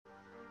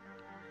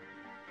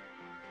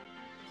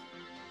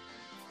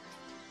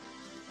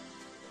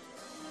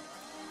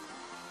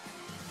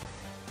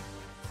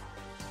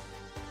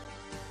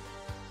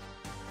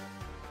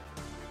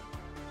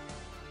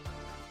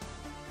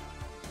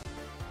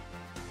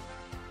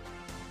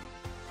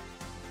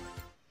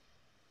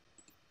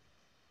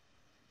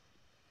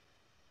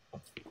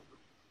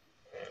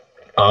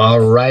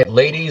All right,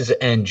 ladies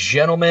and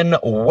gentlemen,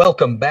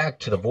 welcome back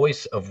to the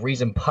Voice of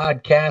Reason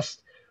podcast.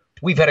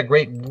 We've had a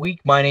great week.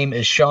 My name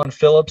is Sean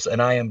Phillips,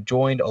 and I am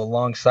joined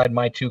alongside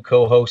my two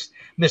co-hosts,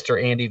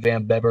 Mr. Andy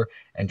Van Beber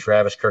and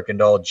Travis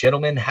Kirkendall.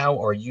 Gentlemen, how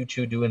are you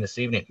two doing this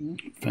evening?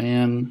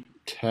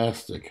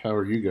 Fantastic. How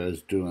are you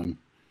guys doing?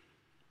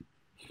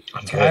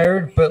 I'm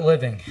tired, but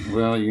living.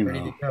 Well, you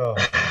Ready know.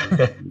 to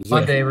go.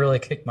 Monday really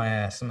kicked my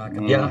ass. I'm not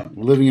gonna lie.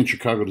 Living in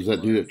Chicago, does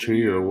that do that to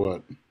you or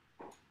what?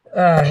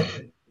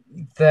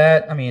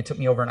 It took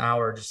me over an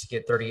hour just to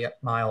get 30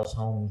 miles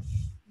home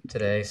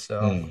today.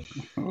 So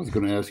I was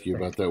going to ask you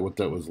about that, what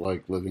that was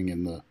like living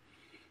in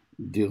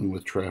dealing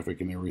with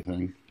traffic and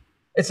everything.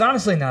 It's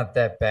honestly not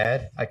that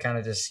bad. I kind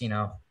of just,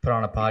 put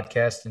on a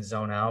podcast and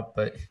zone out,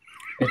 but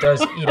it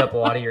does eat up a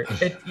lot of your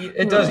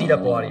it does eat up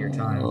a lot of your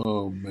time.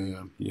 Oh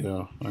man.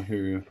 Yeah, I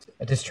hear you.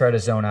 I just try to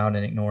zone out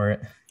and ignore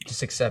it.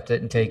 Just accept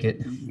it and take it.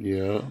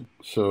 Yeah.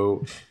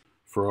 So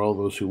for all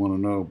those who want to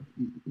know,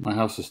 my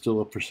house is still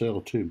up for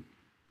sale too.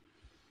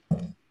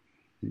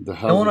 The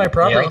Illinois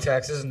property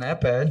tax isn't that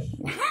bad.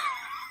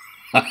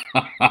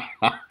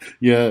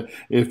 Yeah,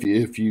 if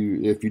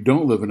you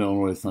don't live in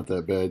Illinois, it's not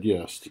that bad.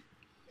 Yes.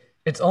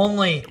 It's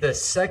only the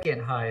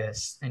second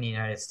highest in the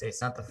United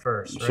States, not the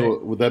first. Right? So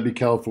would that be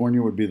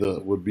California? Would be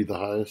the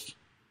highest?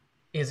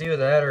 Is either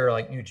that or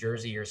like New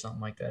Jersey or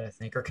something like that, I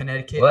think, or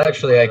Connecticut. Well,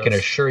 actually, I can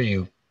assure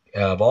you,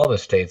 of all the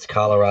states,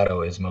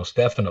 Colorado is most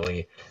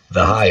definitely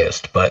the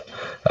highest. But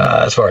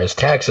as far as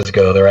taxes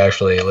go, they're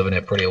actually living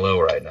it pretty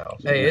low right now.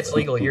 Hey, it's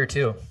legal here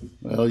too.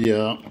 Well,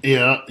 yeah.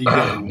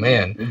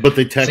 Man, but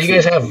they tax. So you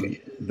guys have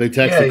they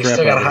tax. Yeah, you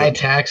still got high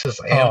taxes.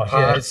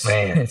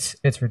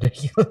 It's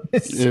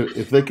ridiculous.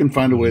 If they can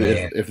find a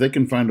way, if they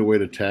can find a way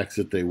to tax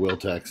it, they will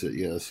tax it.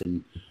 Yes,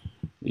 and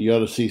you ought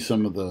to see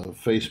some of the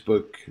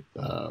Facebook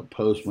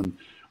posts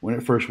when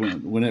it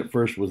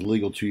first was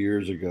legal 2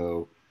 years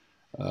ago.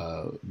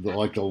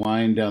 The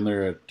line down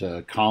there at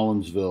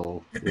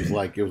Collinsville was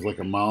like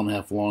a mile and a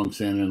half long,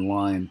 standing in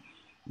line,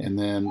 and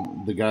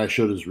then the guy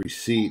showed his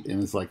receipt,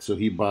 and it's like, so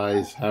he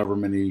buys however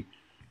many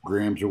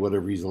grams or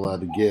whatever he's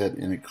allowed to get,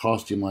 and it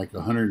cost him like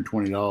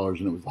 $120,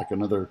 and it was like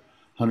another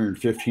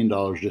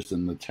 $115 just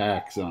in the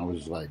tax, and I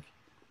was like,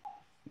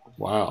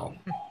 wow.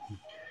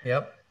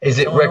 Yep. Is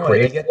it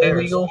recreationally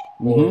legal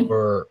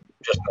or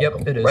just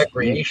it is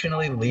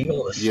recreationally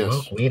legal to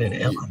smoke weed in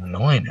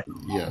Illinois now?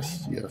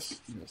 Yes.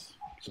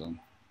 So,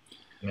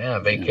 yeah,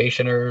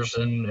 vacationers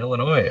in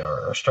Illinois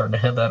are starting to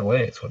head that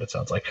way. It's what it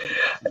sounds like.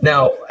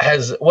 Now,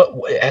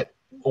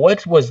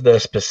 what was the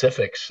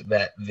specifics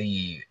that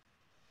the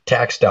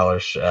tax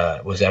dollars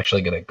was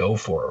actually going to go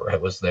for?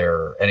 Was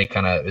there any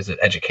kind of, is it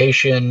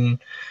education?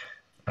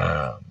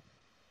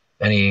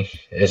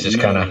 It's just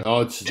kind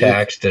of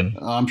taxed, and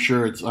I'm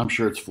sure it's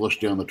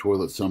flushed down the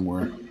toilet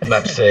somewhere. I'm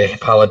about to say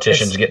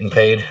politicians getting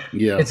paid.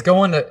 Yeah, it's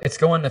going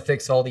to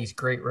fix all these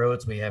great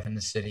roads we have in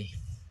the city.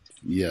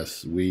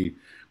 Yes, we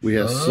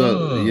have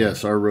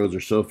our roads are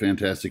so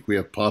fantastic. We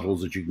have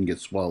potholes that you can get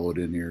swallowed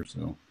in here.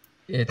 So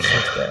it's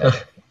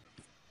bad.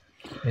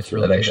 It's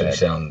really that actually bad.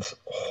 Sounds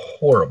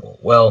horrible.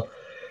 Well,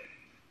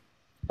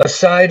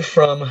 aside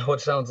from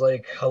what sounds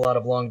like a lot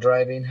of long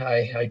driving,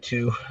 I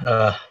too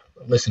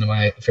listen to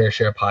my fair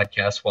share of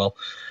podcasts while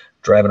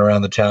driving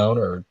around the town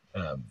or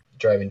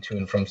driving to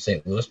and from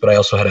St. Louis. But I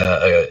also had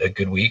a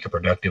good week, a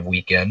productive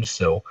weekend.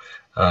 So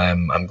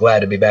I'm glad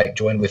to be back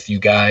joined with you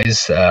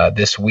guys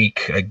this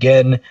week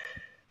again.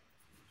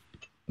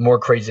 More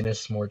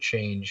craziness, more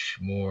change,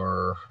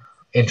 more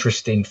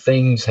interesting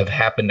things have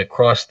happened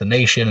across the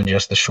nation in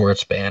just the short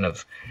span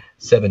of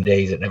 7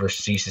 days. It never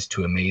ceases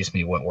to amaze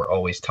me what we're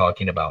always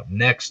talking about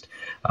next.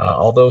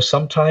 Although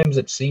sometimes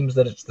it seems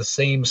that it's the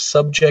same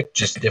subject,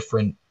 just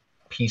different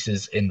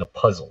pieces in the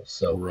puzzle.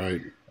 So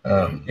right.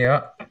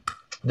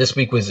 This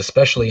week was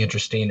especially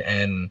interesting,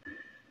 and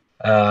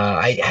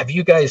have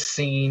you guys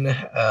seen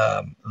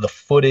the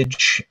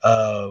footage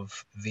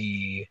of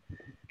the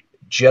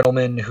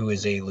gentleman who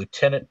is a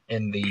lieutenant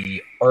in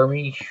the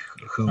Army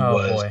who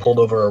was pulled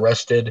over,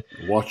 arrested?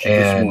 Watched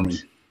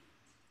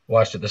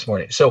it this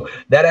morning. So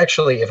that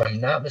actually, if I'm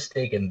not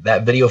mistaken,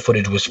 that video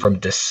footage was from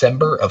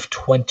December of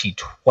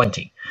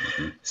 2020.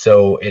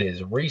 So it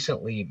is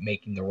recently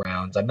making the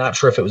rounds. I'm not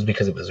sure if it was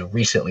because it was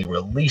recently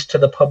released to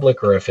the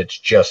public or if it's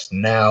just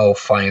now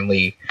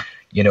finally,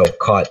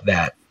 caught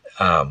that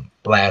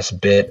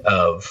last bit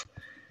of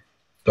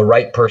the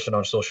right person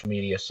on social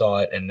media saw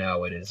it, and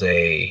now it is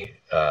a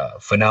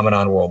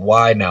phenomenon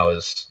worldwide. Now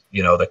is,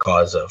 the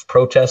cause of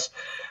protests.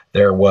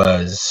 There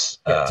was.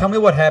 Tell me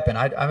what happened.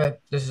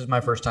 This is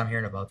my first time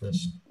hearing about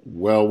this.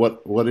 Well,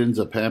 what ends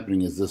up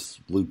happening is this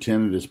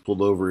lieutenant is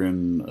pulled over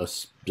in a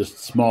just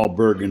small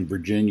burg in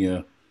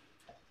Virginia,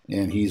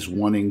 and he's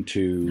wanting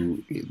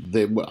to.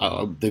 They've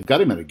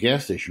got him at a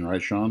gas station,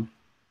 right, Sean?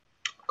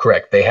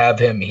 Correct. They have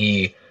him.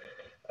 They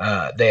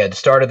had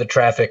started the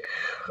traffic.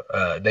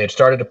 They had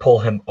started to pull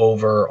him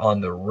over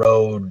on the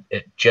road.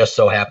 It just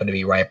so happened to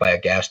be right by a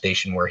gas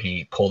station where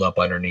he pulled up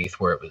underneath,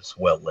 where it was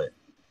well lit.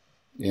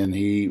 And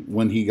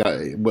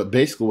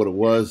basically what it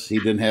was, he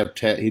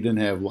didn't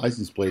have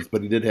license plates,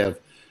 but he did have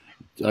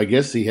I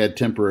guess he had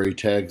temporary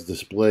tags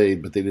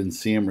displayed, but they didn't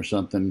see him or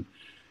something.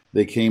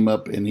 They came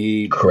up and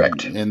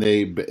Correct. And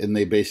they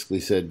basically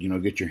said,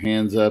 get your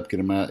hands up, get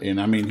him out.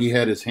 And I mean, he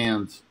had his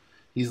hands.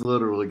 He's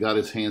literally got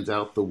his hands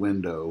out the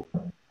window,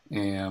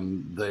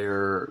 and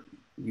they're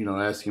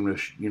asking him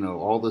to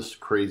all this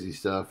crazy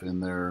stuff,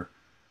 and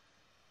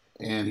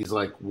he's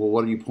like, well,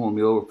 what are you pulling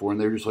me over for? And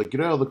they're just like, get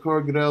out of the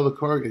car, get out of the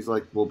car. He's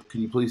like, well,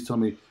 can you please tell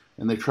me?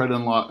 And they try to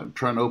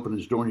open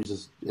his door,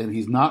 and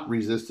he's not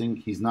resisting.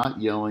 He's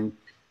not yelling.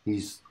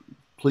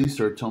 Please,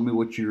 sir, tell me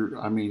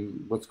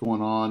what's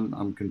going on?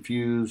 I'm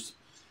confused.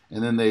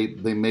 And then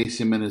they mace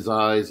him in his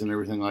eyes and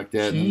everything like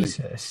that.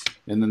 Jesus.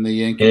 And then they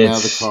yank him out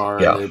of the car,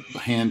 and they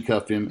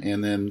handcuff him.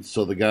 And then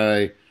so the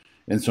guy,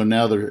 and so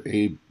now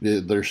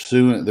they're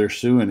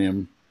suing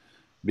him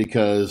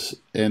because,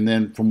 and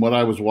then from what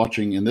I was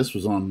watching, and I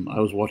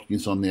was watching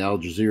this on the Al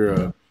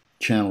Jazeera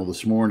channel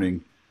this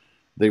morning.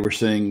 They were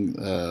saying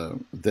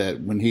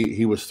that when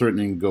he was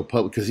threatening to go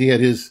public, because he had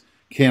his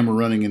camera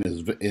running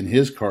in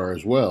his car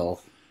as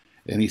well,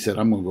 and he said,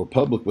 I'm going to go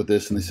public with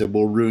this, and they said,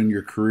 we'll ruin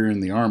your career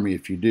in the Army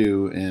if you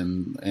do,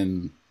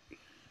 and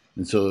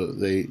so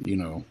they,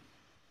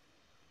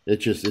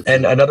 it's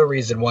another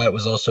reason why it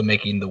was also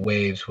making the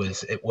waves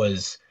was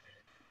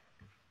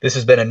this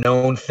has been a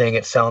known thing.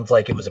 It sounds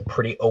like it was a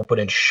pretty open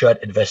and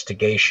shut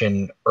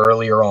investigation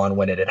earlier on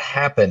when it had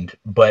happened,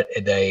 but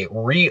they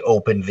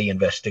reopened the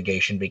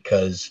investigation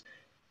because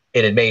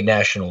it had made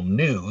national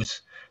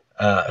news.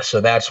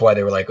 So that's why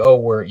they were like, oh,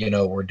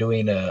 we're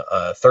doing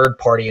a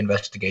third-party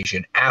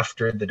investigation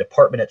after the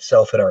department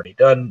itself had already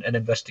done an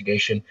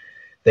investigation.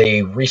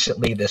 They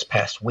recently, this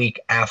past week,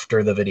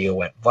 after the video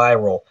went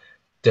viral,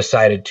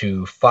 decided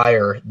to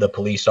fire the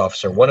police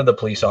officer, one of the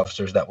police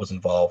officers that was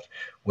involved,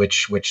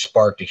 which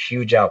sparked a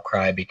huge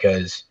outcry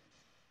because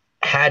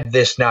had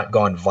this not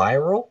gone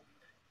viral,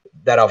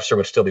 that officer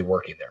would still be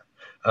working there.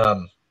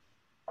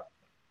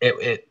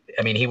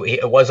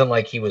 It wasn't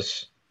like he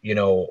was,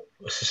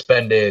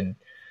 suspended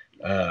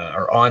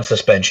or on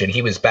suspension.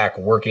 He was back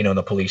working on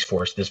the police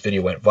force. This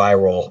video went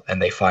viral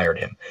and they fired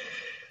him.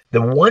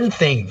 The one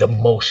thing, the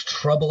most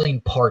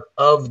troubling part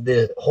of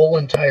the whole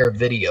entire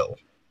video,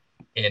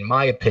 in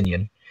my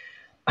opinion,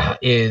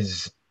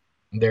 is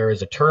there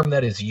is a term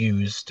that is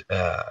used,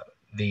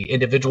 the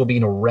individual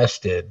being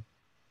arrested,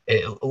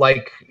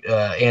 like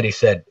Andy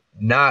said,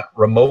 not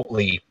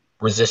remotely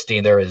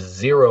resisting. There is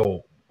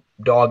zero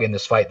dog in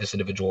this fight this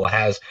individual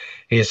has.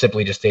 He is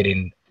simply just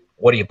stating,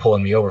 what are you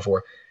pulling me over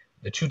for?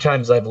 The 2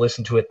 times I've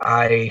listened to it,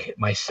 I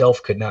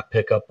myself could not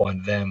pick up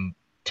on them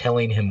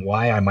telling him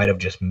why. I might have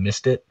just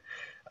missed it.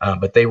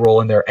 But they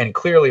roll in there, and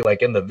clearly,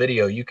 like in the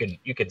video, you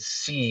can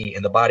see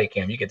in the body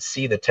cam, you can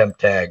see the temp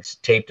tags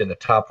taped in the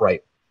top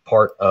right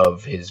part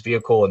of his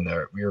vehicle in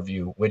the rear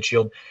view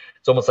windshield.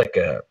 It's almost like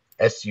a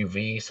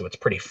SUV, so it's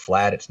pretty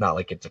flat. It's not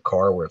like it's a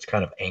car where it's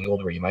kind of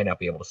angled where you might not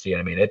be able to see it.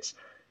 I mean,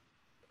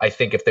 I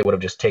think if they would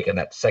have just taken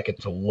that second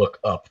to look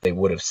up, they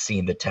would have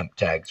seen the temp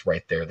tags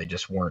right there. They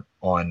just weren't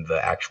on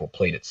the actual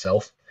plate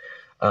itself.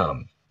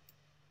 But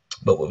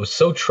what was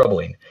so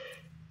troubling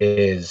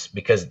is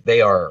because they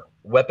are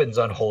weapons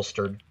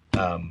unholstered,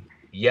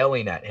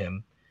 yelling at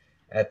him,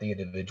 at the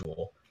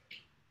individual.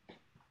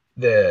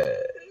 The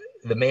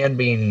man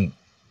being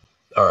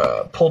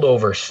pulled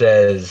over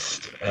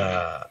says,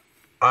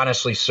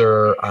 honestly,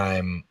 sir,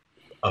 I'm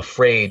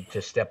afraid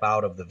to step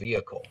out of the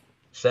vehicle.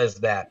 Says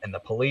that, and the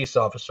police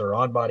officer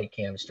on body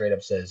cam straight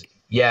up says,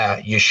 yeah,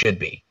 you should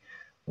be,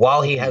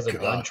 while he has a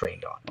gun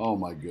trained on. Oh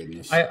my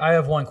goodness. I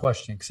have one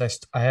question because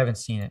I haven't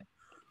seen it.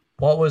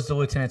 What was the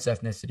lieutenant's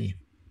ethnicity?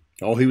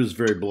 Oh, he was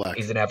very black.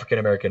 He's an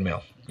African-American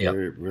male. Yep.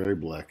 Very, very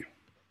black.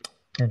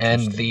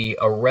 And the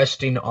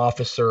arresting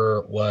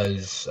officer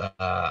was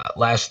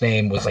last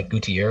name was like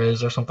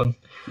Gutierrez or something.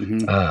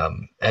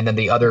 Mm-hmm. And then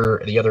the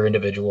other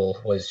individual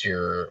was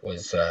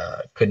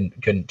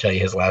couldn't tell you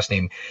his last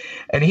name.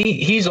 And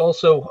he's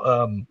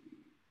also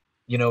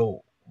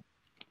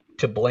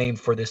to blame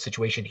for this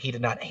situation. He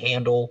did not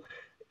handle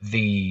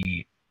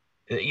this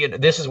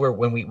is where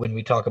when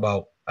we talk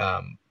about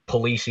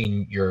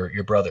policing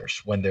your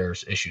brothers when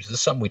there's issues. This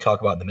is something we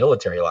talk about in the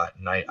military a lot.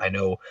 And I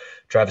know,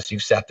 Travis,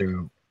 you've sat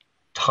through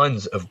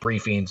tons of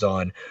briefings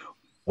on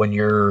when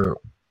your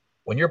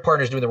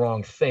partner's doing the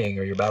wrong thing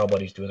or your battle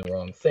buddy's doing the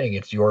wrong thing.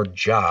 It's your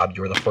job.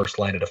 You're the first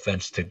line of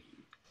defense to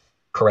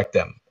correct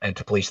them and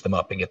to police them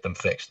up and get them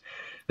fixed.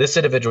 This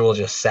individual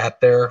just sat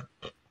there,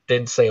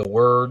 didn't say a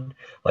word.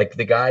 Like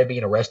the guy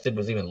being arrested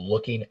was even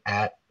looking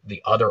at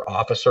the other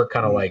officer,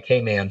 kind of like,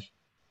 hey man,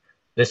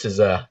 this is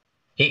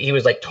he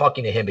was like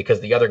talking to him because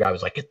the other guy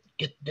was like,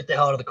 get the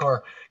hell out of the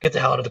car. Get the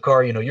hell out of the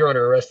car. You're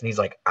under arrest. And he's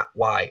like,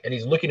 why? And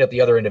he's looking at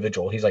the other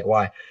individual. He's like,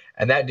 why?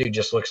 And that dude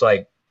just looks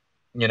like,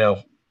 a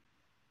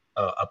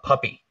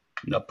puppy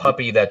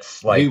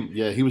that's like,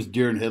 he was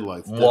deer in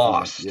headlights.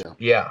 Lost.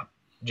 Yeah.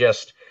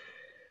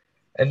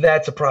 And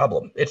that's a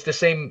problem. It's the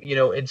same,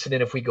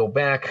 incident. If we go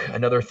back,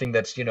 another thing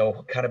that's,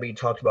 kind of being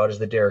talked about is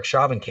the Derek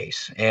Chauvin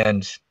case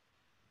and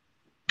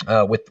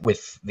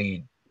with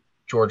the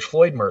George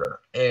Floyd murder.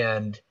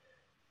 And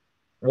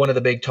one of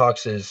the big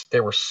talks is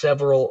there were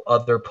several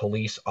other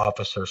police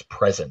officers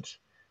present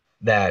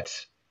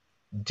that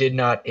did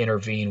not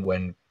intervene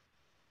when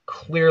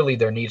clearly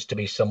there needs to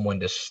be someone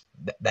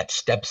that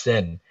steps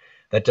in,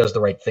 that does the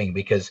right thing,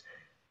 because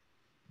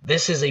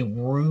this is a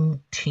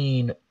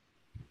routine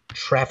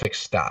traffic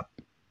stop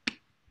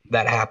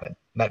that happened.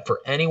 That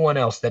for anyone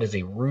else, that is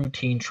a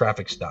routine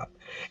traffic stop.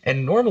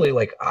 And normally,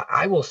 like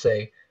I will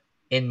say,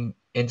 in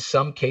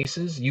some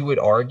cases, you would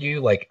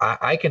argue, like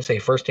I can say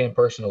firsthand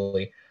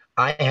personally,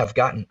 I have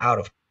gotten out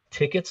of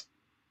tickets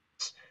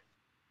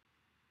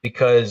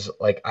because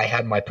like I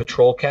had my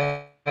patrol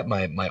cap,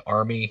 my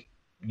Army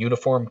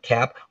uniform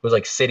cap was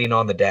like sitting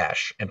on the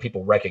dash, and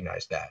people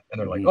recognized that, and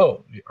they're like,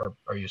 "Oh,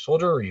 are you a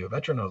soldier? Or are you a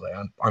veteran?" I was like,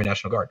 "I'm Army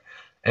National Guard,"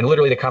 and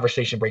literally the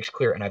conversation breaks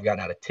clear, and I've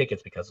gotten out of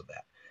tickets because of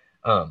that.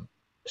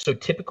 So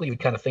typically, you would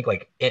kind of think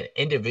like an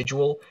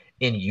individual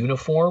in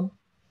uniform,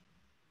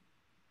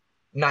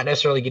 not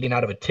necessarily getting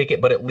out of a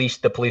ticket, but at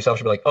least the police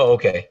officer would be like, "Oh,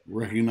 okay,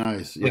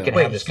 recognize. we can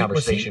have this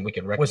conversation. We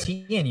can recognize." Was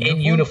he in uniform?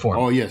 In uniform?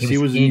 Oh yes, he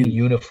was in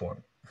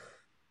uniform.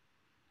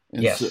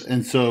 And yes,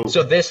 so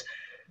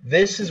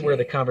this is where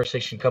the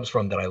conversation comes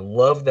from that I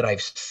love that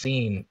I've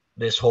seen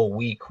this whole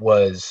week,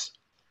 was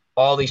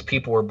all these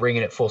people were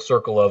bringing it full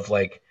circle of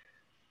like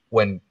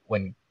when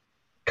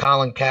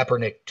Colin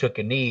Kaepernick took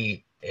a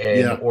knee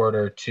in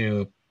order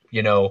to,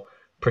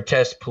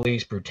 protest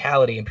police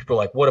brutality, and people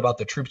are like, what about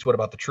the troops? What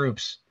about the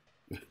troops?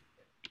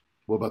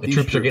 What about the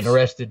troops are getting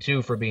arrested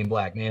too for being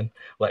black, man.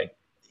 Like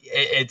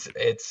it's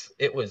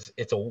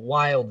a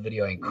wild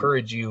video. I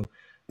encourage you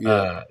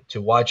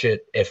to watch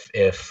it.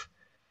 If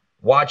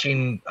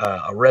watching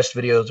arrest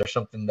videos or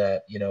something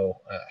that,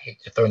 I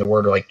hate to throw in the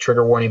word like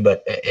trigger warning,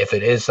 but if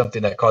it is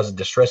something that causes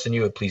distress in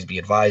you, please be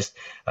advised.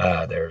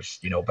 There's,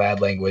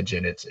 bad language,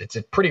 and it's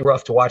pretty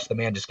rough to watch the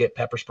man just get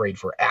pepper sprayed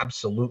for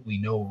absolutely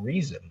no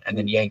reason and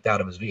then yanked out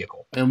of his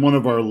vehicle. And one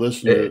of our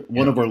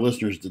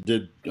listeners that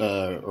did,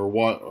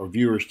 or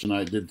viewers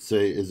tonight did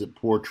say, is it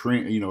poor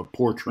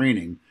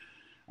training?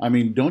 I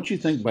mean, don't you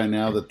think by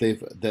now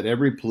that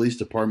every police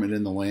department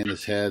in the land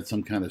has had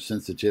some kind of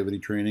sensitivity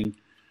training?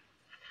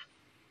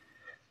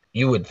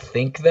 You would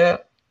think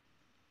that.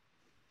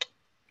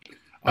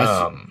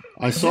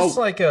 I saw this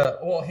like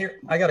here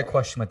I got a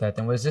question with that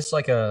then. Was this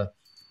like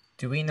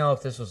do we know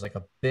if this was like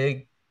a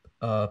big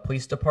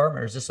police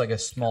department, or is this like a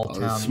small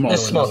town?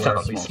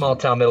 Small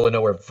town, middle of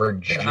nowhere,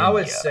 Virginia. And I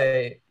would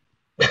say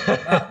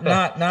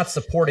not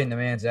supporting the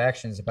man's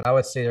actions, but I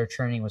would say their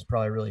training was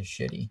probably really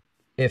shitty,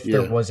 if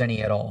there was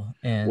any at all.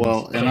 And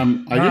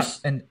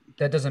and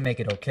that doesn't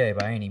make it okay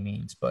by any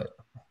means, but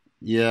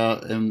yeah,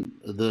 and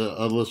the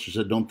other listener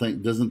said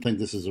doesn't think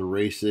this is a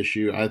race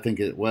issue. I think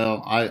it.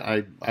 Well,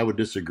 I would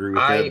disagree with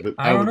that.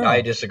 But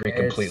I disagree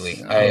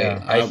completely.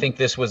 I think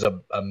this was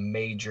a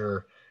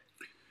major.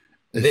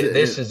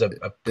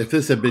 If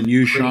this had been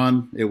you,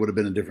 Sean, it would have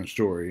been a different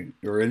story.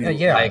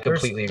 I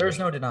completely agree. There's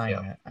no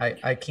denying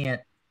that.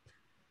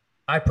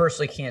 I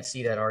personally can't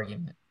see that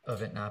argument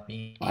of it not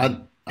being.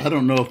 I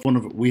don't know if one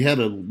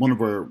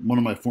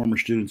of my former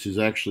students who's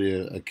actually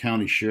a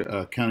county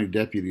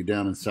deputy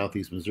down in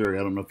Southeast Missouri.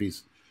 I don't know if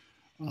he's.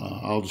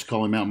 I'll just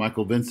call him out,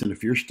 Michael Vincent.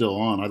 If you're still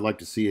on, I'd like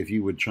to see if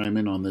you would chime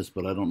in on this,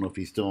 but I don't know if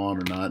he's still on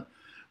or not.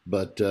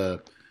 But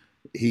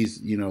he's,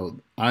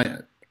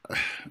 I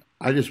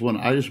just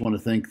want to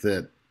think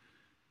that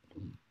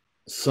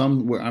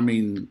somewhere. I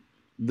mean,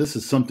 this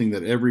is something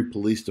that every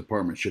police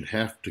department should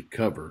have to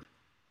cover.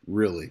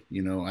 Really,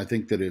 I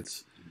think that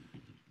it's.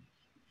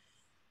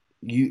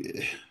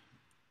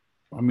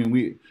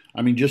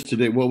 Just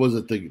today, what was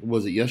it?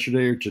 Was it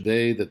yesterday or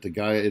today that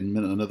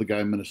another guy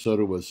in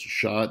Minnesota was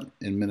shot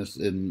in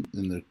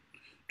the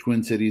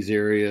Twin Cities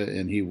area,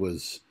 and he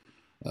was,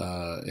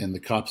 and the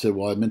cop said,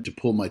 "Well, I meant to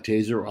pull my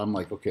taser." I'm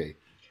like, okay,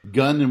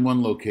 gun in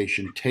one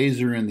location,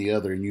 taser in the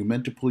other, and you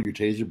meant to pull your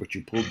taser, but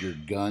you pulled your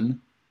gun.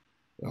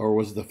 Or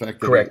was it the fact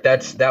that correct?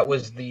 That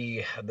was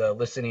the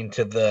listening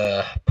to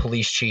the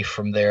police chief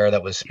from there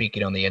that was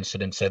speaking on the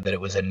incident, said that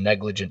it was a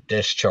negligent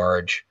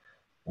discharge.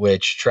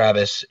 Which,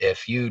 Travis,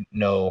 if you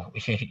know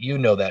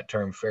that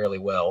term fairly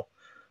well,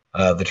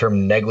 the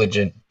term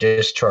negligent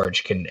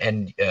discharge can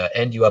end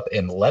you up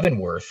in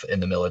Leavenworth in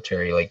the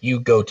military. Like,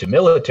 you go to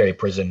military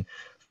prison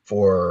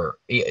for,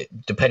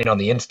 depending on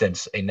the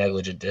instance, a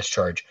negligent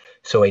discharge.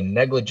 So a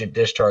negligent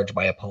discharge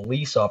by a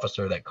police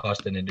officer that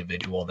cost an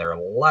individual their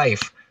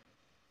life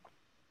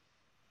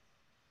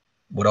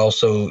would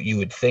also, you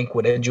would think,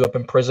 would end you up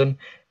in prison.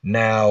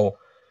 Now,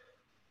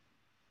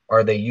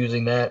 are they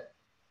using that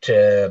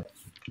to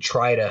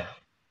try to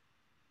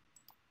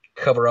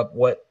cover up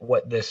what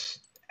this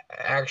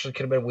actually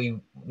could have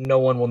been? No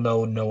one will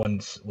know. No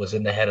one was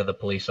in the head of the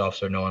police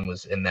officer. No one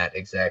was in that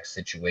exact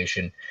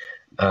situation.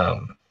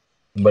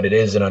 But it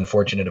is an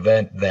unfortunate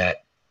event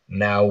that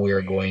now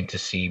we're going to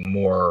see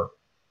more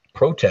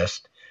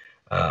protest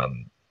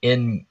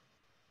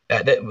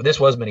this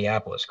was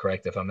Minneapolis,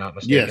 correct? If I'm not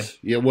mistaken. Yes.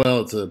 Yeah.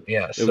 Well, it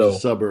was a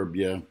suburb.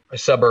 Yeah. A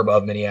suburb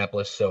of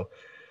Minneapolis. So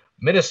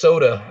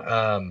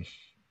Minnesota,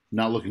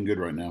 not looking good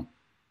right now.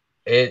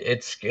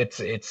 It's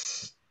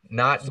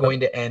Not going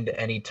to end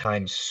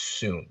anytime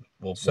soon.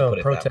 We'll put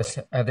it protests,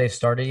 have they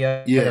started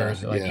yet? Yeah,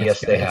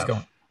 yes, they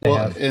have.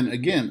 And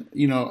again,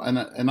 and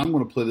I'm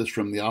going to play this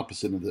from the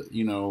opposite of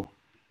the,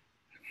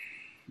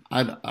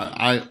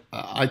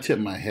 I tip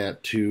my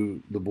hat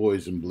to the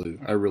boys in blue.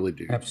 I really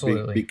do.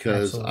 Absolutely.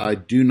 Because I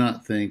do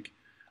not think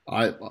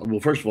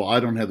first of all, I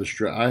don't have the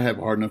stress. I have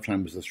a hard enough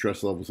time with the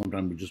stress level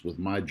sometimes just with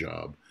my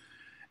job.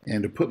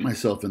 And to put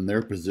myself in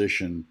their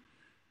position,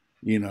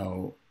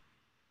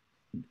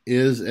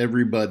 is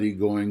everybody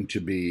going to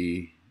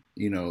be,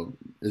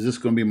 is this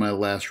going to be my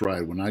last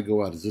ride? When I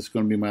go out, is this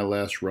going to be my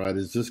last ride?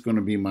 Is this going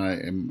to be my,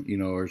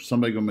 or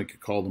somebody going to make a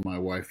call to my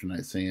wife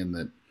tonight saying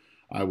that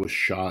I was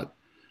shot?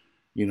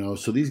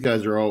 So these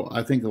guys are all,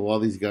 I think a lot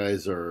of these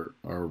guys are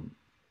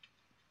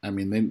they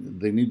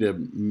need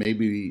to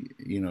maybe,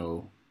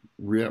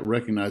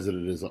 recognize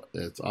that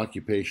it's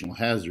occupational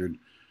hazard.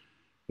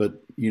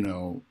 But,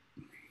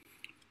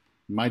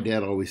 my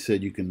dad always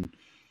said you can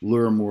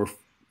lure more,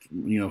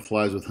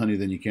 flies with honey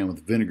than you can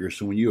with vinegar.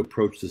 So when you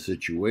approach the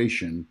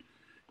situation,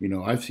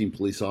 I've seen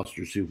police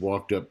officers who've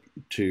walked up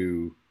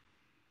to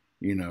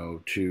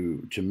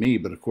me,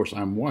 but of course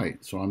I'm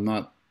white. So and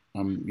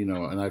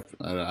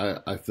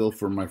I feel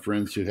for my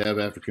friends who have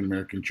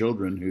African-American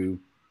children who,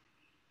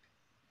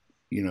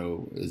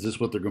 is this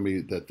what they're going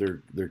to be, that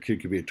their kid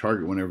could be a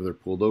target whenever they're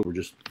pulled over?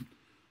 Just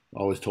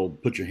always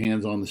told, put your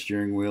hands on the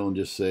steering wheel and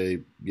just say,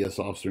 yes,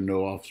 officer,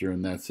 no, officer.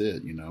 And that's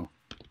it,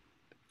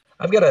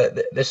 I've got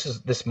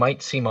this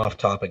might seem off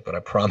topic, but I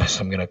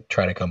promise I'm going to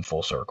try to come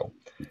full circle.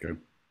 Okay.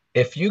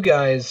 Have you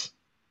guys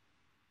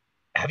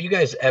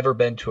ever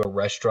been to a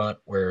restaurant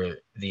where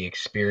the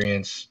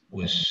experience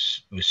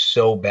was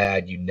so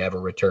bad you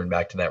never return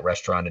back to that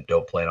restaurant and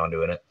don't plan on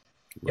doing it?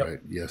 Right.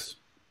 Yep. Yes.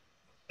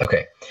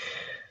 Okay.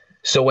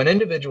 So when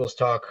individuals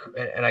talk,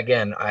 and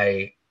again,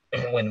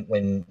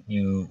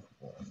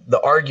 the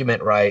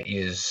argument, right,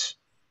 is,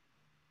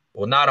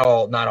 well, not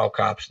all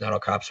cops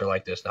are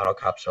like this. Not all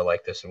cops are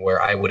like this. And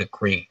where I would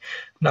agree,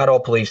 not all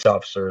police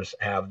officers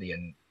have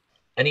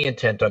any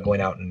intent on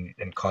going out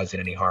and causing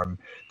any harm.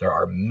 There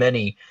are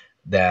many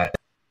that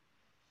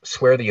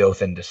swear the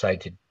oath and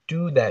decide to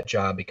do that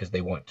job because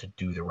they want to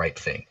do the right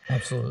thing.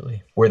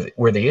 Absolutely.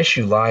 Where the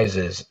issue lies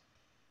is,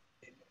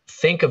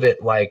 think of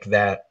it like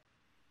that.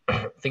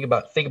 Think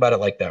about it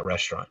like that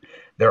restaurant.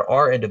 There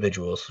are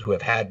individuals who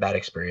have had bad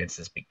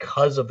experiences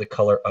because of the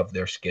color of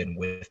their skin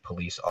with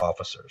police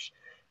officers.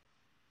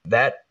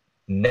 That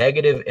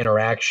negative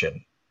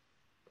interaction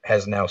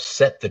has now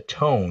set the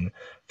tone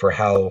for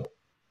how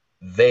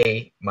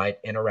they might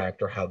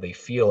interact or how they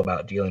feel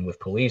about dealing with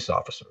police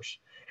officers.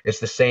 It's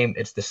the same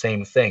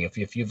thing.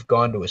 If you've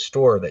gone to a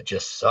store that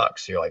just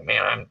sucks, you're like,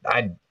 man,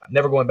 I'm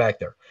never going back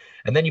there.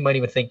 And then you might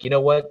even think, you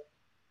know what?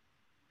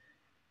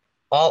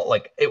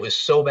 It was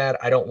so bad,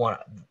 I don't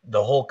want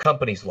the whole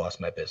company's lost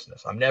my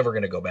business. I'm never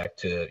going to go back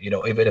to,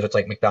 even if it's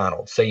like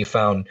McDonald's. Say you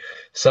found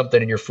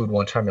something in your food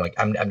one time, you're like,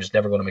 I'm just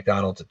never going to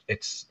McDonald's.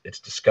 It's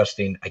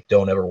disgusting. I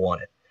don't ever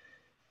want it.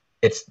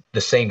 It's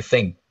the same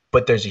thing,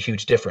 but there's a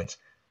huge difference.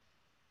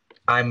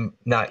 I'm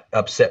not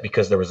upset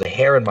because there was a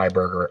hair in my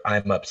burger.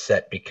 I'm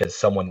upset because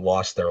someone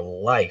lost their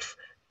life,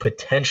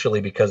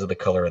 potentially because of the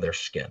color of their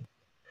skin.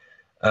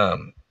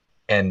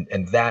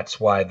 And that's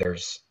why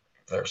there's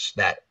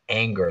that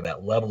anger,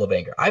 that level of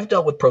anger. I've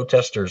dealt with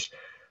protesters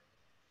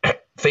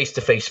face to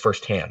face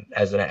firsthand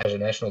as a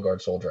National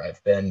Guard soldier.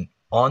 I've been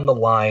on the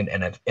line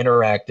and I've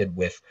interacted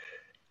with,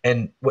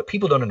 and what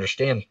people don't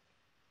understand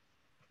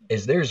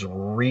is there's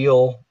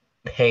real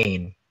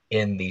pain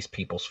in these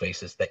people's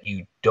faces that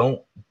you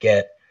don't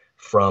get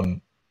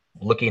from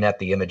looking at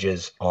the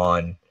images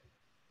on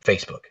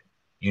Facebook.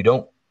 You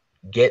don't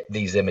get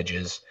these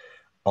images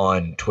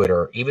on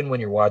Twitter, even when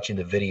you're watching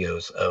the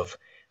videos of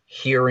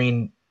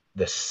hearing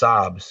the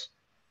sobs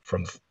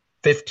from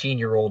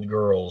 15-year-old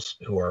girls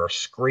who are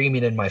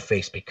screaming in my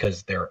face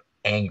because they're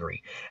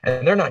angry.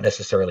 And they're not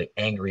necessarily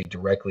angry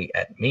directly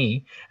at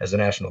me as a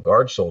National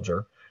Guard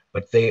soldier,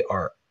 but they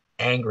are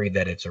angry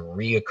that it's a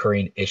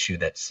reoccurring issue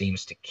that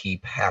seems to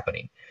keep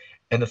happening.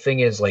 And the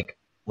thing is,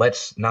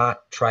 let's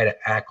not try to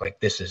act like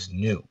this is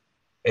new.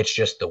 It's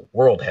just the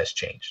world has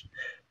changed.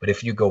 But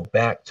if you go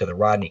back to the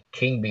Rodney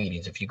King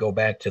meetings, if you go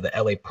back to the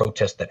LA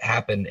protests that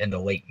happened in the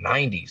late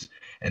 90s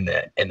and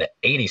the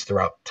 80s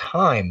throughout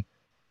time,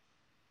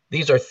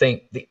 these are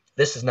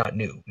this is not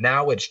new.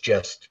 Now it's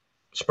just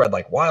spread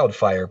like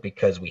wildfire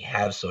because we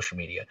have social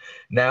media.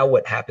 Now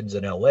what happens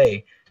in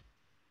LA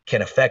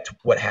can affect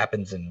what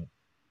happens in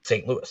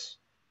St. Louis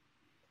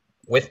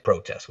with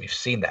protests. We've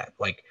seen that.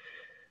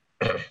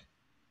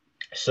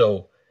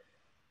 So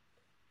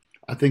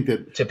I think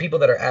that to people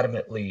that are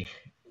adamantly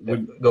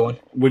going,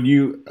 when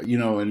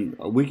and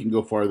we can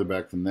go farther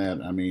back than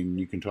that. I mean,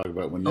 you can talk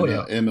about when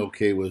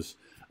MLK was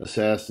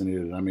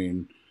assassinated. I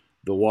mean,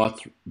 the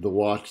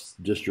Watts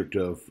district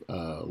of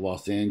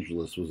Los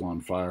Angeles was on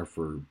fire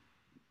for.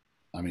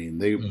 I mean,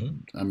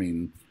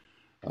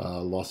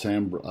 Los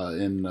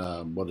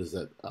Angeles what is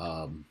that?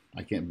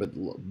 I can't. But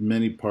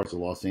many parts of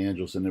Los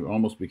Angeles, and it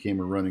almost became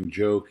a running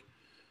joke.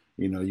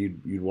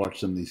 you'd watch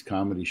some of these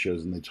comedy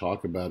shows and they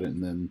talk about it,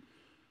 and then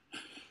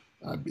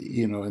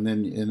and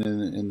then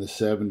in the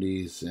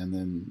 70s, and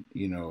then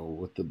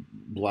with the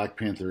Black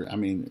Panther. I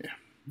mean,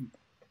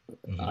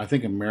 I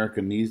think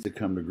America needs to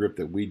come to grip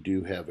that we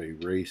do have a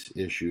race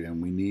issue,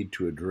 and we need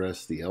to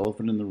address the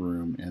elephant in the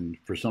room. And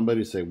for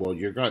somebody to say, well,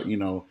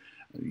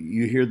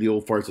 you hear the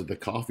old farts at the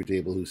coffee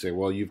table who say,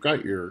 well, you've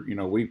got your,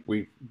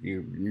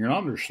 you're not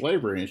under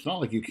slavery, and it's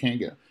not like you can't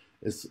get.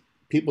 It's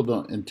people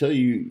don't, until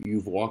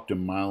you've walked a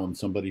mile in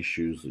somebody's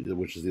shoes,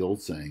 which is the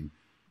old saying,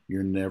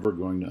 you're never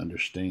going to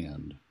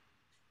understand.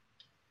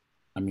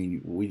 I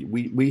mean,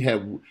 we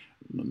have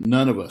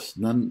none of us,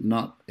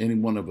 not any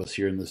one of us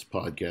here in this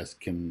podcast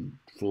can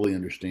fully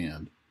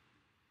understand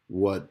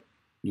what,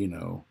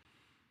 I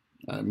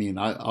mean,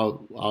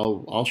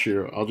 I'll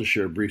just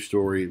share a brief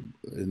story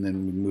and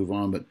then we move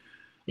on. But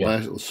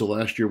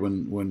last year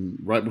when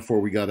right before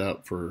we got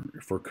out for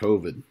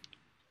COVID,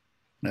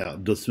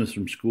 dismissed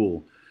from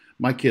school,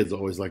 my kids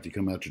always like to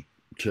come out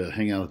to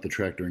hang out at the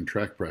track during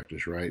track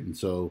practice, right? And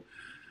so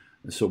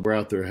we're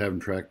out there having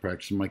track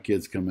practice, and my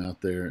kids come out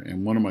there,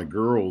 and one of my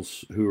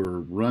girls who are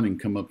running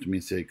come up to me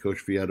and say,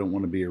 Coach V, I don't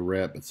want to be a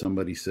rep, but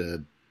somebody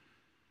said,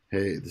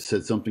 hey, they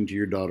said something to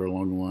your daughter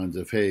along the lines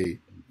of, hey,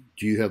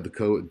 do you have the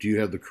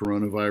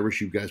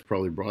coronavirus? You guys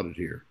probably brought it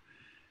here.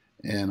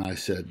 And I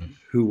said,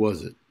 who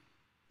was it?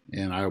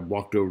 And I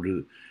walked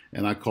over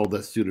and I called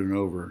that student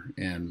over,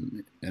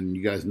 and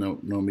you guys know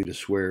me to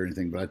swear or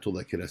anything, but I told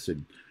that kid, I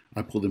said,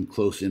 I pulled him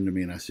close into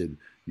me and I said,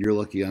 you're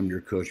lucky I'm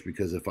your coach,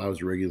 because if I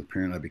was a regular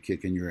parent, I'd be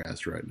kicking your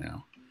ass right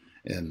now.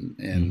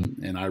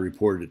 And I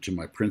reported it to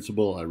my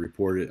principal. I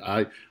reported it.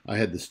 I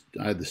had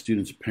the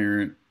student's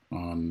parent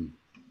on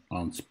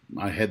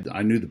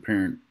I knew the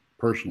parent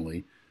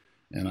personally,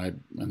 and I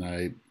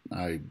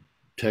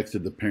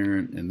texted the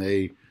parent, and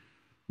they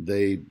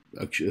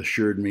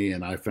assured me,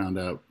 and I found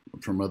out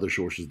from other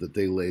sources that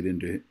they laid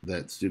into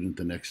that student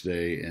the next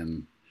day.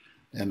 And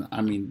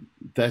I mean,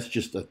 that's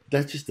just a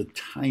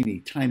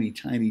tiny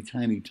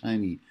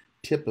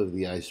tip of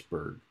the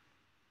iceberg,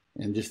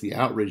 and just the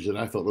outrage that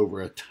I felt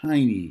over a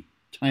tiny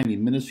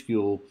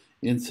minuscule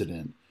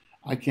incident.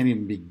 I can't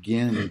even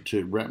begin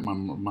to wrap my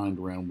mind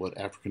around what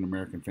African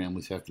American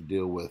families have to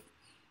deal with,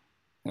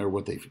 or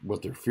what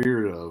they're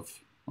feared of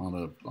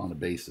on a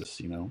basis,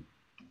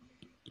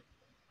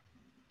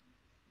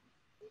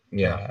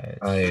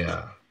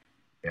 Yeah,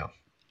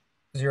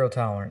 zero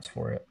tolerance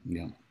for it.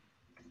 Yeah.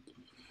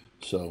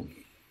 So,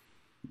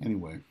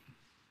 anyway,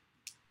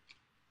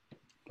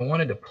 I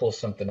wanted to pull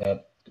something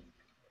up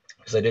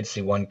because I did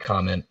see one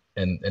comment,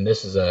 and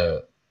this is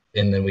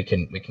and then we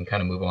can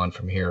kind of move on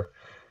from here.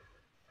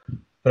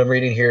 But I'm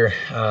reading here,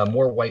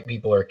 more white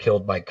people are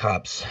killed by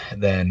cops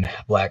than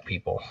black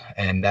people,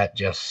 and that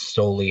just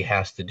solely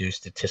has to do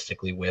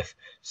statistically with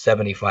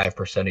 75%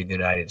 of the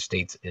United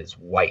States is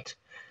white,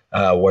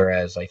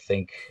 whereas I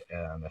think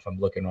if I'm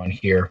looking on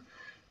here,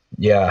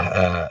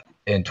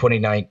 in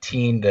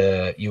 2019,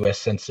 the U.S.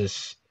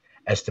 Census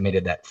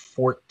estimated that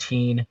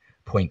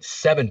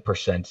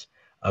 14.7%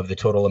 of the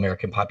total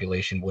American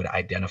population would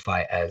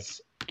identify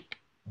as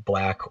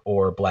black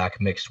or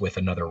black mixed with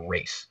another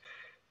race.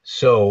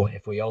 So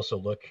if we also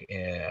look,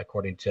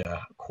 according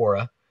to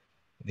Quora,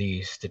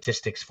 the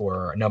statistics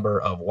for a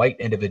number of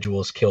white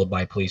individuals killed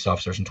by police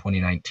officers in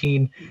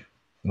 2019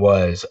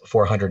 was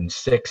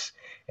 406,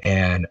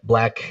 and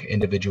black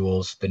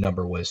individuals, the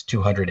number was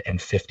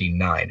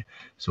 259.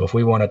 So if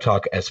we want to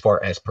talk as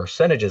far as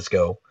percentages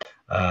go,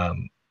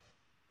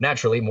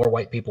 naturally, more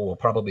white people will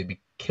probably be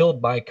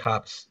killed by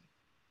cops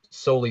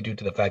solely due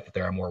to the fact that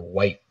there are more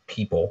white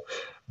people.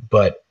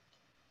 But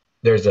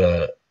there's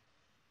a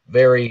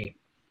very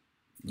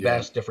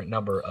vast different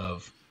number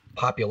of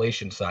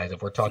population size.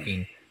 If we're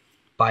talking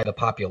by the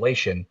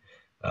population,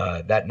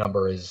 that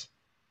number is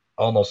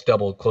almost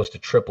doubled, close to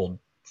tripled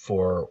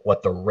for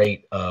what the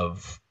rate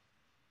of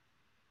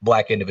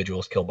black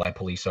individuals killed by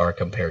police are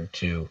compared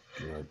to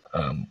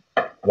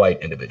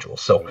white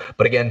individuals. So,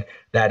 but again,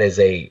 that is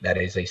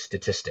a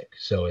statistic.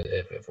 So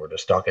if we're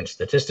just talking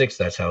statistics,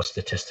 that's how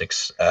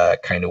statistics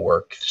kind of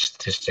work.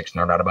 Statistics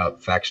are not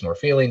about facts nor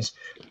feelings,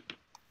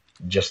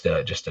 just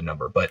a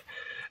number. But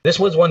this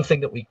was one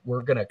thing that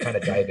we're going to kind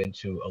of dive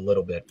into a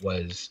little bit.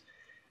 Was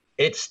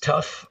it's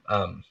tough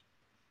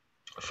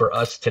for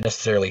us to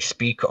necessarily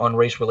speak on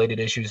race-related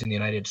issues in the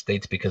United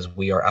States because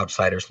we are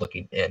outsiders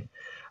looking in.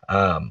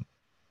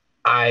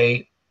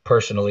 I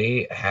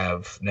personally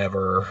have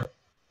never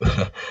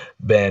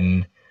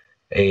been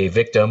a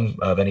victim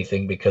of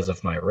anything because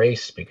of my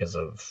race, because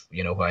of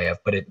who I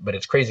have. But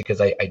it's crazy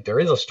because there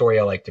is a story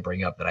I like to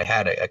bring up that I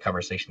had a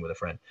conversation with a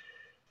friend.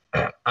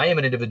 I am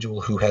an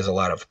individual who has a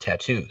lot of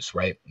tattoos,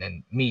 right?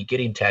 And me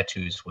getting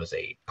tattoos was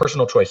a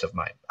personal choice of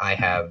mine. I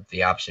have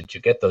the option to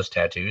get those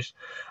tattoos.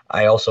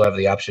 I also have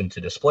the option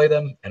to display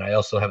them, and I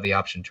also have the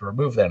option to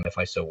remove them if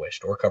I so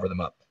wished, or cover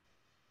them up.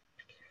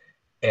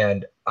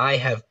 And I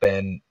have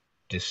been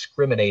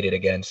discriminated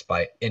against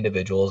by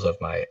individuals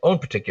of my own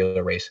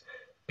particular race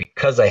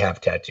because I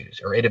have tattoos,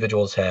 or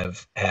individuals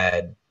have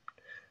had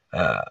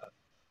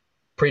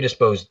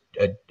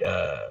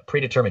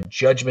predetermined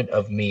judgment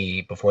of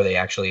me before they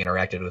actually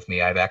interacted with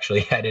me. I've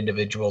actually had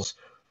individuals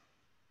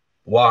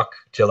walk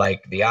to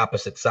like the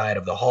opposite side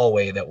of the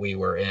hallway that we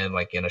were in,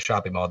 like in a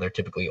shopping mall. They're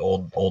typically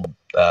old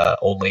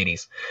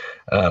ladies,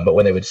 but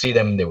when they would see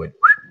them, they would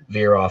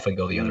veer off and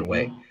go the other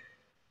way.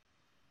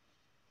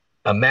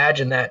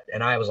 Imagine that.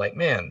 And I was like,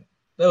 man,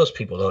 those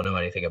people don't know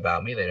anything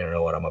about me. They don't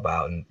know what I'm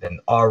about. And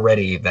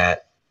already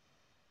that,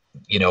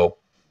 you know,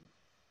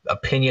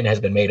 opinion has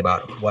been made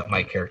about what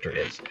my character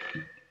is.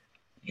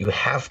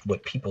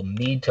 What people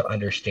need to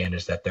understand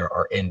is that there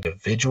are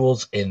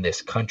individuals in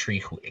this country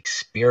who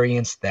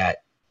experience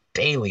that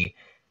daily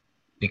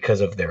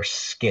because of their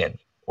skin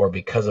or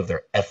because of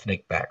their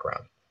ethnic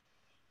background.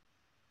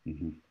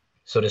 Mm-hmm.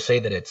 So to say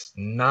that it's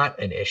not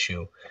an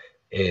issue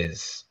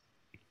is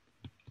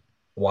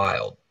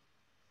wild.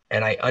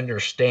 And I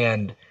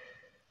understand,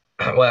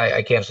 well,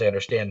 I can't say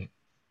understand,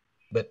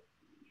 but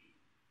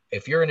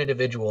if you're an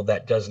individual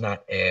that does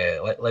not,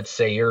 let's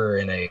say you're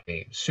in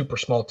a super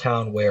small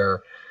town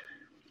where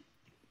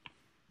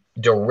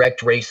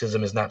direct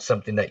racism is not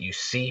something that you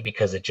see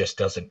because it just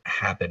doesn't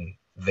happen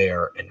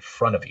there in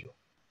front of you,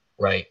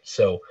 right?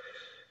 So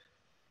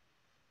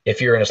if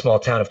you're in a small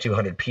town of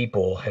 200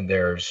 people and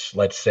there's,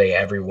 let's say,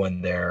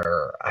 everyone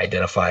there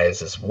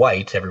identifies as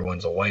white,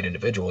 everyone's a white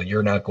individual,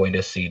 you're not going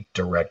to see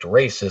direct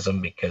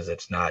racism because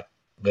it's not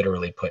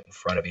literally put in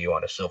front of you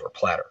on a silver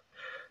platter.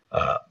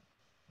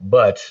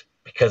 But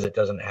because it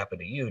doesn't happen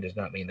to you does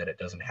not mean that it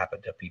doesn't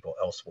happen to people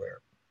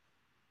elsewhere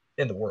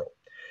in the world.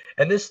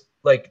 And this,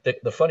 like,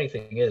 the funny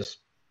thing is,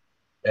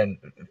 and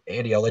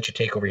Andy, I'll let you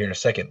take over here in a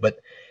second, but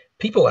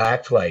people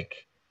act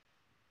like,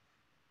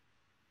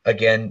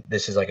 again,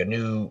 this is like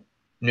a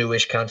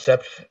newish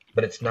concept,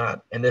 but it's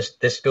not. And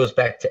this goes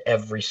back to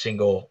every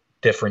single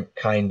different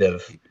kind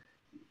of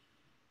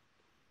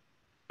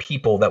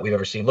people that we've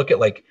ever seen. Look at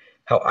like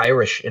how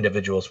Irish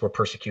individuals were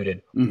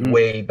persecuted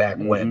way back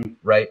when,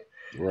 right?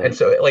 And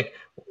so like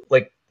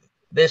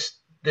this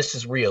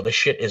is real. This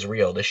shit is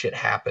real. This shit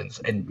happens.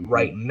 And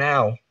right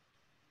now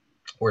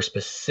we're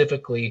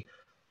specifically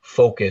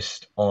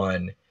focused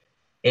on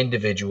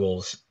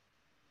individuals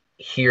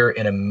here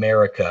in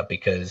America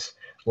because,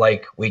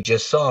 like we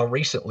just saw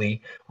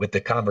recently with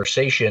the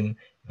conversation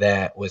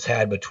that was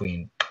had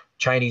between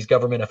Chinese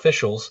government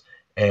officials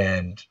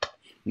and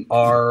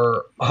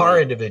our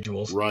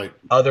individuals, right?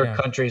 Other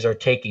countries are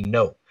taking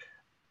note.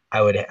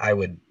 I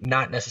would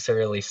not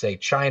necessarily say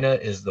China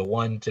is the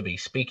one to be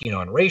speaking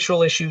on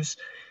racial issues.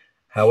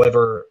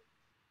 However,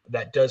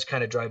 that does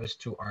kind of drive us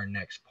to our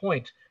next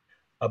point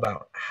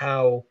about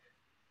how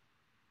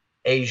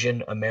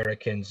Asian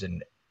Americans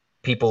and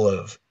people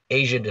of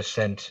Asian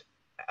descent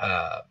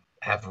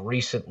have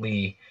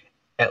recently,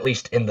 at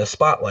least in the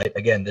spotlight,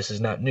 again, this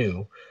is not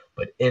new,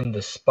 but in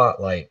the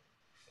spotlight,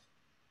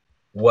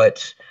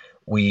 what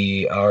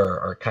we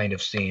are kind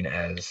of seeing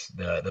as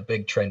the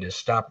big trend is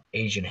Stop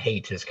Asian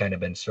Hate has kind of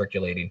been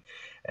circulating.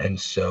 And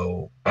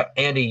so,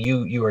 Andy,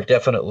 you are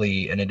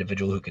definitely an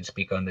individual who can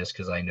speak on this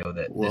because I know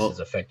that this has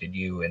affected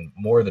you in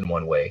more than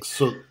one way.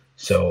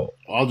 So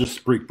I'll just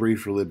speak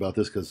briefly about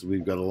this because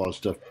we've got a lot of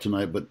stuff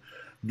tonight, but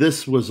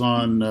this was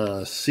on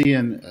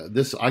CNN.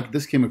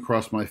 This came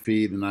across my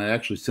feed, and I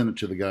actually sent it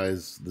to the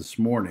guys this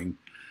morning.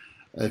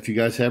 If you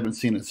guys haven't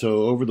seen it,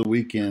 so over the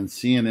weekend,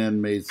 CNN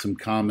made some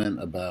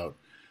comment about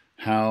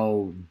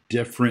how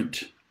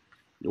different.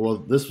 Well,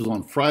 this was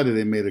on Friday.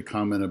 They made a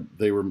comment.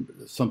 They were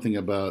something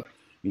about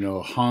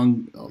the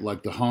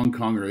Hong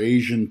Kong or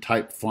Asian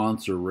type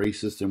fonts are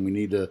racist, and we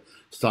need to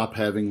stop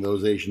having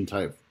those Asian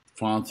type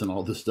fonts and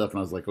all this stuff. And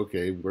I was like,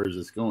 okay, where's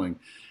this going?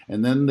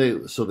 And then they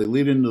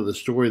lead into the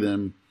story.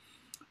 Then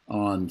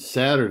on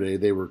Saturday,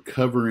 they were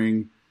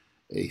covering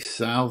a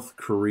South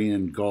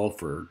Korean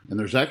golfer. And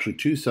there's actually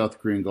two South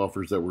Korean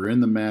golfers that were in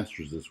the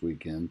Masters this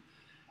weekend.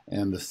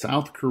 And the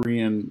South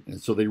Korean,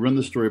 and so they run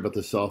the story about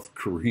the South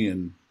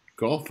Korean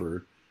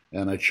golfer.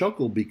 And I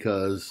chuckle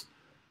because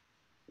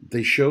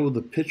they show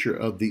the picture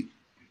of the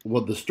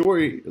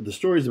story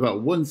is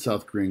about one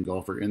South Korean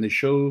golfer, and they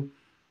show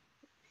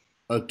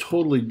a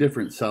totally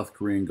different South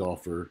Korean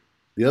golfer,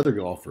 the other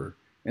golfer,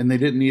 and they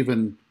didn't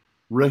even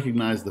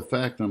recognize the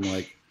fact. I'm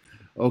like,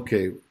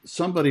 okay,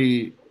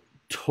 somebody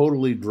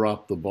totally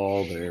dropped the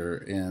ball there,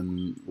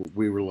 and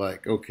we were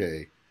like,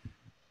 okay,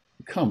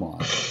 come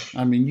on.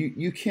 I mean,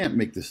 you can't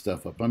make this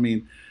stuff up. I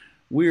mean,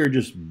 we are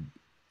just,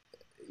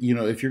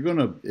 if you're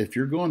gonna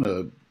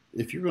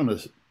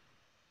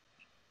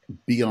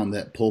be on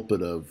that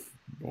pulpit of,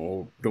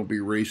 oh, don't be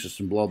racist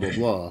and blah blah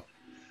blah.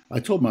 I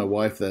told my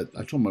wife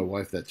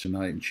that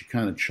tonight, and she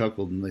kind of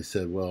chuckled, and they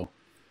said, well,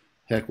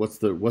 heck, what's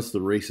the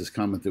racist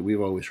comment that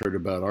we've always heard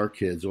about our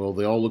kids? Well,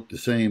 they all look the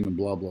same and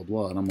blah blah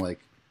blah. And I'm like,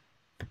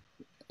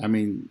 I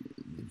mean,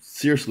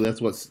 seriously,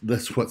 that's what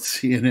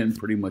CNN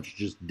pretty much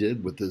just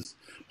did with this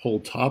whole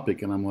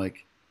topic. And I'm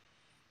like,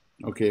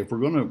 okay, if we're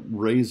going to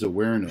raise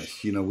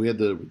awareness, we had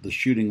the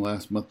shooting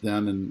last month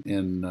down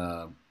in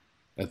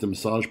at the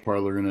massage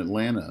parlor in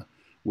Atlanta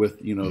with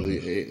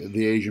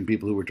the Asian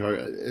people who were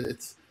targeted.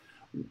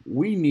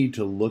 We need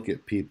to look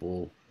at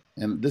people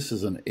and this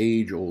is an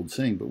age-old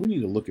saying, but we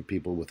need to look at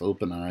people with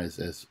open eyes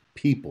as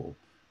people,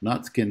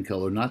 not skin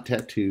color, not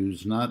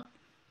tattoos, not,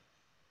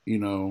 you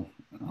know,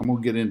 I'm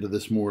going to get into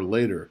this more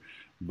later,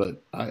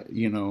 but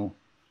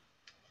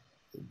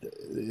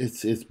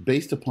it's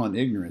based upon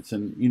ignorance.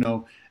 And, you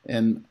know,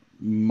 and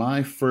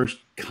my first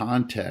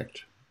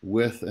contact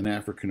with an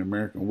African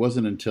American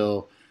wasn't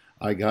until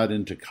I got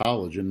into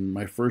college, and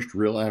my first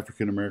real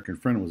African American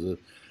friend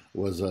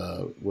was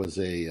a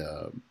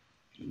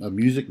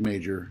music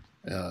major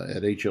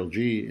at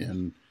HLG,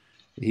 and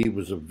he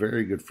was a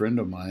very good friend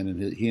of mine,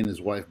 and he and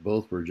his wife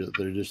both were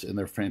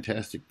they're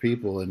fantastic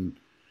people, and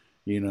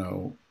you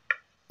know,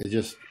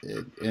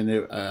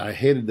 I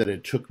hated that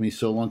it took me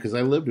so long, because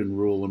I lived in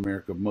rural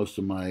America most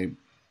of my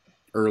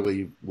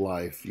early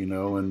life, you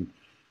know, and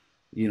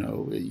you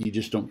know, you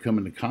just don't come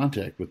into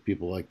contact with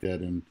people like that,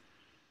 and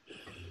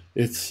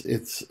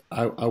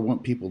I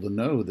want people to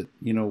know that,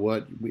 you know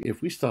what,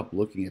 if we stop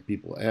looking at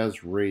people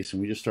as race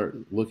and we just start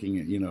looking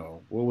at, you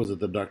know, what was it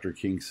that Dr.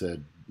 King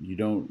said? You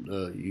don't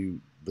you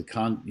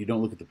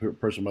don't look at the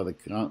person by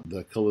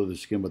the color of their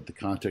skin, but the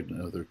content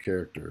of their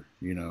character,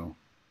 you know.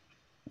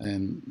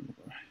 And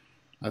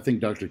I think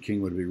Dr.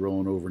 King would be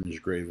rolling over in his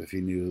grave if he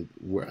knew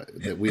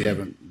that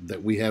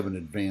we haven't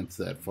advanced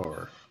that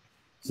far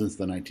since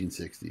the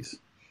 1960s.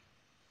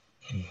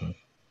 Mm-hmm.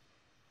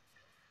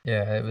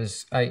 Yeah, it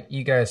was.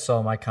 You guys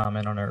saw my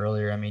comment on it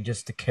earlier. I mean,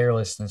 just the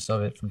carelessness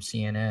of it from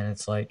CNN.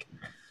 It's like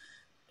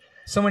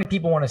so many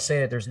people want to say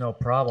that there's no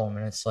problem,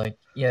 and it's like,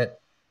 yet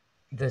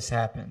this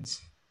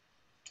happens.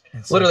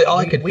 It's literally like, all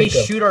I could we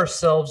shoot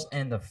ourselves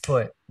in the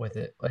foot with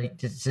it.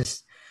 Like, it's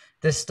just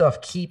this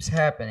stuff keeps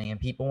happening, and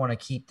people want to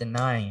keep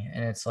denying it.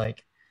 And it's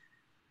like,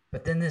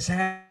 but then this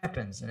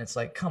happens, and it's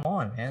like, come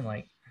on, man,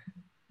 like.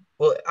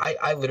 Well,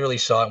 I literally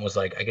saw it and was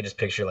like, I could just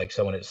picture like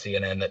someone at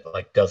CNN that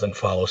like doesn't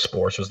follow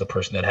sports was the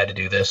person that had to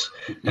do this.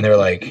 And they're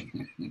like,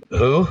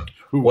 who?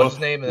 What's his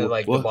name? And then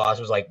like the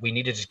boss was like, we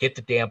need to just get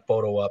the damn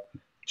photo up.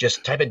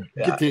 Just type in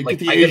get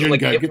the Asian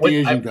guy. Get the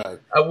Asian guy.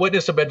 I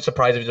wouldn't have been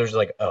surprised if there was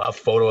like a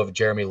photo of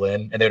Jeremy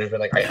Lin, and they'd just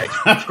been like,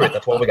 screw it,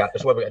 that's what we got.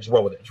 That's what we got. Just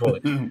roll with it. Just roll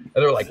it. And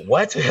they're like,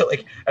 what?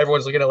 Like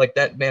everyone's looking at like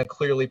that man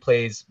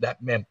plays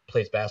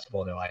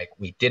basketball. And they're like,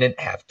 we didn't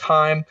have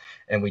time,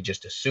 and we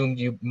just assumed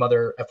you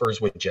mother effers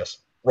would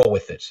just roll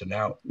with it. So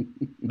now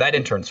that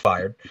intern's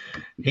fired.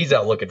 He's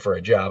out looking for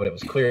a job, and it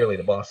was clearly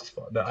the boss's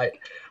fault.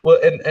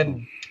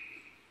 And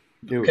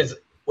because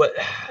what.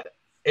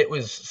 It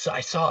was, so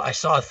I saw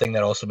a thing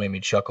that also made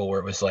me chuckle, where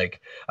it was like,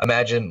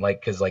 imagine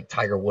like, because like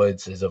Tiger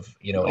Woods is of,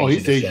 you know,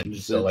 Asian descent,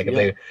 so like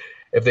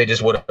if they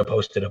just would have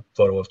posted a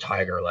photo of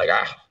Tiger, like,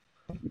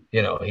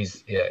 you know,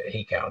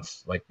 he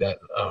counts like that.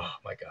 Oh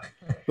my God.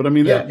 But I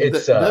mean,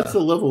 that's the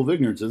level of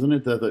ignorance, isn't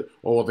it? That they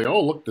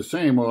all look the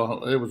same.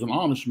 Well, it was an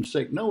honest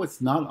mistake. No,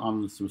 it's not an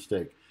honest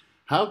mistake.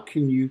 How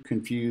can you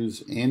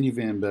confuse Andy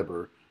Van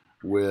Beber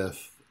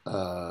with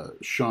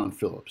Sean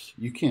Phillips?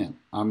 You can't.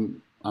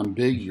 I'm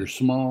big, you're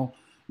small.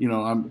 You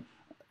know,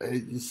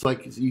 it's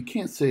like, you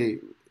can't say,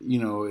 you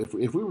know, if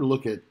we were to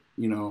look at,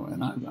 you know,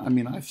 and I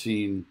mean, I've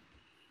seen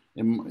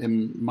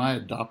in my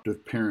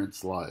adoptive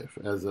parents' life,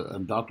 as an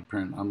adoptive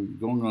parent, I'm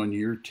going on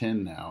year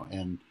 10 now,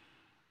 and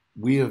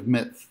we have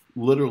met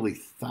literally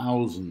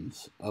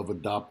thousands of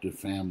adoptive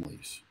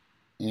families.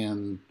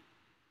 And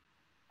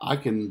I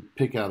can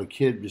pick out a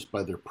kid just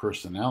by their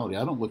personality.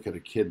 I don't look at a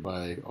kid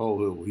by,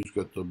 oh, he's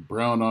got the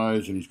brown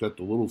eyes and he's got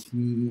the little,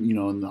 you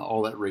know, and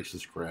all that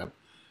racist crap.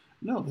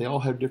 No, they all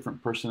have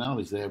different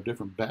personalities. They have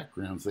different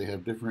backgrounds. They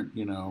have different,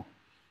 you know,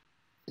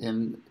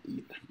 and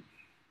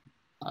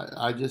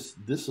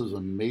this is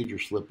a major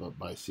slip up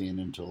by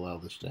CNN to allow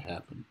this to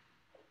happen.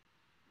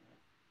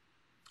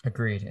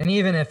 Agreed. And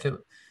even if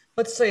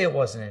let's say it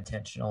wasn't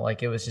intentional,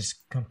 like it was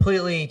just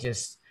completely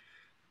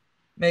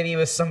maybe it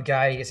was some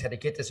guy, he just had to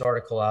get this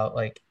article out.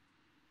 Like,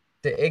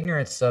 the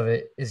ignorance of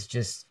it is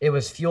just, it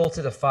was fuel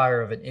to the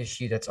fire of an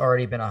issue that's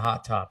already been a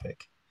hot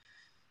topic.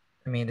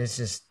 I mean, it's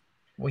just,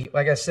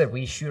 like I said,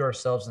 we shoot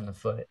ourselves in the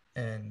foot.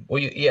 And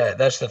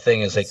that's the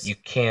thing, is like, you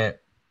can't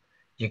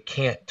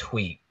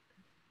tweet.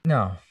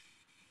 No,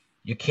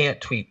 you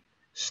can't tweet.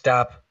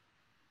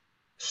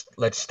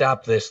 Let's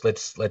stop this.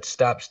 Let's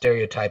stop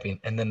stereotyping.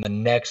 And then the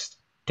next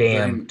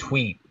damn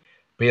tweet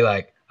be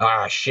like,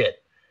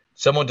 shit,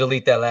 someone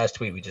delete that last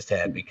tweet we just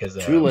had, because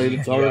too late.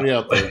 It's already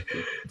out there.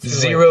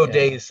 0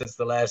 days since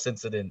the last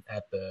incident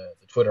at the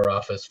Twitter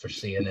office for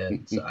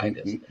CNN. So I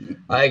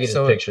can just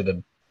picture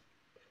them.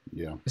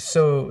 Yeah.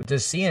 So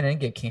does CNN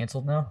get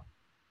canceled now?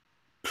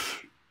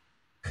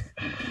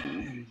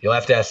 You'll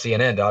have to ask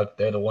CNN, dog.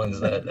 They're the ones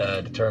that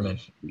determine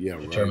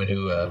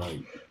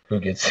who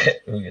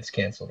gets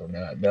canceled or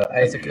not. No,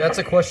 that's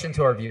a question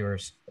to our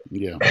viewers.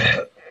 Yeah.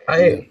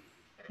 I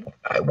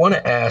want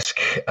to ask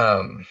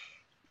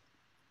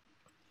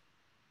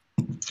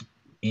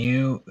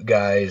you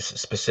guys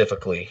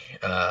specifically,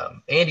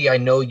 Andy. I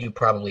know you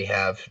probably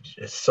have,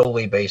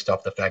 solely based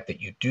off the fact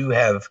that you do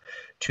have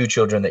 2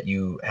 children that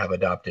you have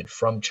adopted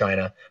from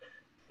China.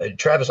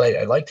 Travis,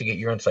 I'd like to get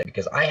your insight,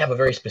 because I have a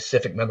very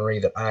specific memory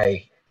that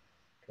I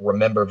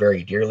remember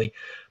very dearly.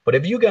 But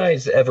have you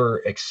guys ever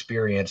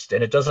experienced,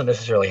 and it doesn't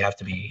necessarily have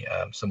to be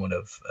someone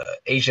of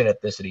Asian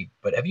ethnicity,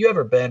 but have you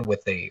ever been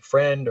with a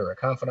friend or a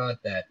confidant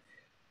that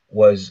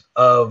was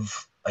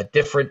of a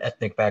different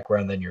ethnic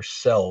background than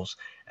yourselves,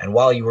 and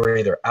while you were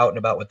either out and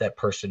about with that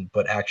person,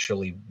 but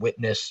actually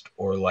witnessed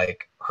or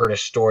like heard a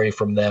story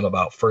from them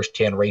about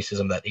firsthand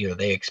racism that either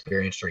they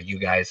experienced or you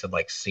guys had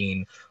like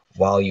seen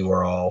while you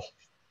were all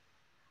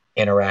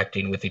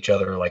interacting with each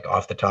other, like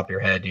off the top of your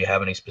head? Do you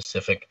have any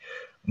specific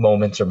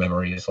moments or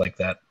memories like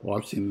that? Well,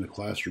 I've seen in the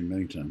classroom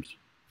many times.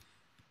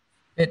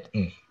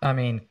 I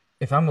mean,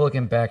 if I'm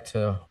looking back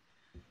to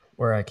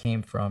where I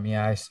came from,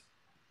 yeah,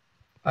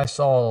 I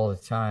saw all the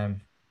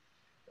time.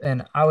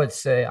 And I would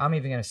say, I'm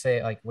even going to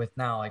say like with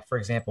now, like for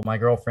example, my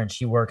girlfriend,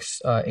 she works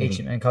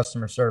agent and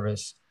customer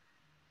service,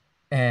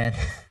 and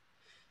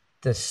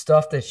the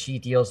stuff that she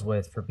deals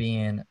with for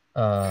being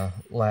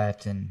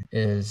Latin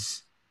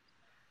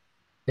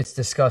it's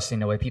disgusting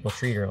the way people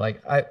treat her.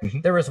 Like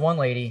there was one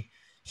lady,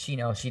 she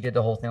did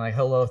the whole thing like,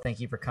 hello, thank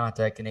you for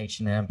contacting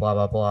H&M, blah,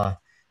 blah, blah.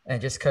 And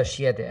just because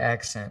she had the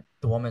accent,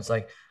 the woman's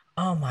like,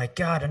 oh my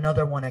God,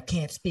 another one that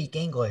can't speak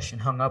English,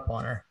 and hung up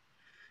on her.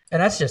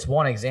 And that's just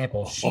one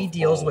example. She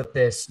deals with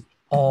this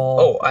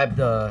all I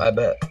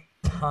bet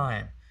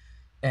time.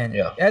 And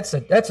that's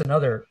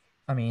another,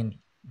 I mean,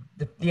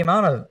 the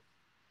amount of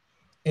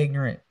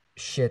ignorant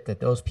shit that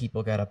those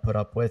people got to put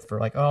up with for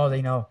like, oh,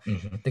 they know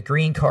the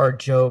green card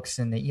jokes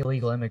and the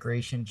illegal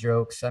immigration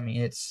jokes. I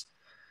mean, it's,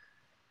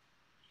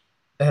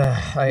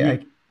 I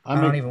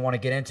don't even want to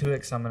get into it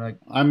because I'm going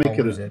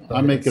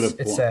to,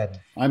 it's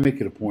sad. I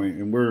make it a point,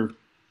 and we're,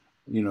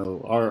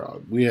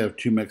 we have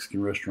 2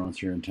 Mexican restaurants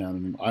here in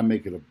town,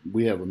 and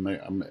we have a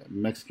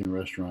Mexican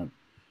restaurant,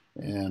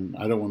 and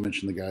I don't want to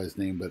mention the guy's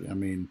name, but I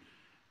mean,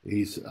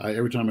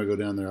 every time I go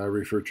down there, I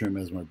refer to him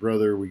as my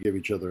brother. We give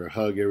each other a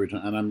hug every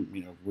time,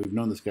 and we've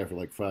known this guy for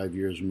like 5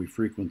 years, and we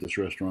frequent this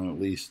restaurant at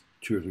least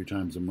 2 or 3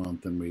 times a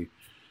month, and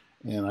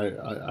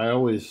I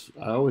always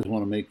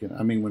want to make it.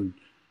 I mean,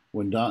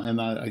 when Don, and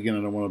I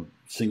don't want to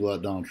single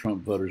out Donald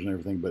Trump voters and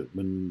everything, but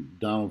when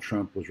Donald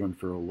Trump was running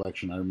for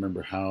election, I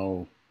remember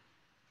how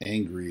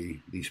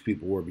angry these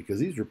people were, because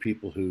these are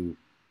people who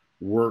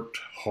worked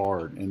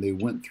hard and they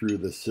went through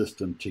the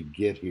system to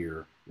get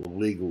here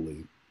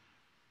legally.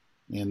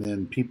 And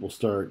then people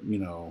start,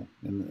 in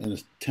a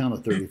town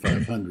of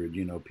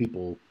 3,500,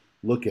 people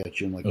look at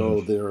you and like,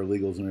 oh, they're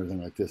illegals and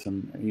everything like this.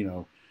 And,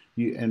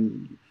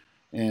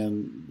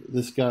 and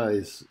this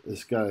guy's,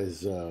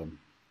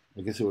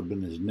 I guess it would have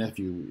been his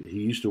nephew. He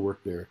used to work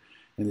there,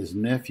 and his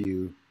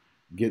nephew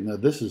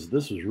this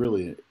is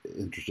really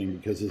interesting,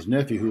 because his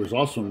nephew, who is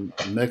also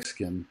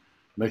Mexican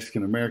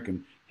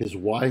American, his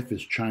wife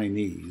is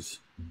Chinese,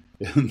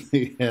 and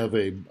they have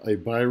a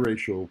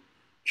biracial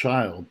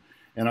child.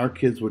 And our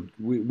kids we'd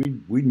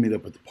meet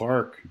up at the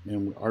park,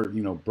 and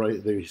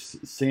they're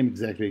same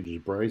exact age as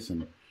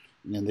Bryson,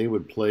 and they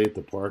would play at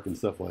the park and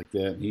stuff like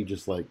that. And he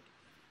just like,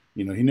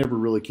 he never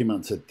really came out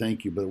and said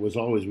thank you, but it was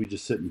always, we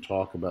just sit and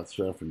talk about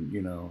stuff,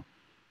 and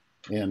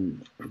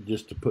and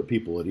just to put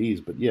people at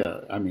ease. But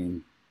yeah, I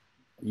mean,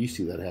 you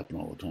see that happen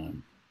all the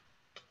time,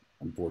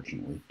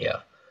 unfortunately.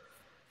 Yeah.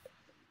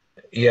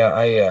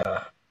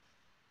 I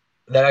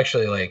that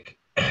actually, like,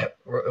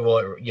 well,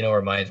 it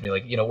reminds me,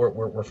 like,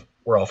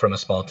 we're all from a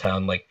small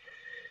town. Like,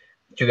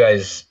 you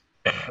guys,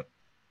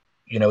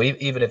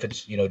 even if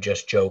it's,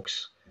 just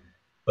jokes,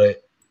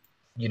 but,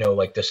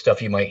 like the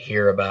stuff you might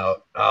hear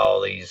about,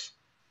 all these,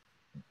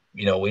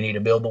 we need to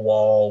build the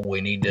wall.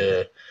 We need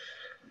to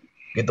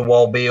get the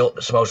wall built.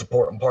 It's the most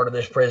important part of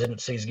this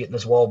presidency is getting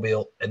this wall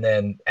built. And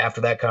then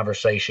after that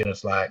conversation,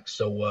 it's like,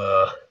 so,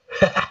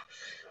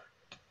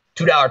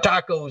 $2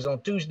 tacos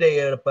on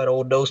Tuesday up at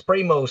Old Dos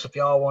Primos. If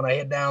y'all want to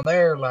head down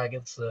there, like,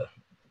 it's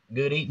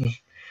good eating.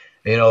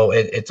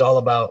 It's all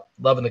about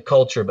loving the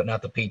culture, but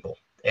not the people.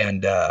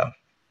 And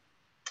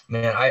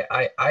man,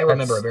 I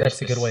remember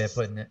that's a good way of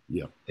putting it.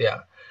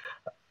 Yeah.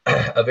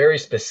 A very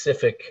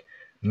specific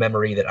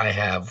memory that I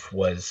have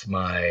was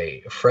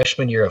my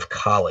freshman year of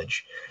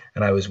college,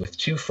 and I was with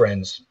 2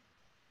 friends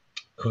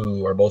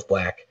who are both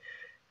black,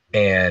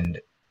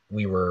 and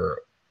we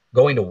were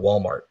going to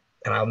Walmart.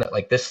 And I'll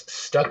like, this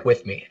stuck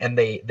with me, and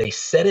they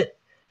said it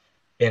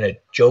in a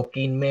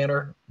joking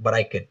manner, but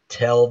I could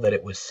tell that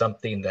it was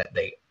something that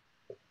they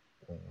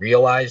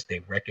realized,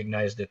 they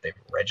recognized it, they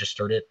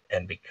registered it,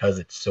 and because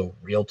it's so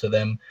real to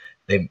them,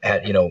 they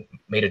had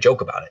made a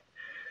joke about it.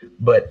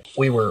 But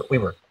we were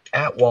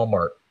at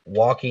Walmart,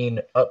 walking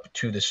up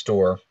to the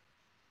store,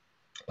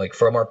 like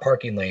from our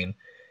parking lane,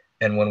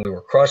 and when we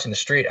were crossing the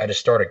street, I just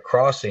started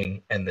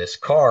crossing, and this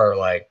car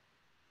like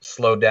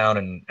slowed down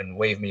and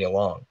waved me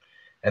along,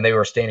 and they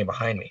were standing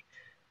behind me,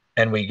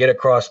 and we get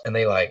across, and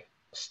they like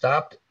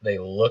stopped, they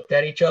looked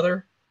at each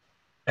other,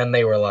 and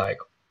they were like,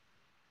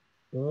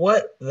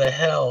 what the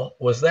hell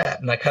was that?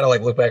 And I kind of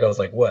like looked back, I was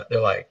like, what?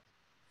 They're like,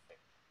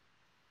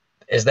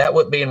 is that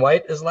what being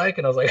white is like?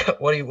 And I was like,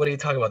 what are you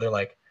talking about? They're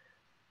like,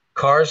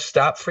 cars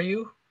stop for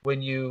you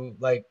when you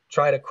like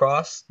try to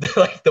cross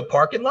like the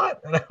parking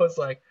lot? And I was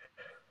like,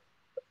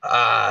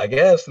 I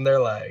guess. And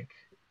they're like,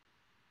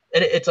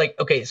 and it's like,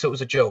 okay, so it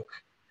was a joke.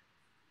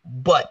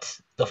 But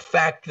the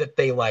fact that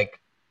they like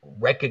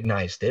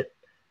recognized it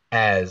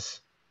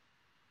as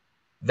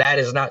that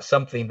is not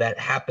something that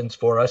happens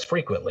for us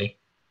frequently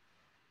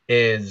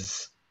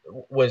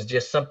was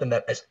just something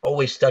that has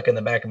always stuck in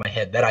the back of my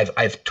head, that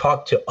I've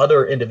talked to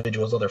other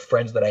individuals, other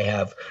friends that I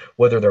have,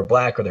 whether they're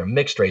black or they're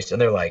mixed race, and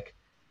they're like,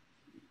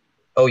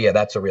 oh yeah,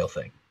 that's a real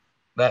thing.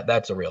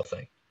 That's a real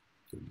thing.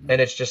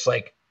 And it's just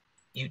like,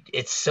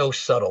 it's so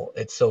subtle,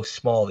 it's so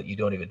small that you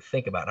don't even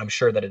think about it. I'm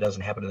sure that it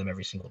doesn't happen to them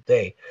every single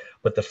day,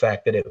 but the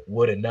fact that it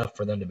would enough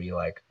for them to be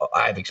like, oh,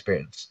 I've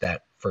experienced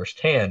that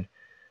firsthand,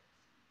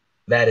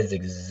 that is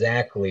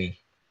exactly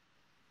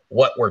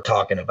what we're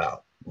talking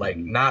about. Like,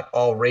 not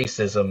all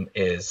racism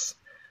is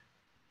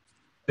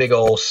big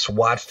old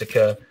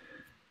swastika,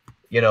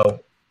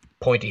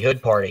 pointy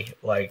hood party.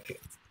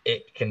 Like,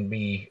 it can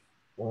be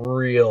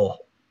real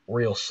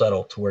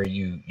subtle to where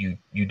you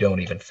don't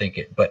even think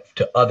it, but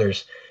to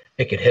others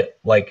it could hit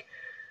like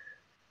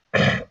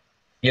that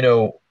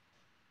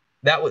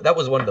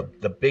was one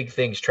of the big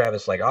things,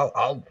 Travis. Like,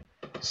 I'll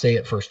say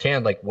it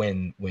firsthand. Like,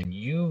 when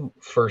you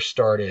first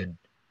started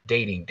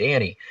dating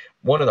Danny,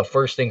 one of the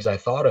first things I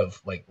thought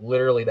of, like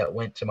literally that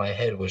went to my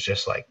head, was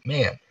just like,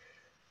 man,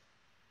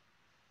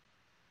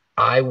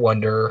 I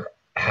wonder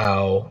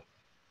how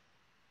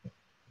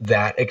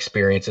that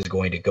experience is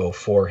going to go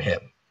for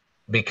him.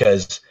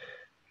 Because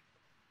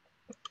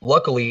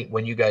luckily,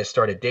 when you guys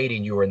started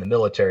dating, you were in the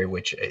military,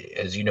 which,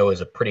 as you know, is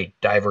a pretty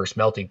diverse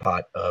melting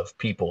pot of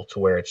people, to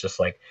where it's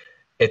just like,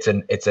 it's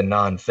a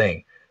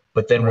non-thing.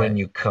 But then when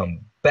you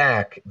come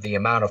back, the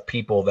amount of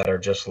people that are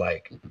just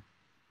like,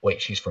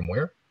 wait, she's from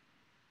where?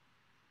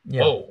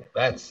 Yeah. Whoa,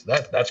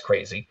 that's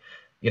crazy.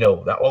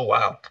 Oh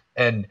wow.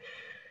 And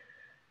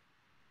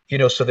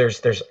so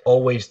there's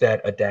always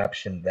that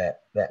adaptation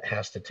that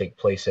has to take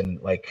place. And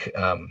like,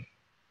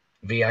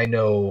 V, I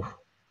know,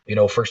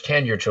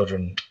 firsthand, your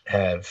children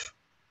have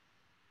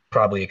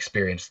probably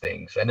experienced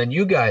things, and then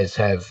you guys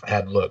have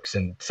had looks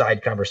and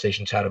side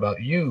conversations had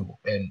about you,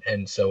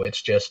 and so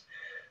it's just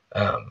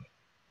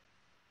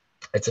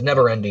it's a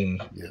never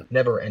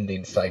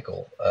ending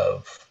cycle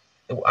of,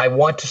 I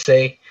want to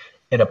say,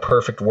 in a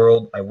perfect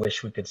world, I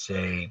wish we could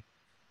say,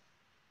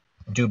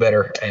 do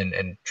better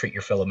and treat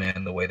your fellow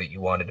man the way that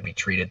you wanted to be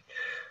treated.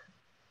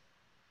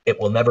 It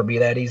will never be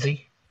that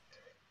easy.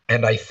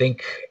 And I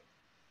think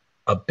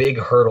a big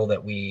hurdle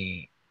that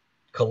we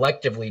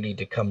collectively need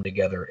to come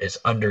together is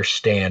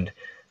understand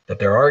that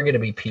there are going to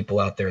be people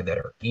out there that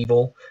are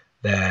evil,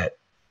 that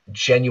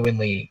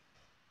genuinely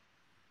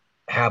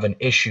have an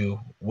issue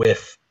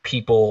with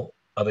people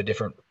of a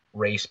different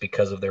race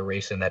because of their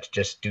race, and that's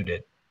just due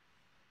to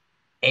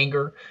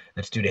anger,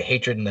 that's due to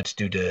hatred, and that's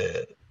due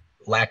to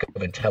lack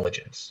of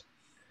intelligence.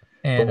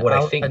 And but what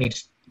I think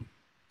needs...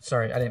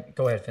 Sorry, I didn't...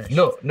 Go ahead, finish.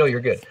 No,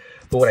 you're good.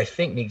 But what I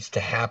think needs to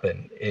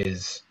happen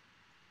is,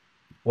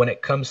 when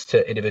it comes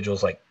to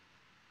individuals like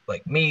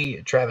me,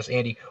 Travis,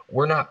 Andy,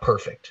 we're not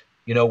perfect.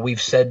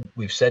 We've said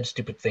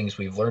stupid things.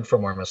 We've learned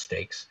from our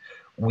mistakes.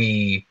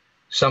 We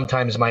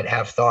sometimes might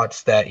have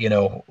thoughts that,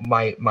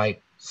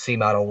 might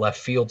seem out of left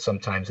field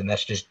sometimes, and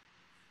that's just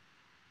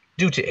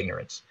due to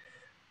ignorance.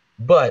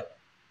 But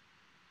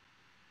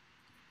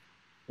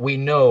we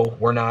know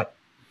we're not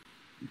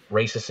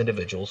racist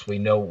individuals. We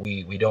know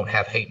we don't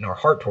have hate in our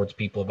heart towards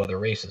people of other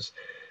races.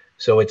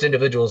 So it's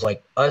individuals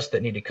like us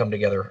that need to come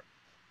together,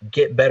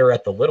 get better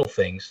at the little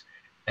things,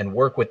 and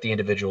work with the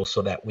individuals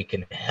so that we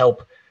can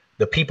help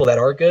the people that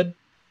are good.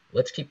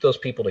 Let's keep those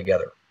people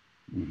together.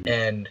 Mm-hmm.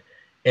 And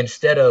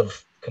instead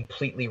of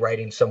completely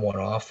writing someone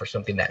off for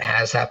something that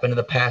has happened in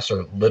the past,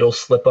 or little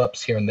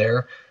slip-ups here and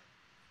there,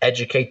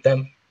 educate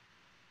them.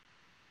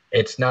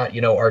 It's not,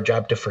 our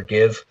job to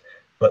forgive,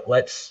 but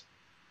let's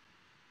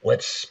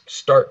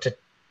start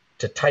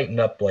to tighten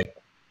up. Like,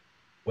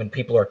 when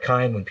people are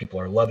kind, when people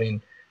are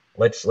loving,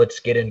 let's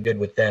get in good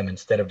with them,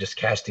 instead of just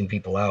casting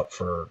people out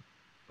for,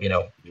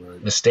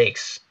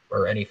 mistakes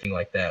or anything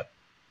like that.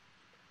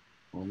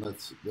 Well,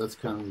 that's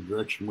kind of the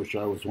direction which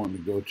I was wanting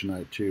to go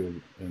tonight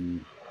too.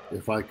 And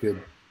if I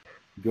could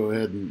go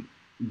ahead and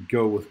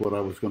go with what I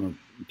was going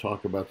to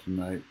talk about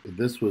tonight,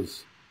 this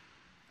was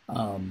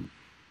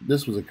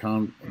a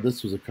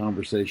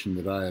conversation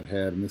that I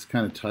had, and this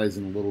kind of ties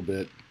in a little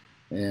bit.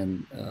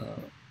 And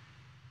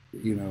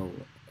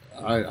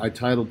I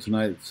titled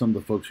tonight, some of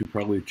the folks who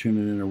probably are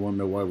tuning in or want to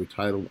know why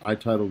I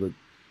titled it,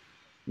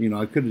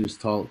 I could have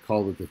just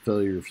called it the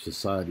failure of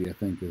society, I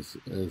think, as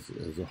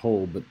a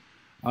whole, but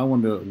I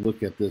wanted to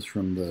look at this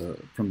from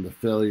the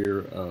failure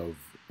of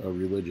a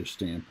religious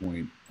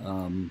standpoint.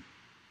 And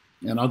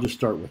I'll just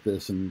start with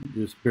this, and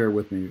just bear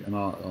with me, and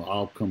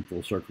I'll come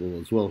full circle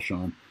as well,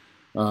 Sean.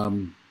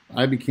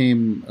 I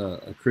became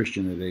a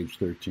Christian at age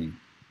 13.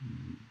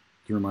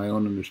 Through my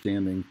own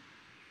understanding,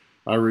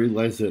 I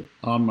realized that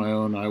on my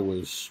own I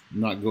was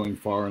not going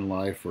far in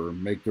life or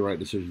make the right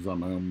decisions on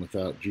my own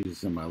without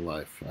Jesus in my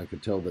life. I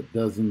could tell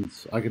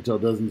dozens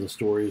of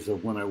stories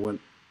of when I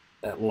went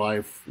at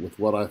life with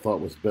what I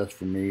thought was best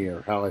for me,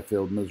 or how I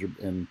failed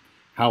miserably, and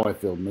how I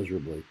failed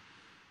miserably.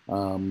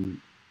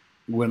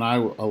 When I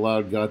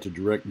allowed God to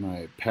direct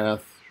my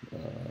path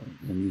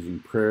and using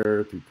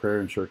prayer, through prayer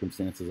and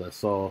circumstances, I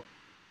saw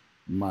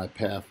my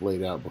path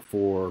laid out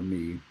before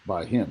me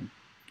by Him.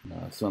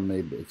 Some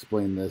may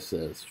explain this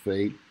as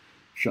fate.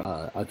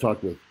 I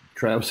talked with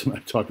Travis and I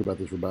talked about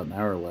this for about an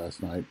hour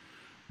last night,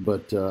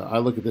 but I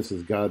look at this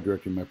as God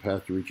directing my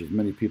path to reach as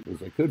many people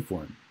as I could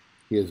for Him.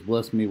 He has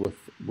blessed me with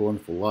a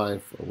wonderful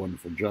life, a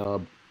wonderful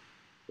job,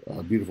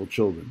 beautiful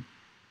children,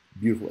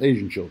 beautiful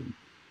Asian children.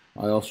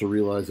 I also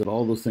realized that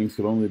all those things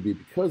could only be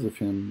because of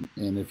Him,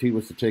 and if He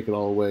was to take it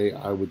all away,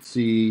 I would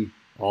see,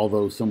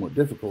 although somewhat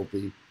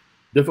difficultly,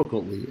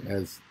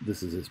 as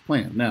this is His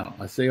plan. Now,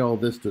 I say all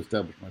this to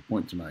establish my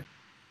point tonight.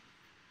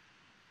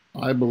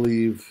 I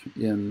believe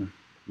in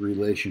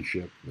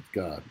relationship with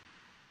God,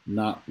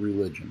 not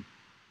religion.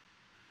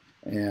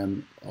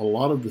 And a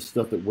lot of the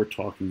stuff that we're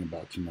talking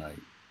about tonight,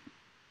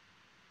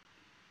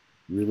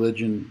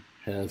 religion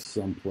has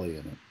some play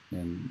in it,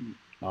 and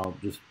I'll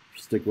just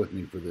stick with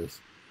me for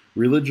this.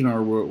 Religion,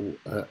 our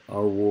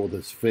world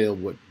has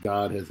failed what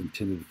God has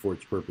intended for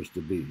its purpose to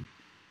be.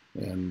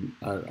 And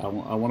I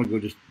want to go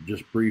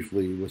just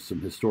briefly with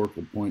some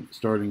historical points,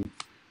 starting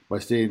by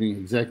stating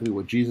exactly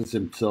what Jesus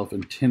Himself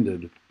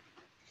intended,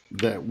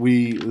 that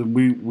we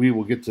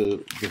will get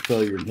to the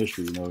failure in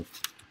history. You know,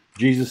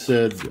 Jesus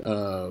said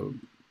to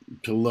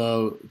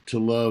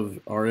love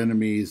our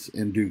enemies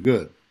and do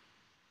good,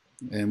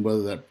 and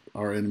whether that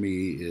our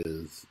enemy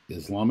is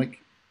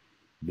Islamic,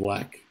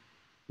 black,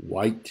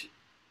 white,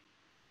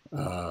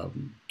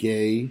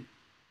 gay,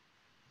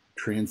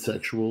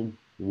 transsexual,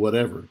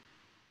 whatever.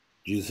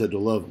 Jesus said to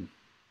love them.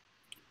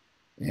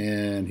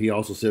 And He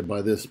also said,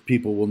 by this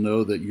people will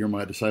know that you're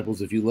my disciples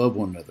if you love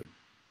one another.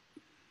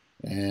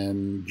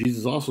 And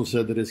Jesus also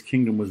said that His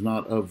kingdom was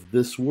not of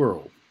this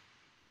world.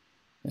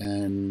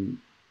 And,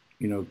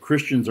 you know,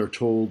 Christians are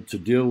told to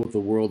deal with the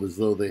world as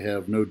though they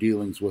have no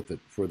dealings with it,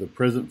 for the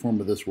present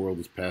form of this world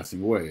is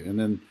passing away. And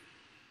then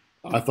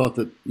I thought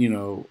that, you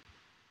know,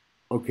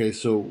 okay,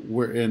 so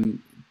we're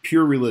in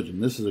pure religion.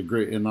 This is a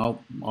great, and I'll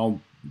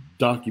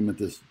document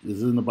this. This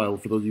is in the Bible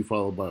for those of you who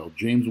follow the Bible.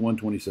 James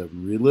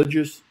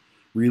 1:27.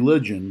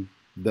 Religion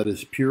that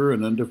is pure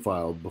and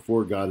undefiled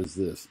before God is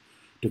this: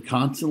 to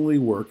constantly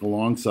work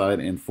alongside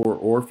and for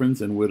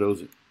orphans and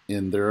widows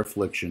in their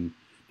affliction,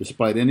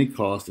 despite any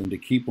cost, and to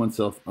keep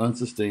oneself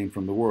unsustained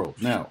from the world.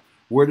 Now,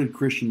 where did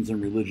Christians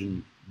and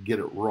religion get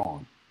it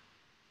wrong?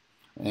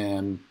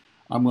 And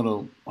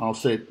I'll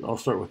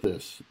start with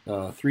this.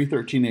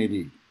 313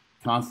 AD,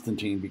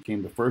 Constantine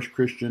became the first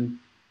Christian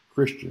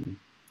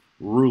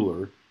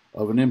ruler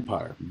of an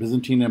empire,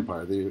 Byzantine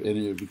Empire, and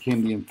it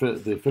became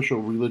the official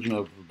religion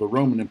of the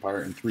Roman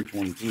Empire in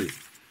 323.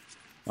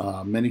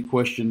 Many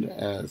questioned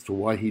as to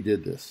why he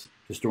did this.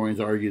 Historians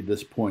argued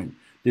this point.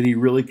 Did he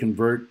really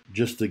convert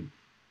just to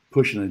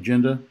push an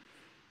agenda?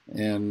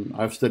 And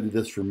I've studied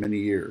this for many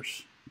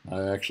years. I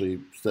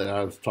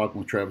was talking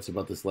with Travis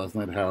about this last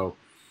night, how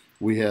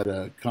we had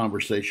a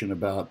conversation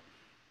about,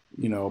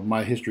 you know,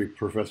 my history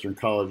professor in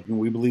college, and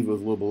we believe it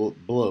was a little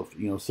below.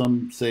 You know,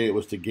 some say it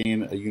was to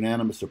gain a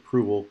unanimous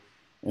approval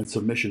and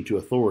submission to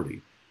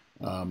authority.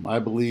 I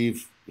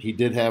believe he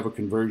did have a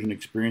conversion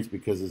experience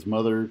because his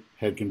mother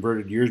had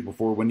converted years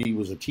before when he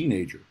was a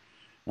teenager.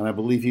 And I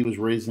believe he was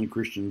raised in a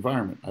Christian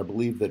environment. I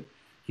believe that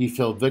he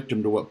fell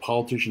victim to what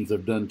politicians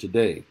have done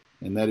today,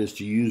 and that is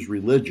to use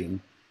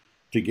religion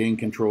to gain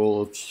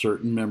control of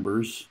certain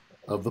members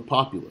of the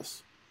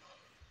populace.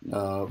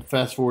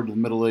 Fast forward to the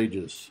Middle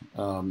Ages.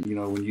 You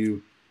know, when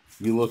you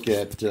look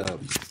at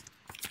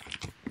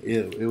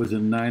it was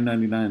in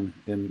 999,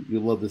 and you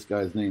love this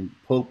guy's name,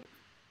 Pope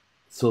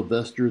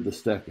Sylvester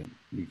II.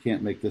 You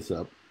can't make this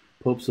up.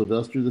 Pope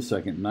Sylvester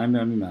II,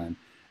 999,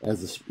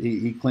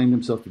 he claimed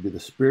himself to be the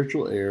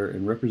spiritual heir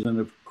and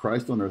representative of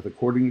Christ on earth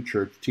according to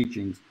church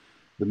teachings.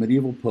 The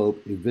medieval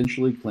pope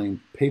eventually claimed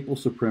papal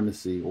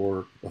supremacy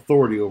or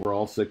authority over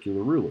all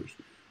secular rulers.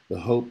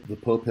 The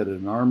Pope had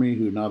an army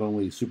who not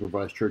only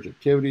supervised church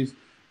activities,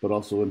 but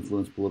also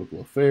influenced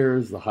political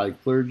affairs. The high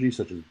clergy,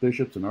 such as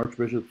bishops and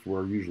archbishops,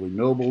 were usually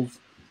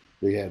nobles.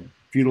 They had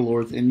feudal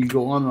lords, and you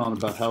go on and on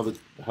about how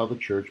the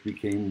church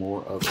became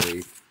more of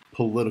a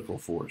political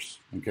force.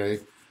 Okay,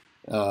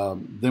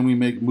 then we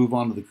move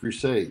on to the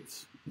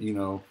Crusades. You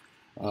know,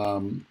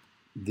 what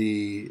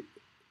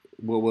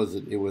was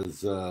it? It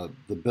was the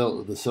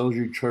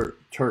Seljuk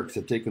Turks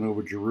had taken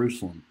over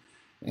Jerusalem,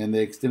 and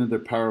they extended their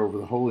power over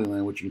the Holy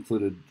Land, which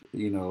included,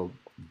 you know,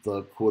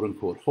 the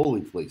quote-unquote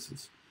holy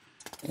places.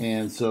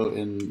 And so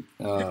in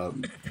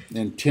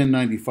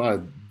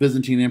 1095,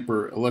 Byzantine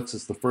Emperor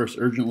Alexis I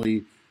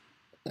urgently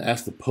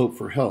asked the Pope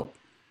for help.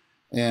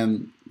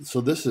 And so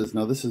this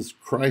is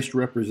Christ's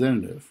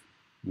representative,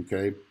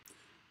 okay?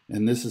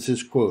 And this is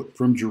his quote: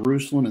 "From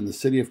Jerusalem and the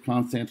city of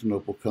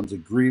Constantinople comes a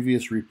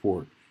grievous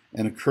report.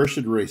 An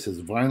accursed race has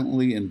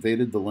violently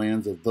invaded the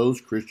lands of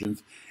those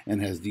Christians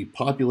and has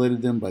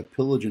depopulated them by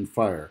pillage and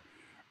fire."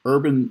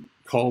 Urban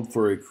called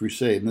for a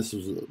crusade, and this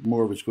was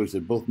more of his quote. He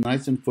said, "Both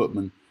knights and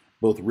footmen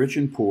both rich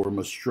and poor,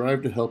 must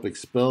strive to help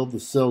expel the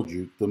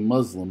Seljuk, the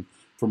Muslim,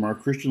 from our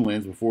Christian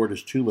lands before it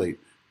is too late.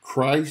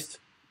 Christ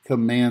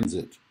commands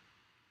it.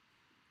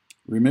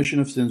 Remission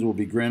of sins will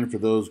be granted for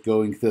those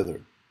going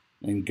thither,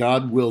 and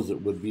God wills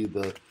it would be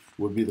the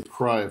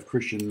cry of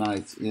Christian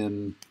knights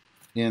in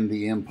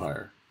the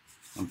empire.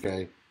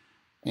 Okay,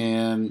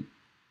 and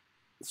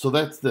so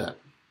that's that.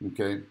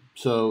 Okay,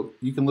 so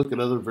you can look at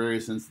other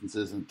various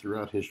instances and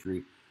throughout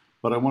history,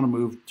 but I want to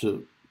move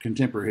to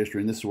contemporary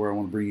history, and this is where I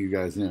want to bring you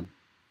guys in.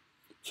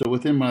 So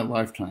within my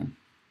lifetime,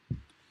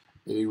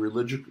 a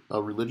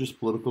religious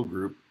political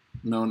group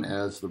known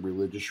as the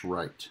religious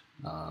right,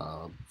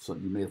 so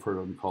you may have heard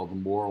of them, called the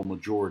Moral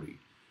Majority.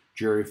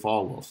 Jerry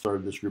Falwell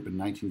started this group in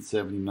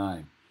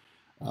 1979.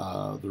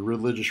 The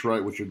religious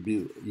right, which would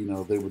be,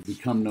 they would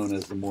become known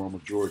as the Moral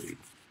Majority.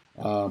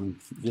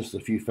 Just a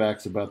few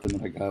facts about them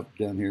that I got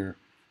down here.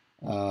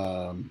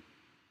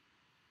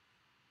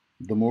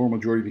 The Moral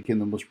Majority became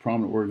the most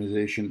prominent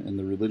organization in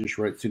the religious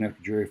right soon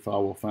after Jerry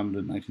Falwell founded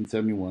it in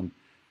 1971.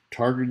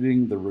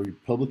 Targeting the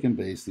Republican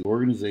base, the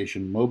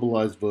organization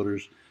mobilized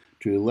voters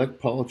to elect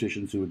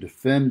politicians who would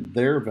defend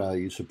their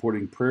values,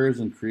 supporting prayers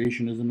and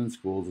creationism in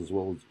schools, as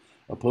well as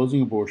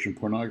opposing abortion,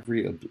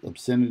 pornography,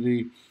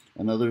 obscenity,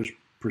 and others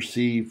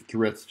perceived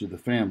threats to the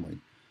family.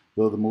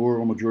 Though the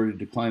Moral Majority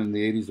declined in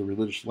the 80s, the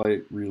religious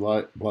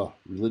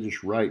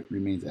right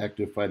remains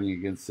active, fighting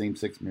against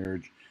same-sex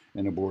marriage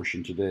and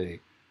abortion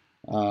today.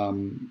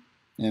 And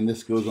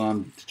this goes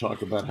on to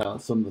talk about how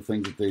some of the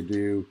things that they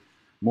do.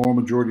 Moral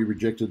Majority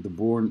rejected in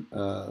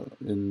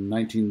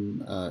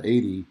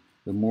 1980.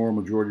 The Moral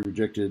Majority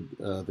rejected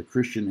the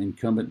Christian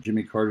incumbent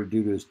Jimmy Carter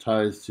due to his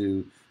ties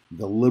to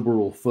the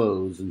liberal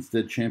foes.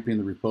 Instead, championed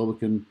the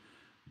Republican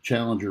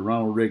challenger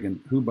Ronald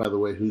Reagan, who, by the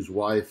way, whose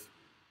wife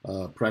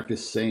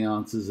practiced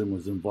seances and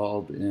was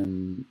involved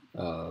in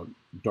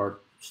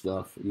dark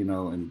stuff,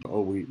 and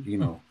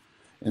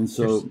and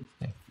so,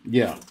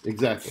 yeah,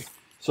 exactly.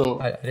 So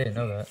I didn't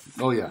know that.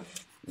 Oh yeah,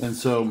 and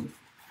so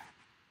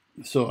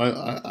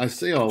I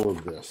say all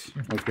of this,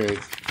 okay?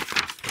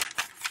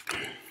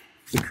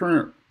 The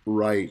current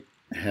right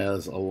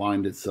has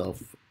aligned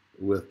itself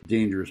with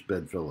dangerous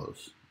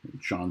bedfellows.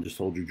 Sean, just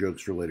hold your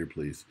jokes for later,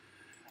 please.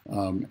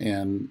 And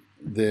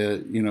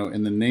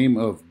in the name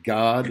of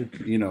God,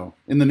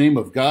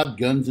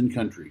 guns and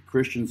country,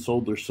 Christians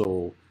sold their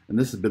soul, and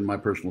this has been my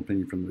personal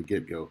opinion from the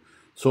get-go,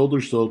 sold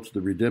their soul to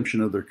the redemption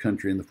of their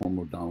country in the form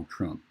of Donald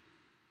Trump.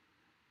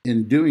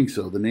 In doing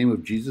so, the name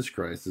of Jesus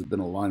Christ has been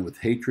aligned with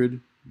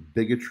hatred,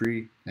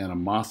 bigotry,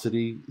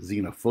 animosity,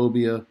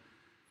 xenophobia,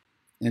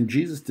 and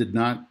Jesus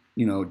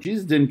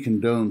didn't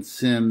condone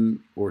sin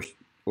or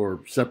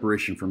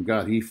separation from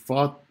God. He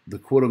fought the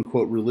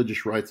quote-unquote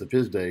religious rights of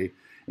his day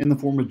in the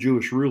form of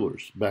Jewish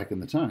rulers back in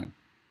the time.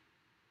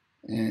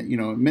 And,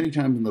 many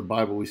times in the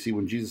Bible we see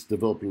when Jesus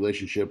developed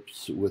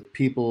relationships with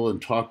people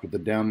and talked with the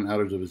down and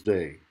outers of his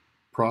day,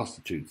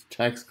 prostitutes,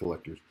 tax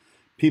collectors,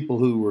 people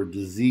who were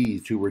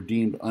diseased, who were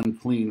deemed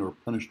unclean or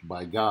punished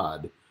by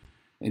God.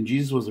 And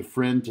Jesus was a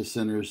friend to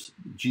sinners.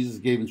 Jesus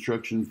gave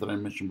instructions that I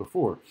mentioned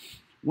before.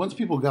 Once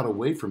people got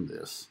away from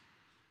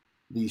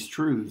these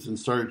truths, and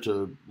started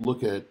to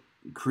look at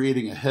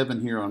creating a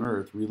heaven here on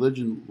earth,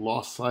 religion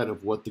lost sight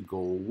of what the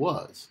goal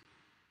was: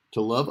 to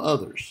love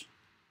others,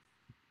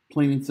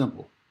 plain and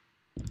simple,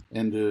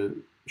 and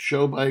to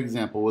show by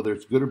example, whether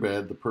it's good or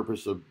bad, the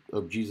purpose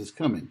of Jesus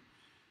coming.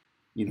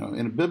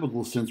 In a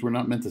biblical sense, we're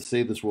not meant to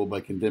save this world by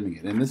condemning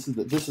it. And this is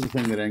the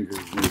thing that angers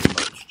me the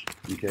most.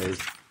 Okay,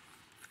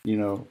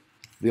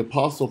 the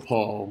Apostle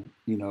Paul,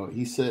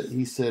 he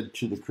said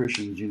to the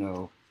Christians,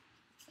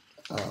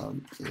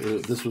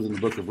 this was in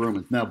the book of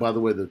Romans. Now, by the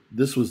way,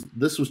 this was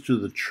to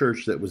the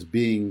church that was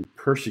being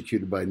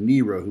persecuted by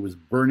Nero, who was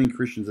burning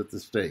Christians at the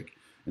stake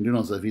and doing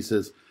all stuff. He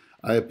says,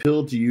 "I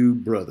appeal to you,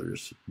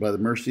 brothers, by the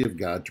mercy of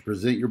God, to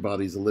present your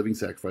bodies a living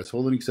sacrifice,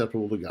 holy and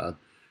acceptable to God,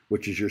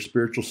 which is your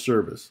spiritual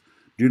service.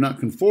 Do not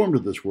conform to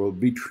this world,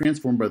 be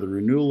transformed by the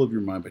renewal of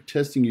your mind. By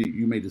testing it,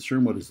 you may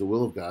discern what is the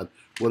will of God,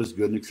 what is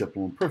good and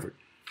acceptable and perfect."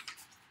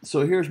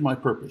 So here's my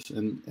purpose,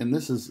 and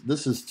this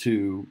is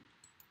to,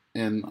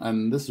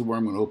 and this is where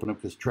I'm going to open up,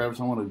 because Travis,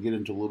 I want to get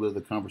into a little bit of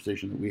the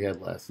conversation that we had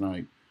last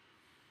night.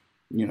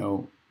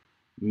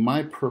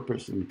 My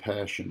purpose and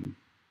passion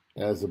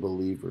as a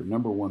believer,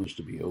 number one, is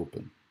to be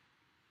open.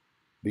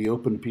 Be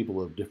open to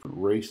people of different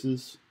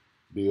races.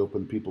 Be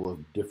open to people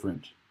of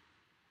different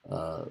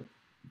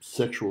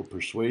sexual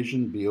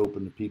persuasion. Be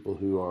open to people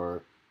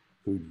who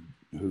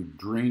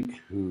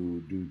drink,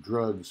 who do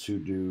drugs, who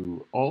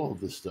do all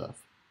of this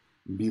stuff.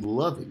 Be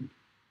loving.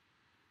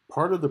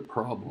 Part of the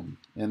problem,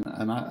 and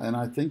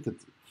I think that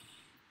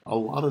a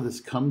lot of this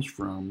comes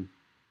from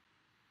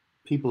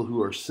people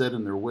who are set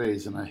in their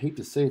ways, and I hate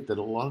to say it, that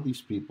a lot of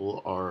these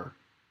people are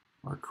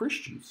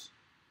Christians,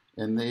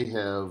 and they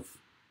have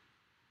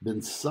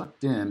been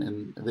sucked in,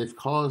 and they've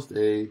caused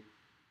a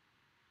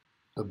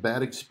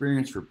bad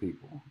experience for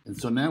people. And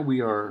so now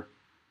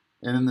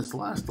and in this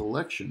last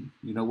election,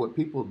 what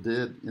people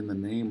did in the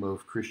name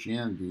of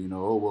Christianity,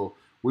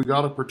 we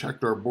got to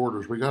protect our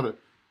borders.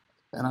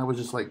 And I was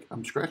just like,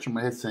 I'm scratching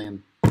my head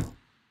saying,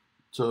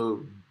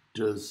 so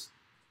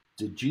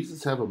did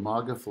Jesus have a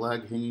MAGA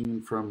flag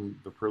hanging from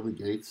the pearly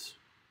gates?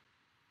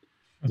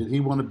 Did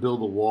he want to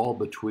build a wall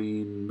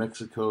between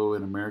Mexico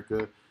and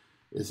America?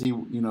 Is he,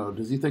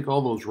 does he think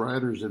all those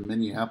rioters in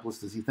Minneapolis,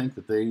 does he think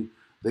that they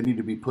need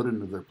to be put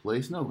into their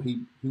place? No,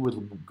 he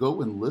would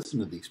go and listen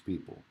to these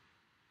people.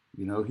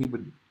 He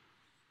would,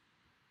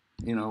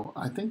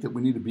 I think that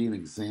we need to be an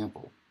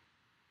example.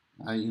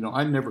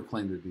 I never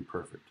claimed to be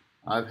perfect.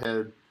 I've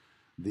had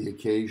the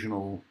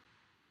occasional,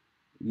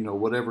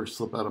 whatever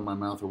slip out of my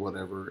mouth or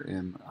whatever,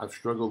 and I've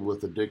struggled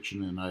with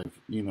addiction, and I've,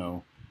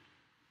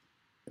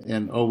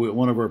 and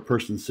one of our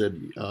persons said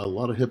a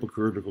lot of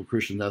hypocritical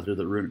Christians out there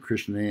that ruin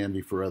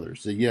Christianity for others.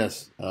 So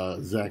yes,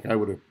 Zach, I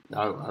would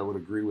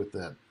agree with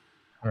that.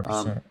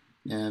 100%.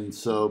 And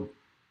so,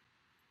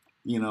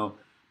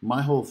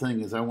 my whole thing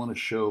is I want to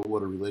show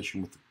what a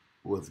relation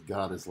with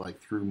God is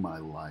like through my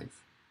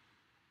life,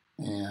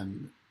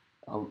 and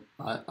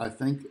I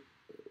think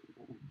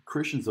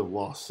Christians have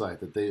lost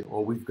sight that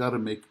we've got to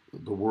make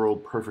the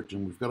world perfect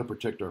and we've got to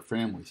protect our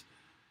families.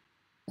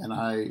 And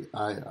I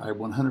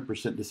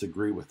 100%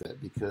 disagree with that,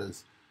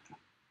 because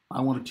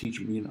I want to teach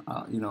them,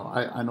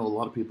 I know a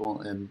lot of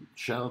people, and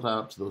shout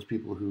out to those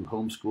people who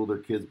homeschool their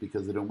kids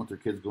because they don't want their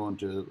kids going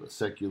to a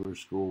secular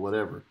school,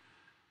 whatever.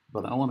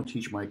 But I want to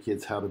teach my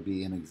kids how to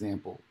be an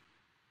example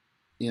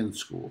in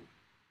school.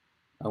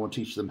 I want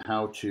to teach them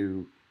how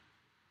to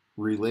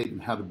relate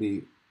and how to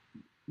be,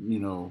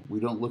 we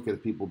don't look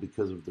at people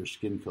because of their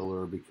skin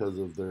color or because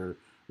of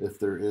if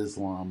they're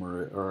Islam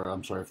or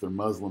I'm sorry, if they're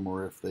Muslim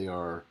or if they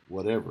are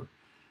whatever.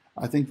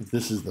 I think that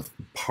this is the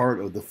part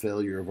of the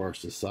failure of our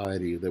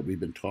society that we've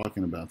been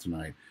talking about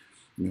tonight.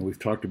 We've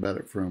talked about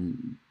it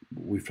from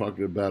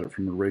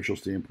a racial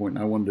standpoint,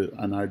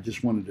 and I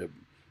just wanted to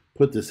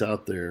put this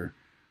out there.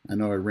 I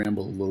know I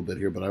ramble a little bit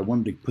here, but I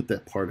wanted to put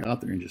that part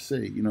out there and just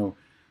say,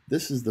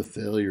 this is the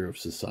failure of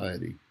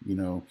society.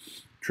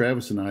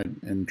 Travis and I,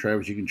 and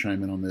Travis, you can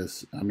chime in on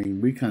this. I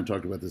mean, we kind of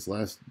talked about this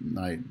last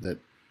night, that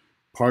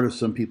part of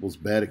some people's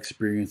bad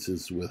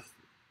experiences with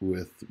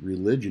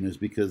religion is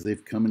because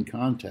they've come in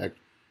contact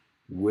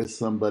with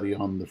somebody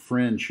on the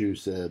fringe who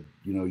said,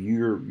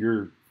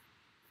 you're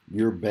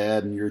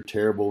bad and you're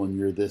terrible and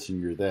you're this and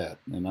you're that.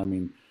 And I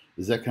mean,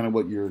 is that kind of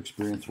what your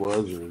experience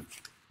was, or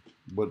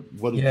what?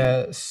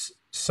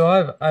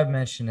 So I've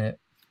mentioned it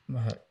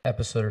an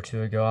episode or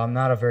two ago. I'm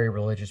not a very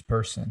religious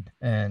person,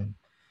 and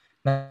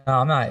now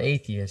I'm not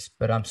atheist,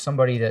 but I'm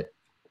somebody that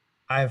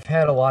I've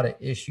had a lot of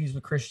issues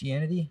with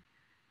Christianity.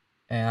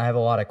 And I have a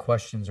lot of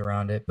questions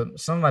around it. But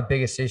some of my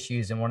biggest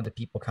issues, and one of the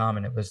people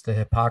commented, was the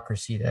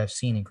hypocrisy that I've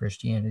seen in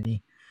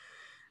Christianity.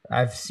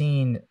 I've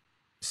seen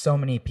so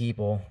many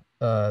people,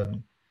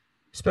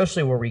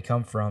 especially where we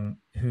come from,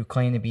 who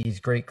claim to be these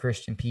great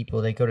Christian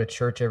people. They go to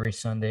church every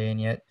Sunday,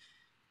 and yet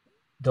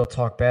they'll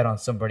talk bad on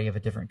somebody of a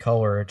different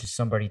color, or just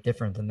somebody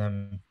different than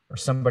them, or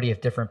somebody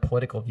of different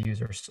political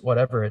views, or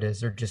whatever it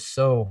is. There's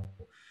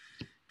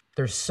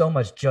so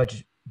much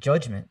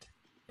judgment.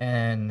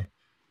 And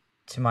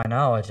to my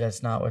knowledge,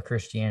 that's not what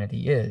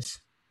Christianity is,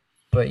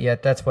 but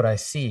yet that's what I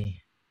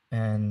see.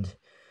 And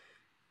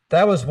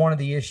that was one of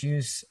the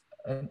issues.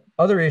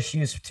 Other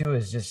issues too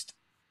is just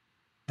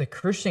the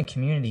Christian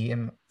community.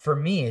 And for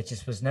me, it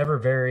just was never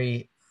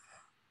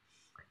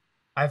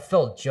I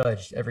felt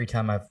judged every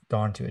time I've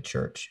gone to a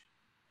church.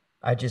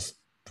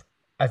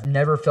 I've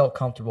never felt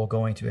comfortable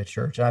going to a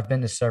church. I've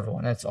been to several,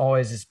 and it's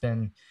always just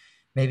been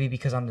maybe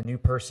because I'm the new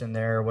person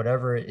there or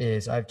whatever it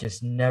is. I've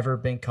just never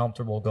been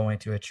comfortable going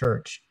to a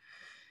church.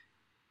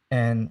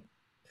 And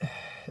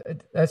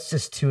that's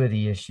just two of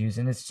the issues.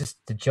 And it's just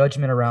the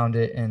judgment around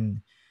it.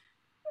 And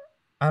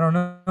I don't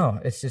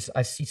know. It's just,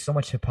 I see so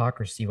much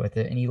hypocrisy with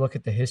it. And you look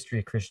at the history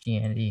of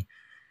Christianity,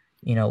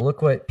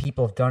 look what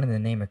people have done in the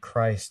name of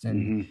Christ.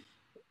 And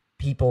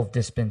people have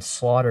just been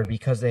slaughtered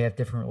because they have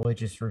different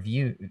religious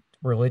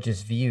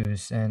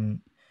views. And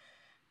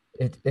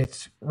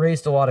it's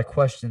raised a lot of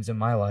questions in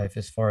my life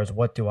as far as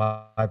what do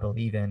I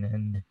believe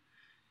in.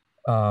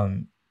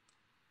 And,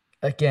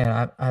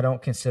 again, I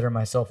don't consider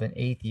myself an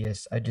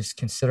atheist. I just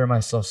consider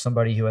myself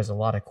somebody who has a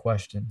lot of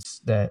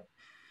questions that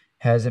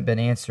hasn't been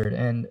answered.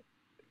 And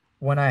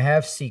when I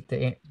have seeked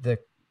the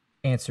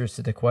answers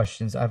to the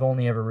questions, I've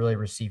only ever really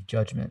received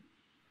judgment.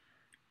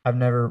 I've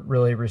never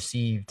really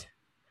received,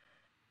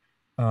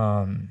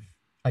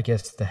 I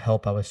guess, the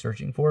help I was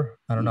searching for.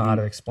 I don't know how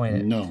to explain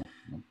it. No,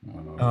 I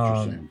don't know what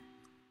you're saying.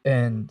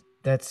 And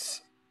that's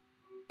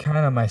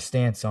kind of my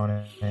stance on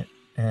it.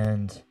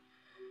 And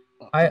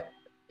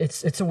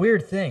it's a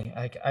weird thing.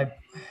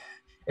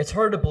 It's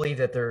hard to believe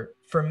that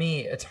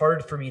it's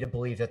hard for me to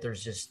believe that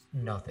there's just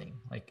nothing.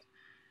 Like,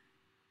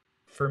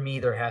 for me,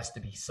 there has to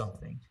be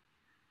something.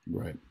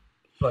 Right.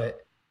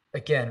 But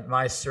again,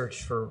 my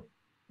search for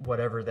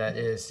whatever that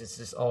is, it's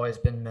just always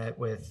been met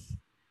with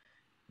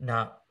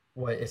not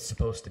what it's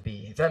supposed to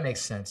be. If that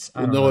makes sense.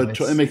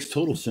 It makes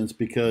total sense,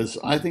 because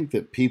I think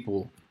that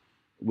people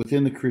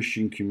within the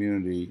Christian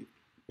community,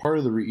 part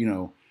of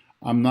the,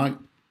 I'm not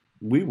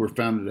we were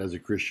founded as a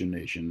Christian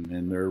nation,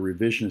 and there are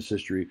revisionist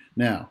history.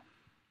 Now,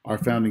 our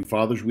founding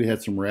fathers, we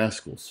had some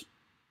rascals.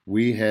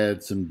 We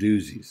had some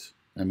doozies.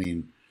 I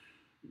mean,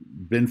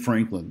 Ben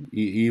Franklin,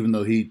 even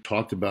though he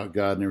talked about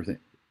God and everything,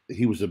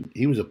 he was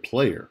a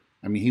player.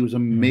 I mean, he was a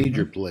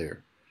major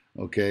player.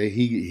 Okay,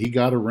 he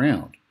got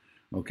around.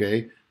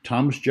 Okay,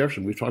 Thomas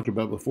Jefferson, we've talked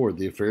about before,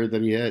 the affair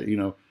that he had.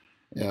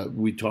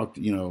 We talked.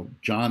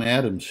 John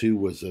Adams, who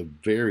was a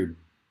very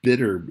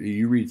bitter.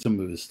 You read some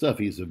of his stuff;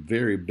 he's a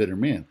very bitter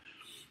man.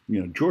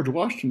 George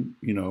Washington,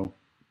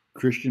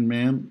 Christian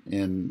man,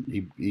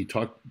 and he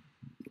talked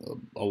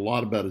a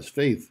lot about his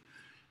faith.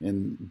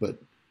 But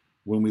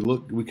when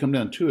we come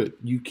down to it,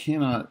 you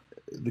cannot.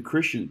 The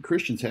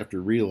Christians have to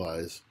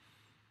realize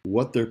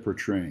what they're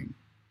portraying,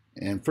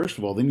 and first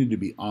of all, they need to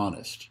be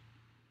honest.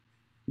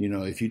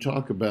 If you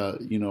talk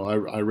about,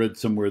 I read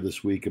somewhere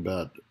this week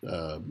about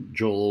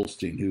Joel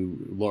Osteen,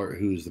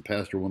 who's the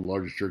pastor of one of the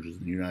largest churches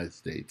in the United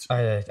States.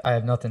 I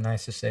have nothing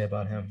nice to say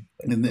about him.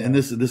 And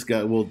this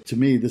guy, well, to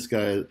me, this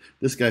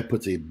guy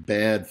puts a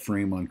bad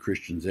frame on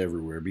Christians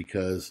everywhere,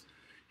 because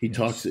he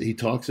talks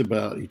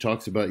about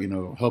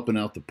helping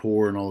out the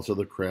poor and all this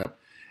other crap.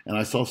 And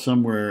I saw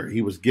somewhere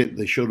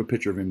they showed a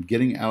picture of him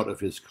getting out of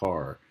his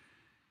car,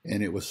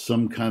 and it was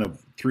some kind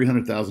of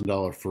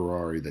 $300,000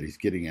 Ferrari that he's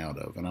getting out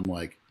of. And I'm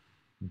like,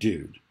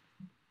 dude,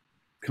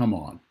 come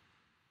on.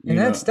 And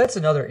that's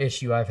another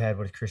issue I've had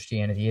with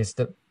Christianity, is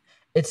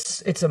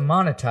it's a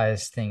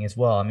monetized thing as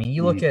well. I mean,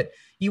 you look at,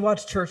 you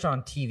watch church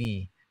on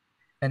TV,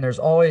 and there's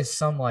always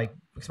some,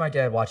 because my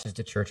dad watches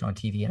the church on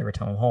TV every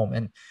time I'm home,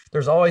 and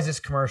there's always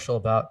this commercial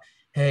about,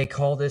 hey,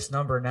 call this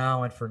number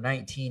now, and for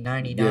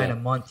 $19.99 a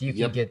month you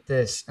can get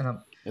this.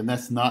 And that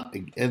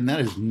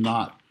is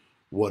not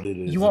what it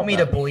is. You want me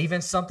to believe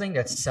in something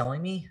that's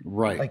selling me?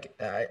 Right. Like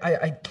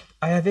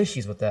I have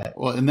issues with that.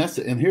 Well, and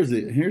here's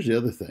the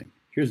other thing.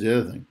 Here's the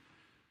other thing.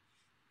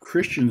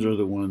 Christians are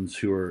the ones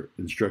who are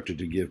instructed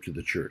to give to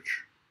the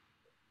church.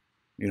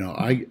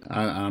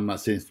 I'm not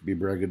saying this to be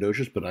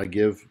braggadocious, but I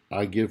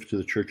give to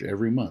the church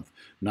every month,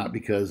 not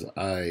because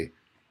I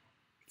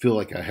feel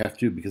like I have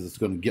to, because it's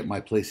going to get my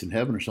place in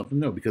heaven or something.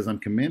 No, because I'm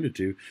commanded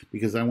to,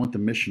 because I want the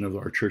mission of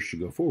our church to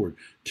go forward.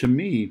 To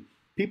me,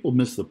 people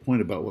miss the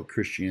point about what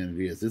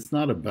Christianity is. It's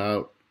not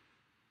about,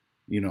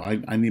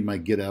 I need my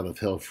get out of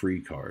hell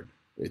free card.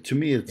 To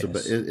me,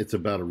 it's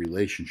about a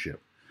relationship.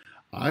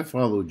 I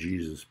follow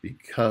Jesus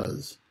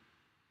because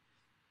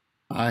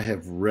I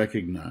have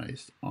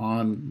recognized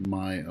on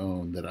my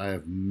own that I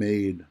have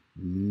made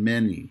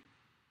many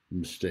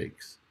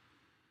mistakes.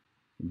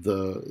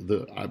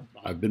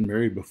 I've been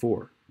married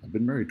before. I've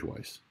been married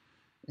twice.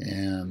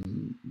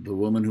 And the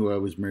woman who I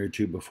was married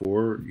to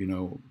before,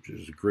 she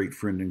was a great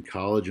friend in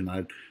college.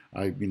 And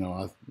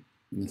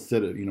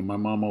instead of, my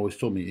mom always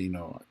told me,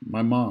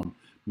 my mom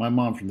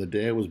from the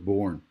day I was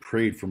born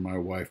prayed for my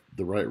wife,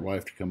 the right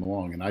wife, to come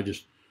along. And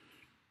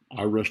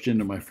I rushed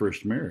into my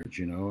first marriage,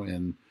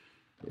 and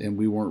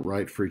we weren't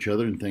right for each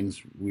other, and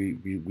things, we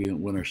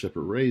went our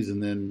separate ways.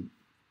 And then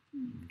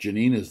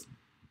Janine is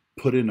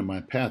put into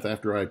my path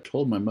after I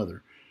told my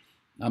mother,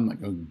 I'm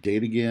not going to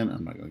date again.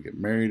 I'm not going to get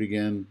married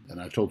again.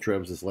 And I told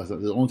Travis this last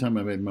time, the only time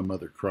I made my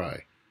mother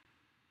cry.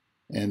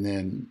 And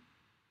then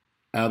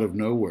out of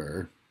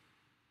nowhere,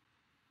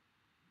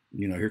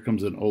 here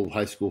comes an old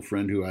high school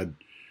friend who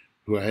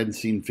I hadn't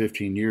seen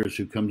 15 years,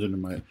 who comes into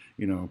my,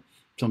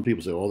 some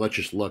people say, oh, that's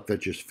just luck.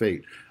 That's just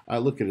fate. I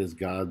look at it as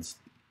God's,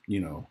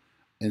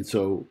 and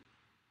so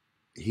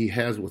he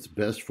has what's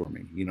best for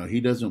me.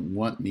 He doesn't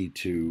want me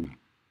to,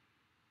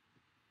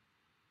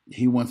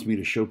 he wants me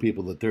to show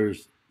people that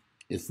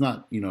it's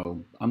not,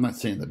 I'm not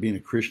saying that being a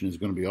Christian is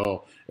going to be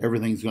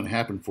everything's going to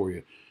happen for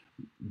you.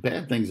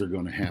 Bad things are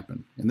going to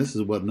happen. And this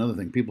is another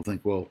thing. People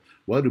think, well,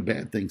 why do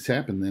bad things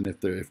happen then?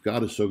 If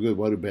God is so good,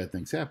 why do bad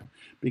things happen?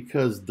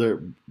 Because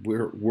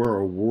we're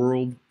a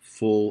world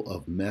full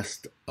of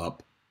messed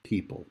up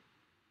people.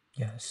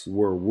 Yes.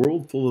 We're a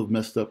world full of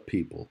messed up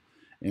people.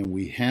 And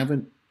we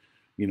haven't,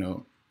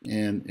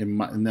 and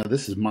now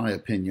this is my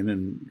opinion,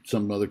 and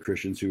some other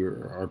Christians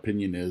our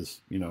opinion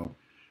is,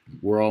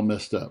 we're all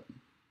messed up.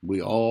 We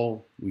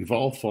all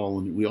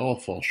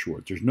fall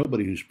short. There's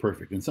nobody who's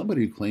perfect. And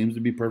somebody who claims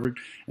to be perfect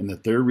and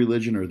that their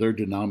religion or their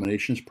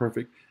denomination is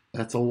perfect,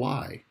 that's a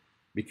lie.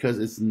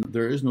 Because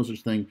there is no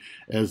such thing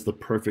as the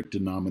perfect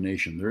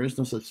denomination. There is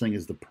no such thing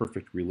as the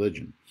perfect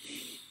religion.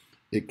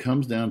 It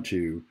comes down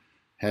to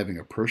having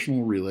a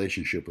personal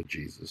relationship with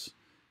Jesus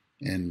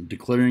and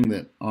declaring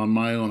that on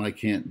my own I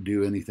can't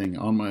do anything.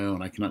 On my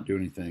own I cannot do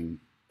anything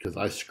because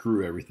I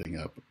screw everything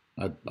up.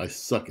 I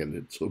suck at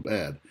it so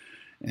bad.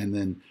 And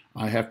then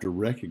I have to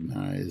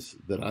recognize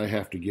that I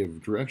have to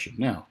give direction.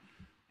 Now,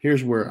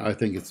 here's where I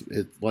think it's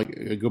like,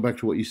 I go back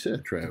to what you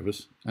said,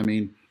 Travis. I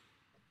mean,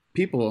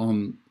 people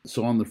on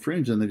the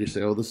fringe, and they just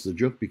say, oh, this is a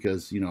joke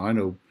because, I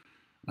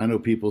know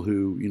people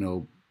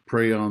who,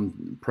 pray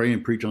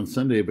and preach on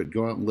Sunday, but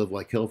go out and live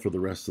like hell for the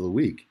rest of the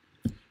week.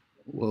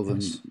 Well,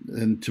 then,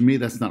 and to me,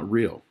 that's not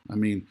real. I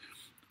mean,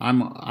 I'm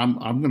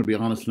going to be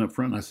honest and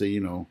upfront. And I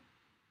say,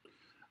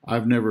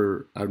 I've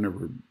never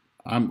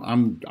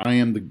I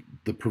am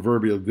the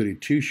proverbial goody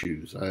two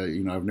shoes.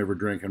 I've never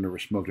drank, I've never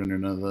smoked, under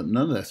none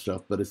of that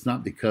stuff. But it's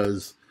not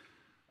because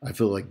I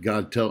feel like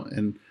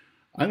and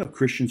I know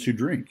Christians who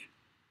drink,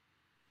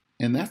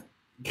 and that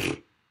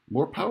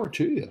more power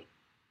to you.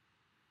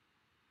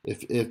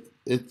 If it's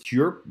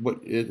what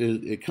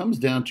it comes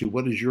down to,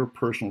 what is your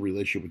personal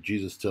relationship with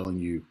Jesus telling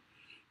you?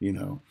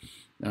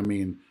 I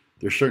mean,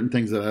 there's certain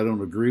things that I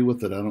don't agree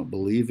with, that I don't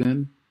believe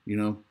in.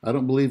 I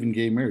don't believe in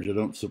gay marriage. I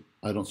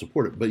don't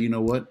support it. But you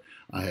know what?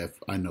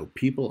 I know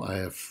people, I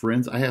have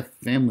friends, I have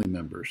family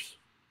members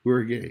who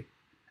are gay,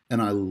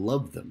 and I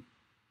love them,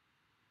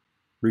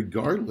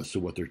 regardless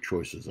of what their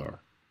choices are.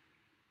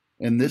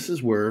 And this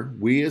is where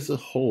we as a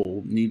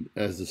whole need,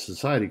 as a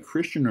society,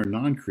 Christian or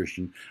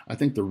non-Christian, I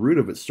think the root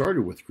of it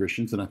started with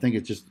Christians, and I think I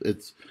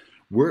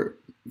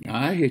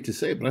hate to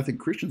say it, but I think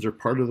Christians are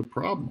part of the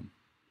problem.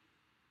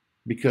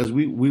 Because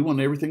we want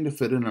everything to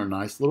fit in our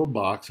nice little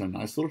box, our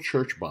nice little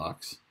church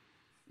box.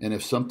 And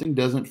if something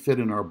doesn't fit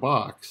in our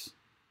box,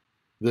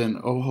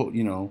 then,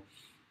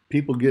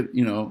 people get,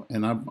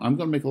 and I'm going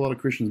to make a lot of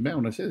Christians mad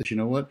when I say this. You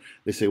know what?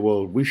 They say,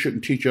 well, we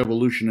shouldn't teach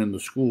evolution in the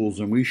schools,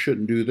 and we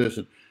shouldn't do this.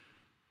 And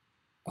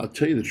I'll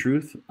tell you the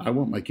truth. I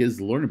want my kids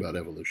to learn about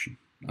evolution.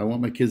 I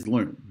want my kids to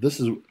learn. This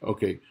is,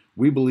 okay,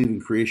 we believe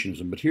in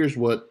creationism, but here's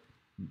what,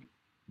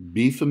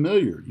 be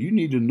familiar. You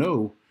need to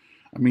know.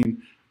 I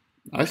mean,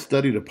 I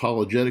studied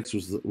apologetics,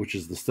 which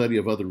is the study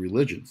of other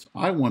religions.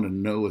 I want to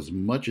know as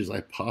much as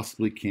I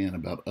possibly can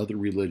about other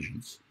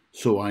religions,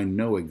 so I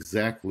know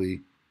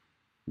exactly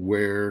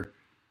where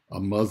a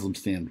Muslim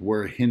stands,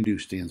 where a Hindu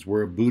stands,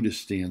 where a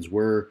Buddhist stands,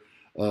 where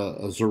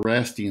a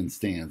Zoroastrian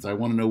stands. I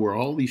want to know where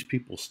all these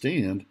people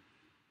stand.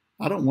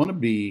 I don't want to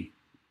be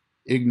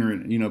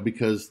ignorant,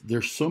 because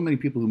there's so many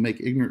people who make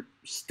ignorant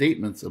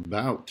statements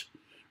about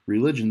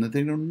religion that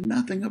they know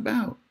nothing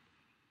about.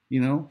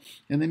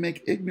 And they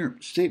make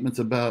ignorant statements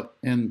about,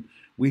 and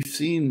we've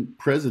seen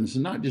presidents,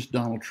 and not just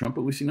Donald Trump,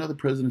 but we've seen other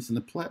presidents in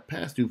the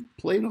past who've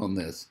played on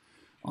this,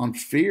 on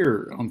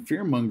fear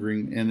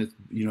mongering, and it's,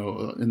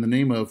 in the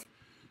name of,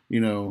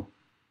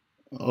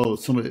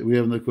 somebody, we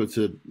have another quote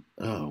said,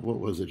 what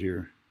was it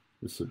here?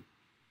 This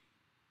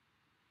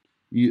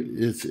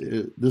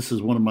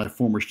is one of my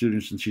former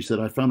students, and she said,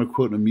 I found a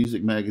quote in a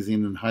music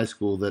magazine in high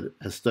school that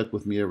has stuck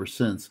with me ever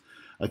since.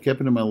 I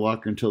kept it in my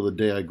locker until the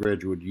day I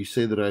graduated. You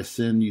say that I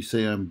sin, you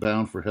say I'm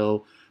bound for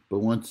hell, but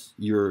once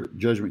your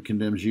judgment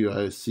condemns you,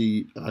 I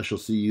shall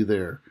see you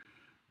there.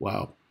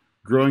 Wow.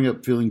 Growing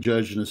up feeling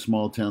judged in a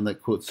small town,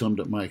 that quote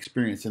summed up my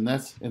experience. And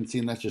that's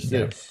just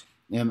it.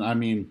 And I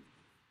mean,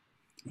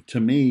 to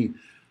me,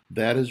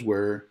 that is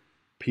where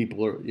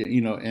people are,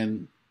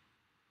 and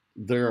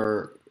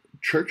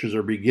churches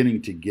are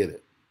beginning to get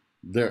it.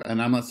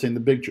 And I'm not saying the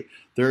big church,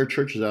 there are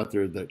churches out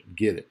there that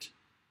get it.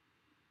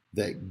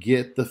 That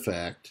get the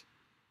fact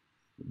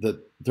that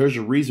there's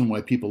a reason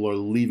why people are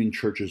leaving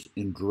churches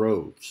in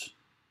droves,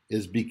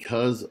 is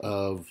because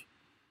of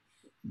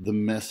the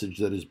message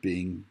that is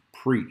being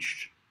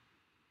preached.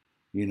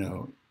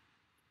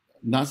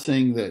 Not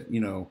saying that,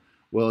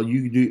 well,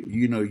 you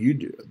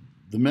do.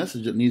 The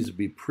message that needs to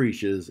be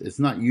preached is, it's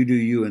not you do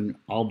you and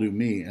I'll do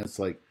me. It's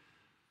like,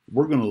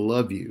 we're going to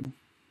love you.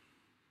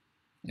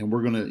 And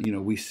we're going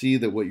to, we see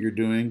that what you're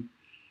doing,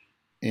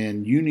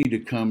 and you need to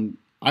come.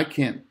 I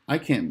can't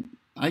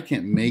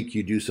make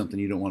you do something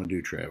you don't want to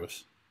do,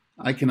 Travis.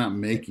 I cannot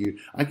make you.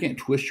 I can't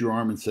twist your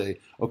arm and say,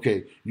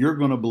 okay, you're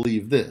going to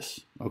believe this.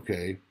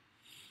 Okay.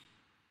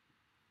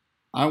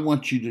 I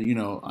want you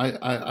to,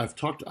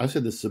 I've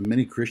said this to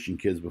many Christian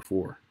kids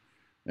before,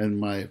 in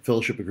my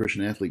Fellowship of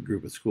Christian Athlete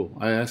group at school.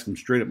 I ask them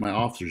straight up, my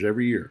officers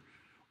every year,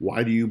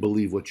 why do you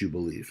believe what you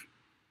believe?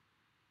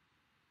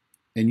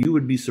 And you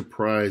would be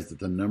surprised at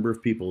the number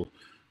of people,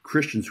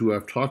 Christians who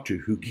I've talked to,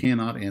 who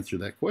cannot answer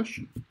that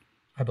question.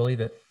 I believe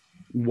it.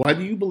 Why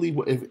do you believe,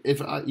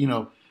 if I,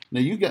 now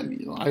you got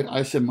me,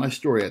 I said my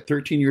story at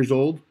 13 years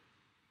old.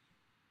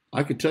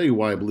 I could tell you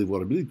why I believe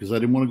what I believe, because I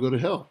didn't want to go to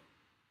hell.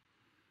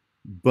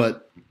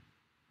 But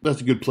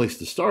that's a good place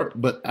to start.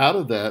 But out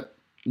of that,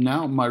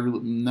 now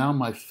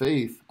my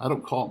faith, I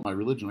don't call it my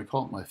religion, I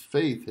call it my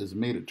faith, has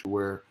made it to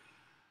where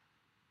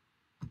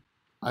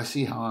I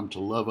see how I'm to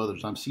love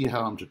others. I see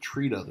how I'm to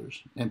treat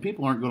others. And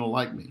people aren't going to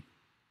like me.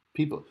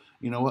 People,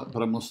 you know what?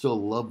 But I'm going to still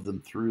love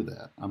them through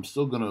that. I'm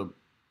still going to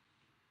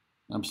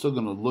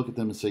look at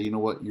them and say, you know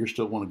what? You're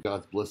still one of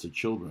God's blessed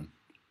children.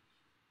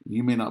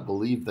 You may not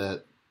believe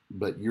that,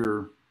 but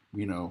you're,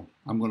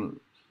 I'm going to,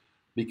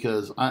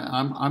 because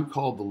I'm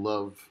called to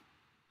love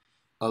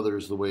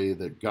others the way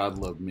that God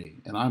loved me.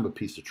 And I'm a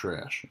piece of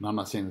trash. And I'm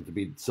not saying that to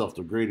be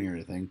self-degrading or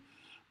anything,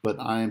 but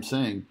I am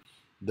saying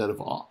that if,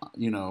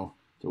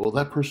 well,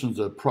 that person's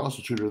a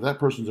prostitute, or that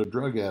person's a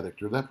drug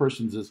addict, or that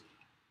person's this,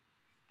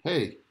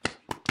 hey,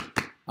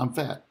 I'm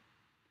fat.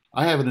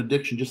 I have an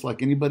addiction just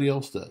like anybody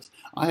else does.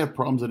 I have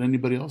problems that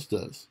anybody else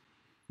does.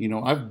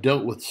 I've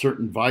dealt with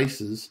certain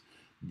vices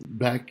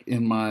back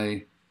in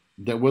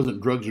that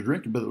wasn't drugs or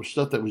drinking, but it was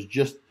stuff that was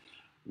just,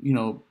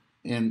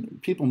 and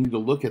people need to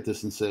look at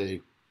this and say,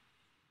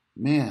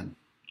 man,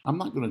 I'm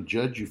not going to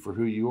judge you for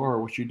who you are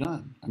or what you've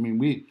done. I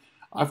mean,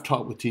 I've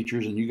taught with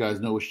teachers, and you guys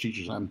know which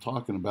teachers I'm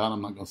talking about.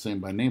 I'm not going to say them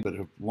by name, but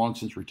have long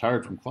since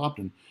retired from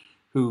Clopton,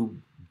 who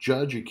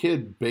judge a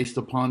kid based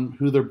upon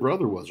who their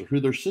brother was or who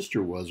their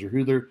sister was or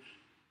who their,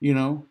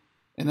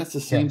 and that's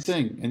the same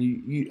thing. And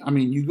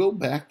you go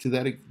back to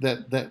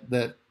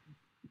that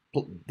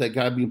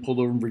guy being pulled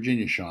over in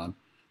Virginia, Sean,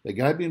 that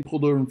guy being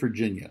pulled over in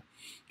Virginia.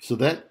 So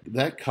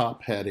that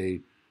cop had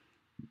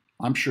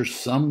I'm sure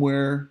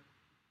somewhere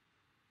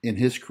in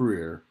his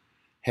career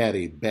had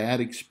a bad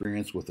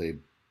experience with a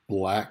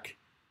black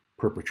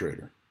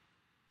perpetrator.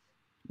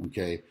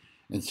 Okay.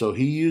 And so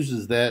he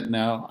uses that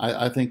now.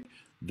 I think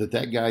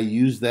that guy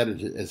used that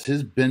as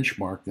his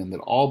benchmark, and that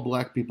all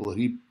black people that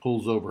he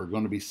pulls over are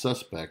going to be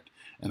suspect,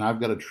 and I've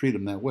got to treat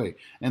them that way.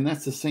 And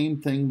that's the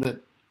same thing that,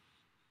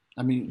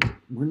 I mean,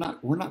 we're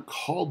not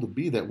called to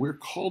be that. We're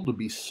called to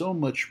be so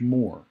much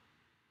more.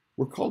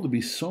 We're called to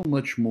be so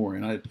much more.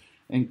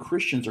 And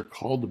Christians are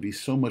called to be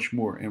so much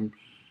more. And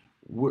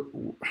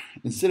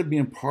instead of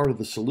being part of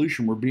the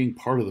solution, we're being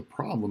part of the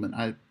problem.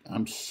 And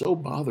I'm so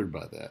bothered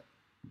by that.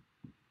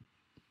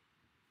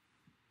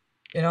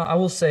 I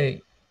will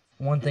say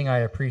one thing I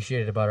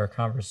appreciated about our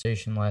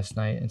conversation last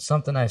night, and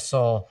something I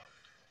saw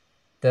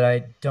that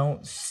I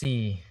don't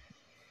see,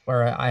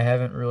 or I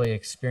haven't really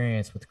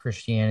experienced with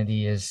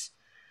Christianity, is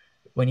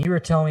when you were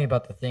telling me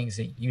about the things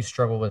that you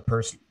struggle with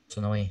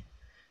personally,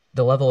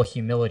 the level of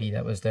humility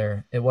that was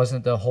there. It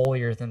wasn't the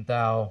holier than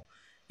thou,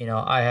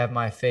 I have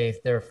my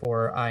faith,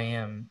 therefore I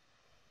am,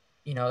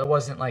 it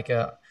wasn't like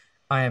I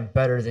am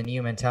better than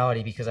you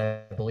mentality because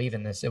I believe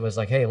in this. It was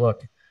like, hey,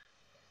 look,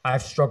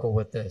 I've struggled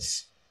with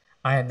this.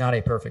 I am not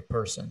a perfect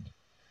person.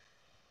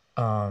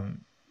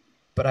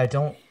 But I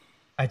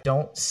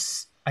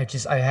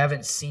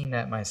haven't seen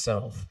that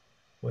myself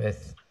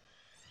with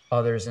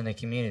others in the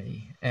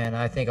community. And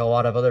I think a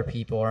lot of other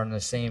people are in the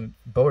same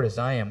boat as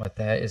I am with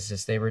that. Is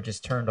just, they were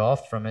just turned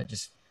off from it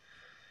just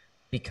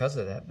because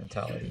of that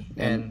mentality.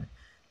 And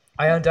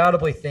I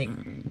undoubtedly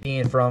think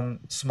being from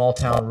small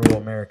town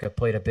rural America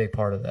played a big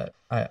part of that.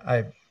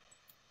 I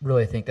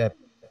really think that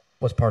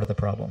was part of the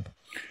problem.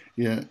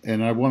 Yeah,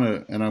 and I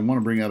want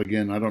to bring out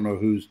again. I don't know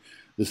who's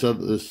this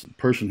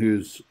person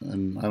who's,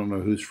 and I don't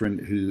know whose friend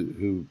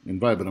who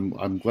invited, but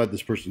I'm glad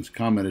this person's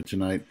commented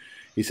tonight.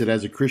 He said,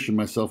 as a Christian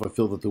myself, I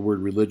feel that the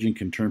word religion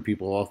can turn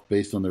people off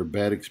based on their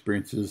bad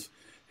experiences,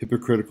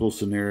 hypocritical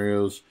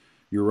scenarios.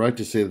 You're right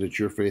to say that it's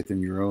your faith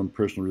and your own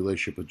personal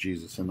relationship with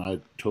Jesus, and I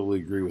totally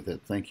agree with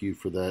that. Thank you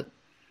for that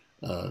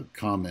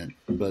comment.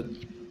 But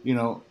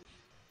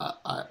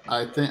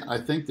I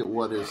think that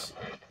what is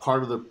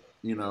part of the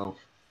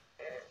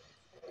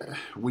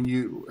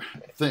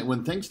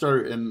when things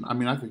started, and I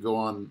mean, I could go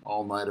on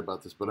all night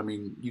about this, but I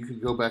mean, you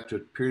could go back to a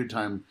period of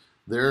time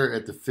there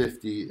at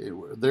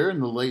they're in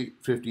the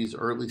late 50s,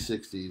 early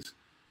 60s,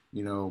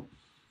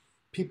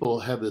 people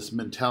have this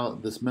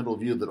mental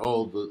view that,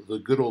 the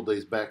good old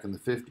days back in the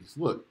 50s.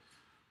 Look,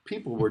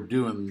 people were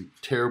doing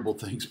terrible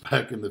things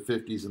back in the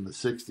 50s and the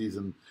 60s,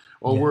 and,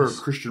 we're a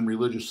Christian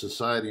religious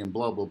society and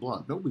blah, blah,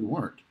 blah. No, we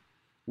weren't.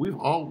 We've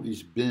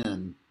always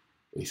been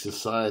a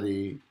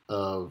society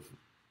of,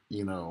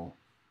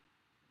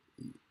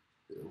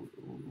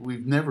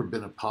 we've never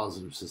been a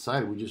positive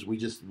society. We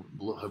just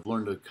have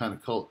learned to kind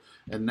of cult.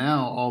 And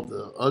now all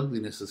the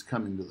ugliness is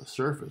coming to the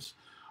surface.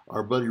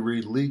 Our buddy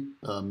Reed Lee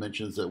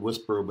mentions that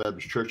Westboro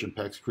Baptist Church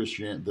impacts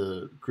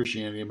the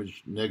Christianity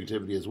image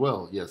negativity as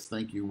well. Yes,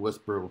 thank you,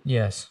 Westboro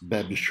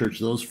Baptist Church.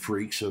 Those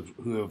freaks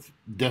who have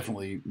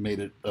definitely made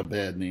it a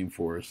bad name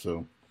for us.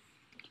 So,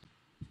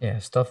 yeah,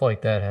 stuff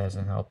like that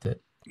hasn't helped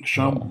it.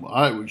 Sean,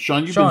 I want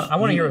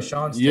to hear what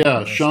Sean's.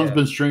 Yeah, Sean's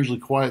been strangely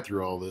quiet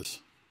through all this.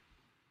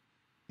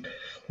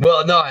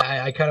 Well, no,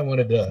 I kind of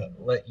wanted to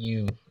let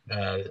you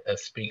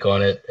speak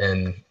on it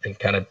and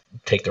kind of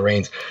take the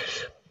reins.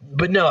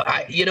 But no,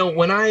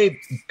 when I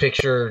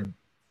picture,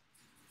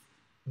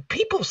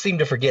 people seem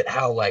to forget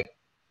how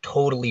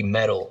totally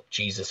metal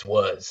Jesus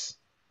was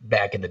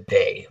back in the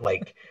day.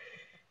 Like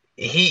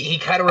he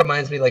kind of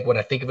reminds me, when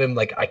I think of him,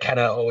 I kind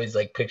of always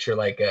picture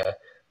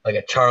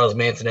a Charles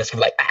Manson-esque,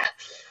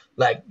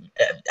 I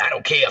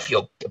don't care if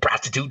you're a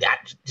prostitute,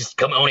 just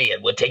come on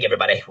in. We'll take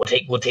everybody.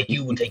 We'll take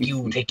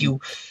you.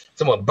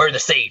 Someone burn the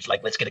sage.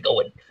 Let's get it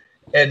going.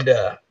 And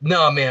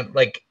no, man,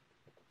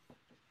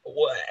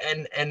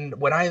 and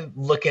when I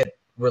look at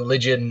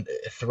religion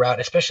throughout,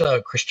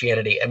 especially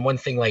Christianity, and one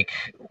thing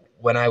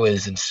when I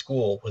was in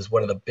school was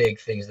one of the big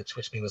things that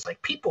switched me was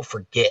people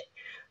forget.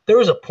 There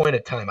was a point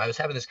of time, I was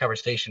having this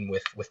conversation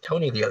with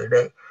Tony the other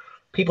day.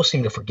 People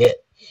seem to forget.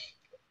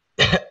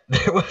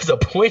 There was a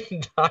point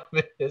in time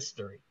in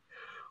history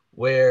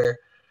where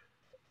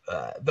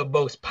the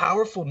most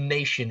powerful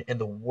nation in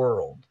the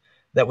world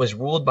that was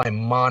ruled by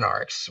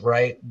monarchs,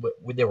 right?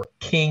 There were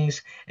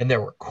kings and there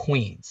were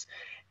queens.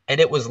 And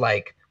it was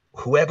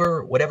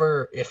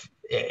whatever,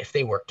 if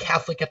they were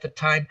Catholic at the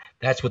time,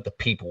 that's what the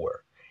people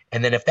were.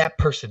 And then if that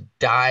person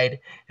died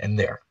and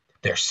their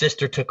their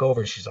sister took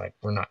over. She's like,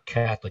 we're not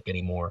Catholic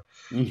anymore.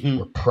 Mm-hmm.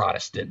 We're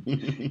Protestant.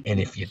 And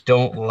if you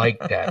don't like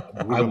that,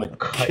 I will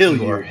cut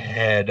your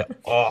head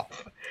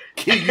off.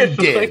 Kill you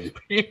dead.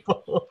 Like,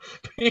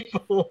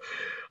 people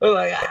are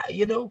like,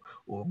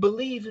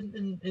 believe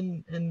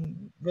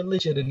in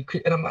religion.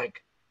 And I'm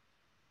like,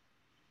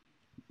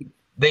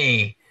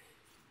 they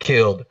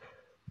killed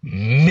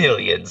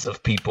millions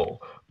of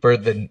people for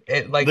the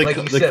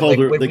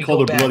they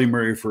called her Bloody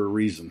Mary for a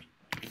reason.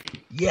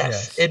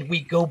 Yes, and we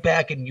go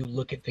back and you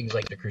look at things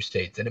like the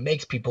Crusades, and it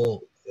makes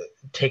people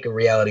take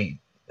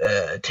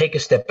a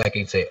step back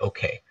and say,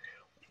 okay,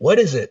 what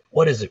is it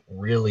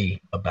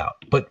really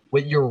about? But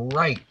when you're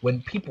right,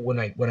 when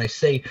I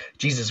say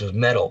Jesus was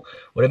metal,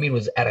 what I mean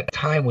was at a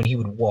time when he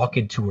would walk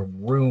into a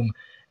room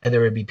and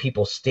there would be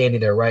people standing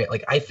there, right?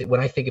 Like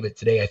when I think of it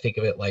today, I think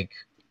of it like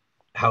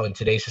how in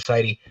today's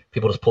society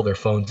people just pull their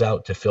phones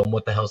out to film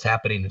what the hell's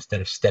happening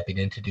instead of stepping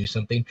in to do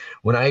something.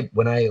 When I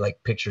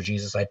like picture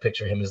Jesus, I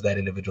picture him as that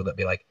individual that'd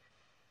be like,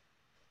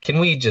 can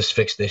we just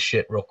fix this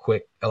shit real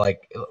quick?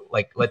 Like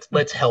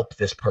let's help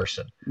this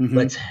person. Mm-hmm.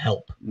 Let's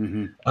help.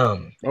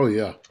 Mm-hmm. Oh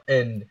yeah.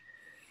 And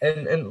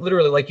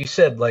literally, like you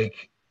said,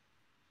 like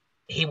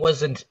he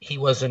wasn't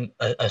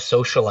a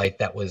socialite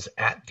that was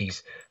at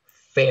these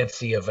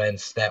fancy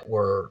events that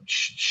were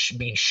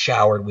being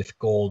showered with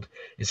gold.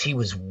 Is he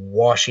was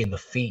washing the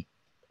feet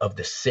of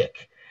the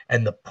sick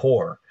and the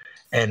poor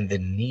and the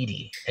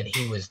needy, and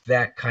he was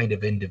that kind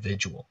of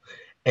individual.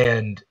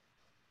 And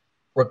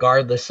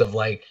regardless of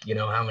like,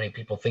 how many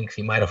people think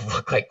he might have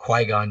looked like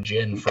Qui-Gon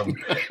Jinn from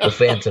The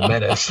Phantom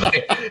Menace.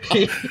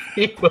 he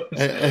was,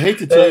 I hate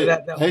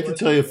to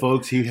tell you,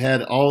 folks, he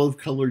had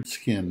olive-colored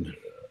skin.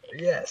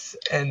 Yes,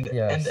 and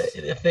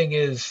the thing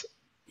is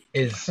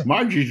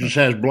my Jesus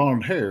has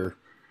blonde hair.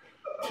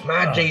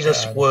 My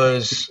Jesus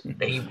was,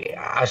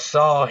 I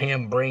saw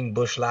him bring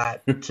Busch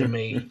Light to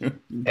me,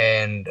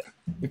 and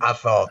I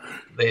thought,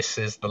 this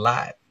is the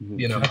light.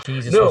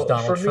 Jesus was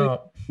Donald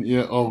Trump.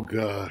 Yeah. Oh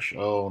gosh.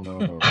 Oh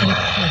no.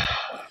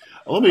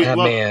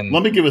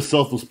 Let me give a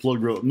selfless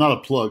plug. Not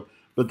a plug,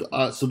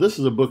 but so this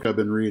is a book I've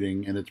been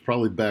reading, and it's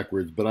probably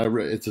backwards, but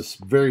it's a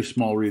very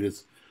small read.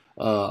 It's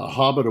A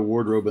Hobbit, a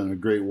Wardrobe, and a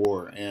Great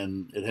War,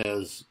 and it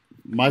has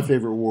my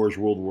favorite war is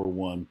World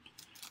War I.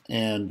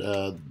 And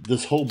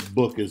this whole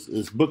book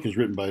is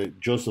written by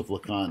Joseph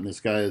LeConte, and this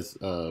guy is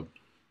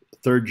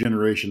third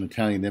generation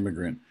Italian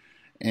immigrant,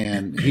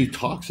 and he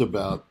talks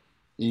about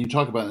in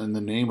the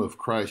name of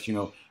Christ,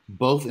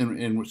 both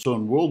in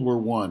World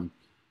War I,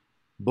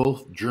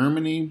 both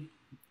Germany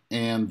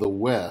and the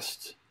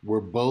West were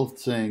both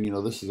saying,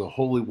 this is a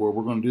holy war.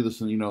 We're going to do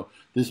this, and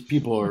these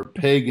people are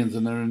pagans,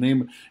 and they're in the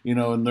name,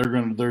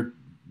 and the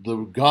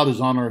God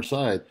is on our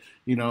side,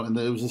 and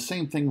it was the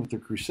same thing with the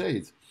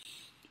Crusades.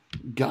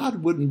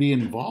 God wouldn't be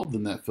involved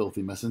in that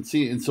filthy mess,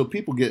 and so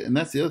people get, and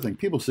that's the other thing.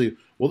 People say,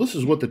 well, this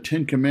is what the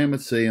Ten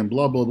Commandments say, and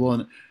blah blah blah.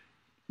 And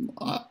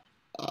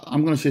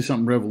I'm going to say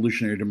something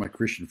revolutionary to my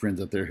Christian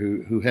friends out there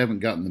who haven't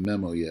gotten the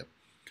memo yet.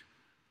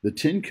 The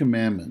Ten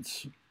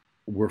Commandments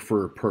were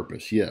for a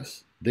purpose.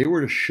 Yes, they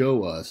were to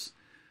show us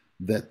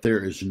that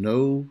there is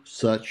no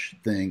such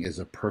thing as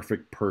a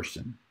perfect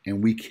person,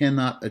 and we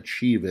cannot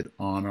achieve it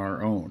on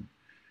our own.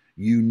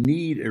 You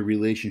need a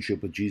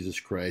relationship with Jesus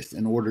Christ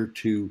in order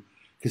to,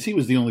 because he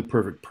was the only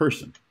perfect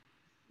person.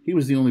 He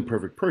was the only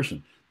perfect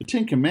person. The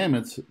Ten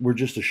Commandments were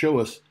just to show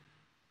us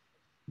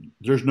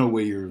there's no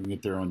way you're going to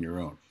get there on your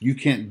own. You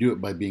can't do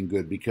it by being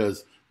good,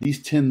 because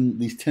these 10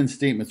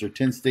 statements are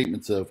 10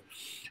 statements of,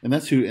 and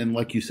that's who, and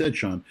like you said,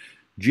 Sean,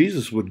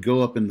 Jesus would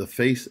go up in the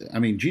face. I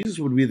mean, Jesus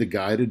would be the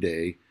guy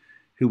today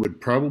who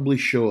would probably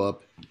show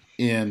up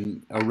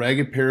in a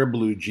ragged pair of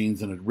blue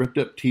jeans and a ripped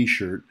up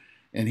t-shirt,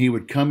 and he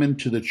would come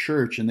into the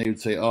church and they would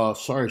say, "Oh,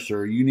 sorry,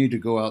 sir, you need to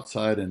go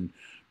outside and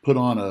put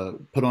on a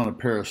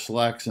pair of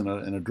slacks and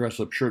a dress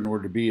up shirt in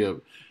order to be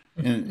I'll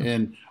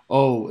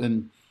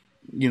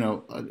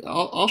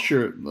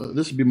share it.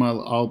 This would be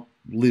I'll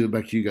leave it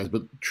back to you guys,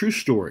 but true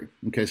story.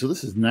 Okay, so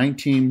this is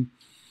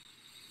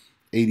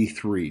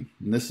 1983,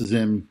 and this is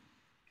in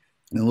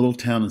a little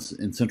town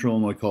in central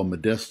Illinois called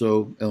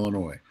Modesto,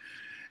 Illinois.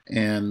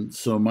 And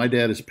so my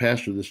dad is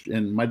pastor this,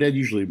 and my dad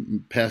usually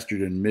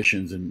pastored in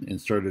missions and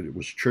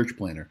was church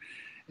planner.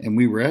 And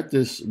we were at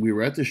this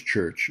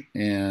church,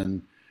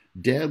 and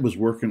Dad was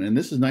working, and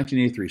this is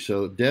 1983.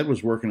 So Dad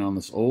was working on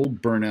this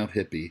old burnout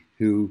hippie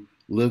who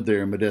lived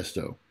there in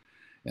Modesto.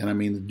 And I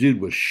mean, the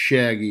dude was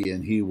shaggy,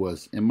 and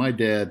my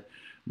dad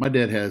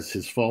has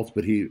his faults,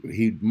 but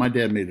my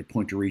dad made it a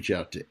point to reach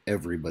out to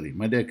everybody.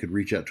 My dad could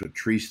reach out to a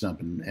tree stump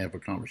and have a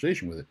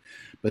conversation with it.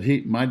 But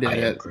I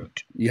am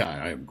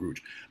Groot.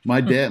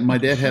 My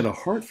dad had a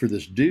heart for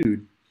this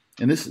dude.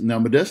 And now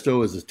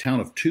Modesto is a town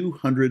of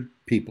 200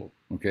 people.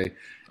 Okay.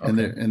 And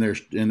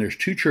there's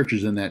two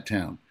churches in that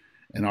town,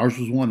 and ours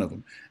was one of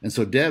them. And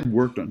so Dad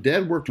worked on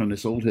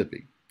this old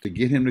hippie to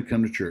get him to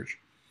come to church.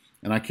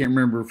 And I can't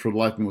remember for the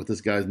life of me what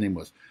this guy's name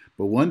was.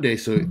 But one day,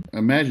 so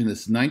imagine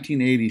this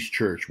 1980s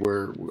church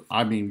where,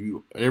 I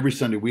mean, every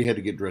Sunday we had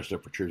to get dressed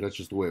up for church. That's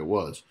just the way it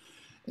was.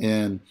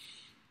 And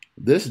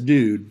this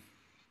dude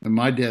And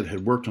my dad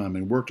had worked on him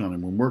and worked on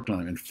him and worked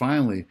on him. And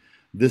finally,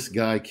 this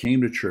guy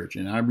came to church.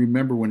 And I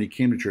remember when he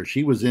came to church,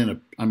 he was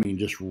in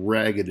just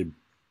ragged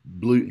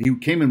blue. He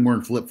came in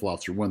wearing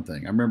flip-flops for one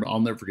thing. I remember, I'll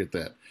never forget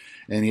that.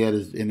 And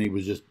he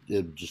was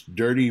just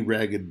dirty,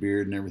 ragged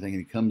beard and everything. And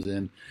he comes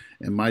in,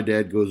 and my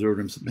dad goes over to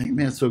him and says,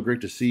 man, it's so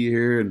great to see you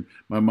here. And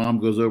my mom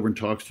goes over and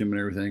talks to him and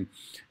everything.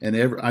 And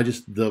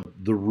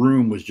the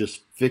room was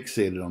just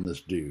fixated on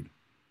this dude,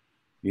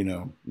 you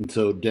know. And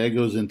so Dad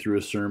goes in through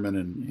a sermon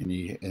and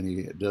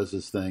he does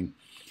his thing.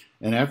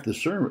 And after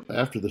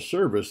the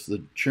service,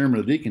 the chairman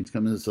of the deacons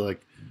comes in and says,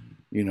 like,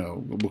 you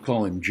know, we'll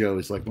call him Joe.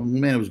 He's like, well,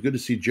 man, it was good to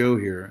see Joe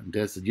here. And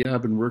Dad said, yeah,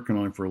 I've been working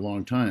on him for a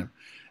long time.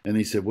 And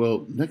he said,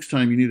 well, next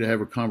time you need to have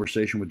a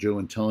conversation with Joe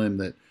and tell him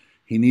that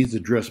he needs to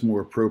dress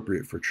more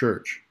appropriate for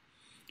church.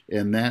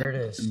 And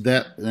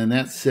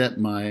that set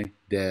my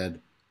dad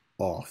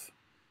off.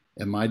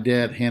 And my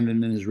dad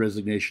handed in his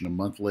resignation a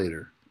month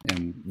later,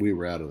 and we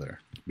were out of there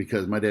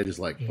because my dad is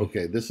like,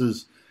 okay, this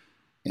is,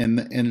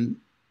 and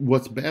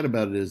what's bad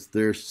about it is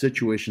there's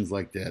situations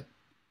like that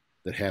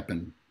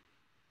happen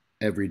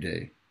every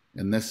day.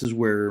 And this is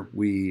where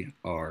we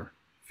are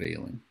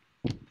failing.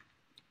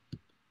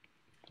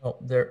 Oh,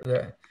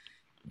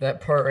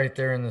 that part right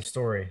there in the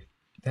story,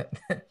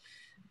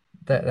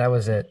 that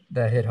was it.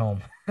 That hit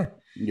home.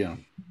 Yeah.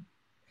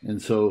 And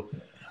so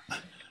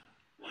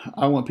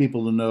I want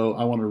people to know,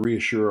 I want to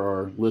reassure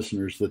our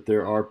listeners that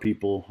there are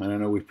people, and I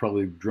know we've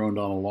probably droned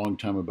on a long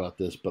time about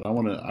this, but I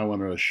want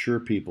to assure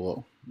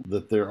people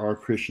that there are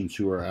Christians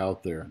who are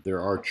out there.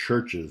 There are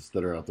churches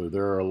that are out there.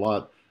 There are a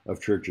lot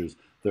of churches.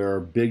 There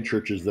are big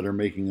churches that are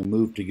making a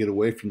move to get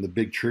away from the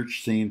big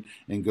church scene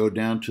and go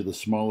down to the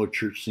smaller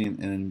church scene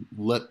and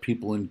let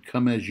people in,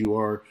 come as you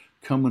are,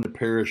 come in a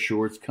pair of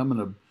shorts, come in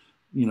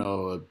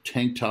a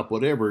tank top,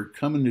 whatever,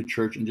 come into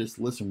church and just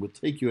listen. We'll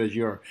take you as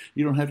you are.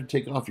 You don't have to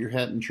take off your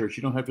hat in church.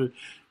 You don't have to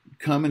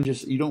come and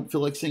you don't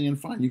feel like singing,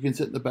 fine. You can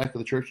sit in the back of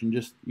the church and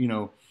just,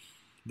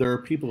 there are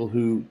people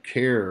who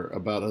care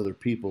about other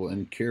people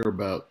and care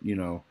about,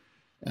 and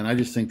I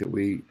just think that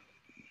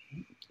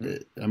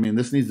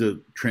this needs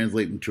to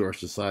translate into our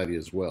society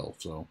as well.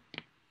 So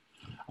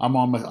I'm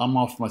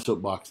off my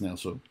soapbox now.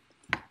 So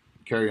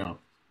carry on.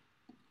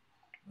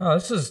 Oh,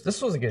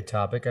 this was a good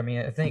topic. I mean,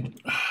 I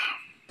think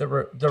the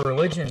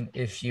religion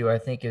issue, I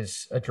think,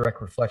 is a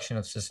direct reflection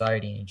of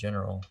society in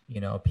general.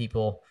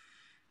 People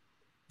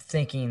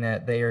thinking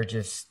that they are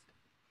just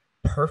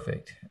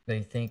perfect.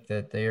 They think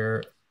that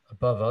they're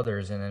above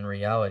others, and in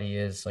reality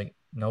is like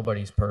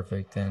nobody's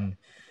perfect. And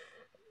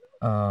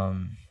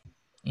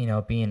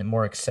being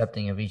more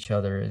accepting of each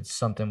other is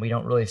something we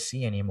don't really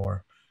see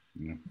anymore.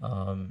 Yeah.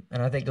 And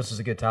I think this was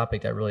a good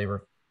topic that really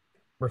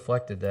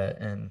reflected that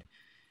and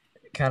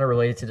kind of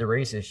related to the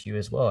race issue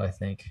as well, I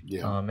think.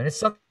 Yeah. And it's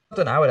something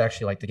I would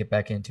actually like to get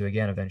back into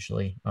again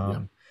eventually.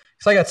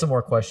 Because I got some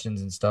more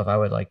questions and stuff I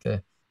would like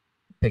to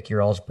pick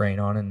your all's brain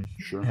on and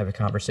have a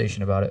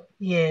conversation about it.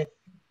 Yeah.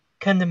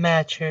 Come to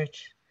my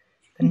church,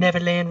 the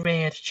Neverland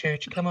Ranch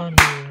Church. Come on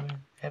here.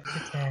 Have a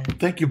good time.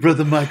 Thank you,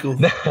 Brother Michael.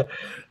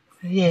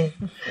 Yeah.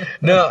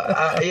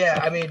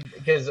 I mean,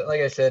 because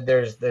like I said,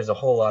 there's a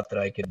whole lot that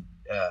I could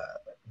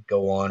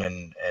go on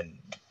and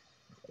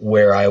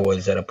where I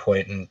was at a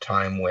point in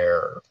time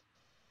where,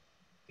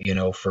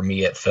 for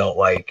me it felt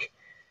like,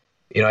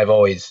 I've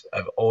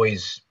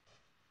always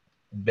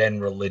been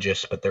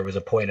religious, but there was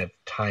a point of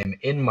time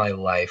in my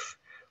life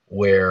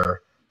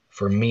where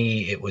for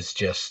me it was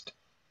just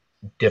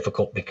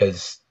difficult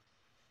because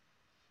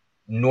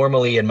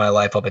normally in my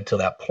life up until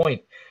that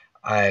point,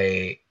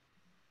 I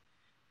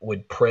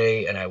would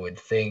pray and I would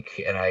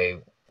think and I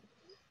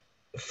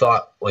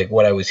thought like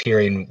what I was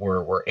hearing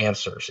were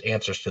answers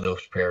to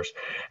those prayers.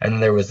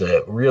 And there was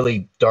a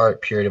really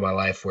dark period of my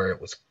life where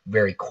it was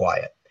very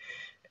quiet.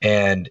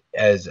 And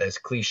as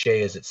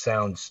cliche as it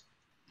sounds,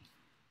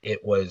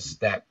 it was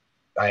that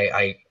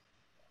I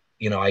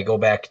go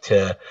back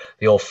to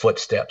the old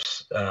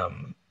footsteps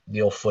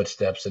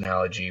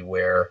analogy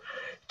where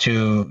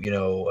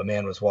a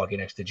man was walking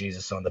next to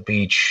Jesus on the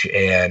beach,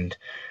 and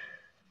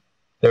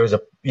there was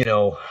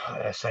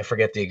I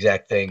forget the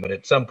exact thing, but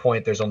at some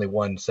point there's only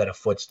one set of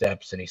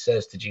footsteps, and he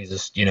says to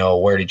Jesus,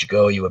 where did you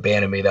go? You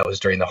abandoned me. That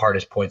was during the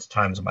hardest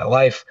times of my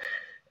life.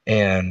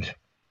 And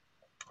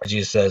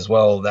Jesus says,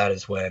 well, that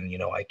is when,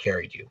 I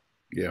carried you.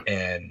 Yeah.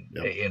 And,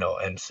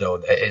 and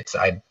so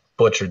I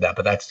butchered that,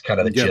 but that's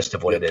kind of the gist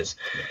of what it is.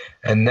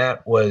 And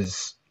that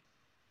was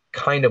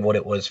kind of what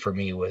it was for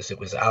me. It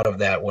was out of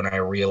that when I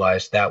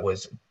realized that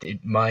was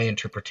my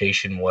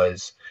interpretation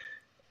was,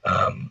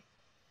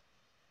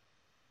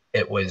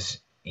 it was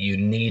you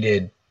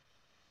needed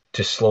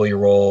to slow your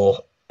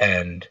roll,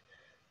 and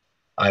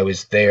I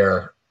was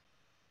there,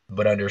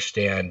 but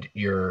understand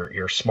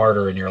you're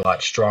smarter and you're a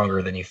lot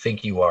stronger than you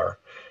think you are.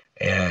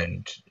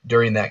 And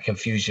during that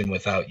confusion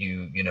without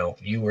you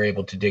were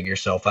able to dig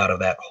yourself out of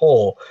that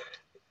hole.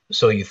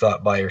 So you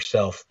thought by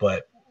yourself,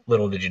 but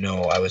little did you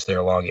know I was there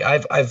along you.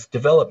 I've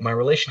developed my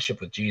relationship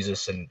with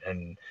Jesus,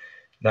 and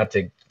not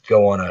to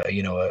go on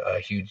a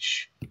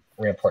huge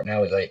rampart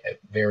now, is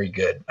very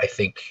good. I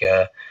think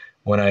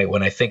when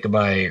I think of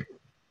my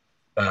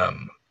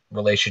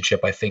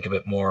relationship, I think of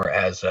it more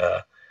as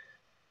a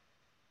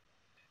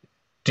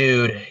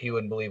dude, you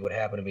wouldn't believe what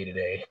happened to me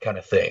today kind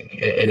of thing.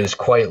 It is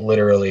quite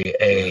literally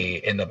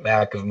in the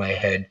back of my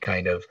head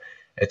kind of,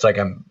 it's like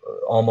I'm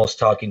almost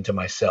talking to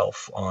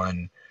myself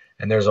on,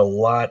 and there's a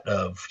lot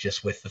of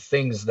just with the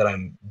things that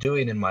I'm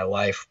doing in my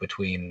life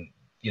between,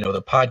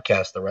 the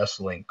podcast, the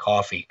wrestling,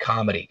 coffee,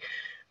 comedy,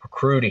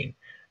 recruiting,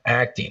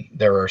 acting.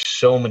 There are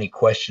so many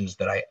questions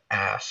that I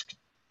ask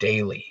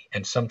daily.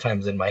 And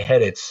sometimes in my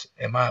head, it's,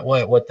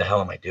 what the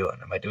hell am I doing?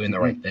 Am I doing the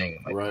right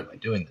thing? Am I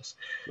doing this?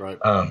 Right.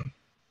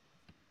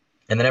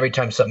 And then every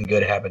time something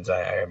good happens,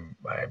 I'm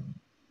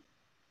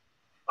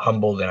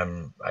humbled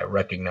and I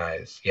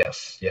recognize,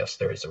 yes,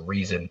 there is a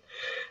reason.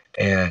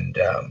 And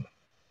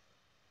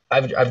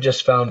I've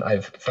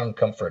found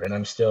comfort, and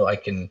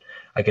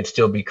I can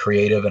still be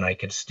creative, and I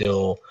can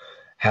still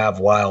have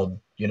wild,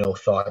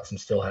 thoughts, and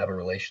still have a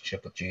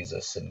relationship with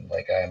Jesus. And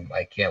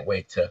I can't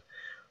wait to,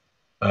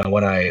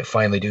 when I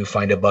finally do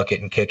find a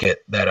bucket and kick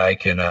it, that I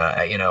can,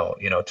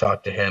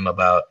 talk to him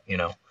about,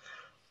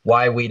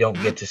 why we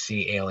don't get to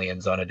see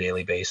aliens on a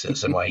daily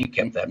basis and why he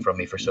kept that from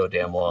me for so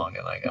damn long.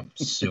 And I'm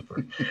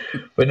super,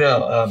 but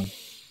no,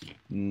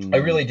 I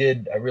really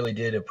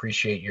did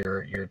appreciate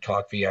your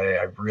talk, V.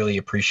 I really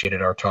appreciated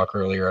our talk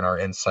earlier and our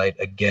insight.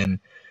 Again,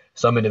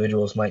 some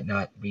individuals might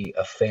not be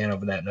a fan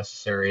of that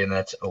necessarily, and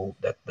that's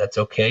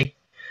okay.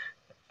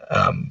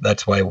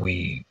 That's why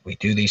we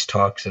do these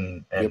talks,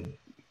 and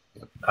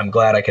I'm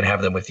glad I can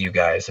have them with you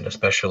guys, and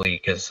especially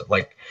because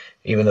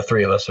even the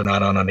three of us are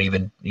not on an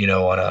even,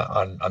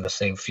 on the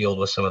same field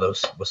with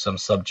some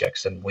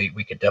subjects, and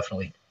we could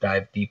definitely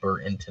dive deeper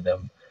into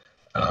them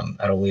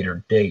at a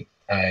later date.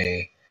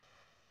 I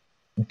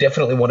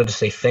definitely wanted to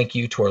say thank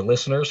you to our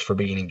listeners for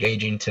being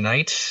engaging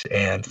tonight,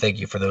 and thank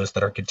you for those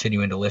that are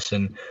continuing to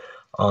listen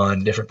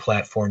on different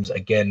platforms.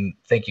 Again,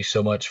 thank you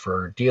so much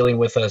for dealing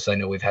with us. I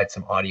know we've had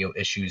some audio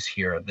issues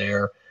here and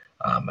there.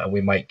 And we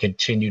might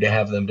continue to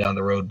have them down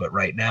the road, but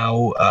right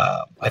now,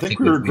 I think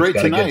we were great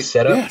got tonight. A good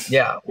setup. Yes.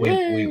 Yeah,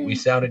 we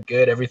sounded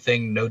good.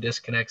 Everything, no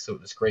disconnects, so it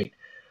was great.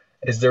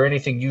 Is there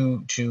anything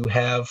you two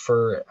have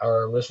for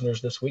our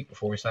listeners this week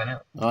before we sign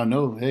out?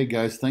 No. Hey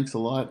guys, thanks a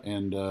lot,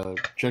 and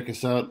check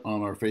us out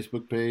on our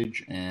Facebook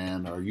page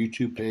and our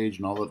YouTube page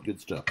and all that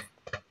good stuff.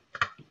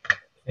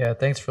 Yeah,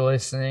 thanks for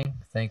listening.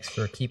 Thanks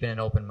for keeping an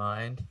open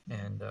mind,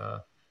 and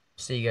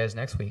see you guys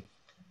next week.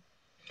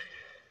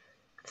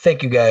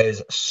 Thank you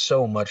guys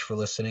so much for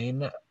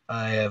listening.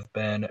 I have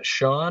been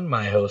Sean.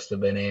 My hosts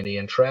have been Andy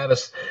and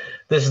Travis.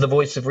 This is the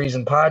Voice of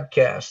Reason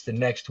podcast. And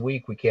next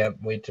week, we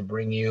can't wait to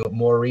bring you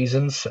more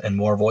reasons and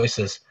more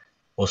voices.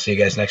 We'll see you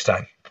guys next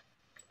time.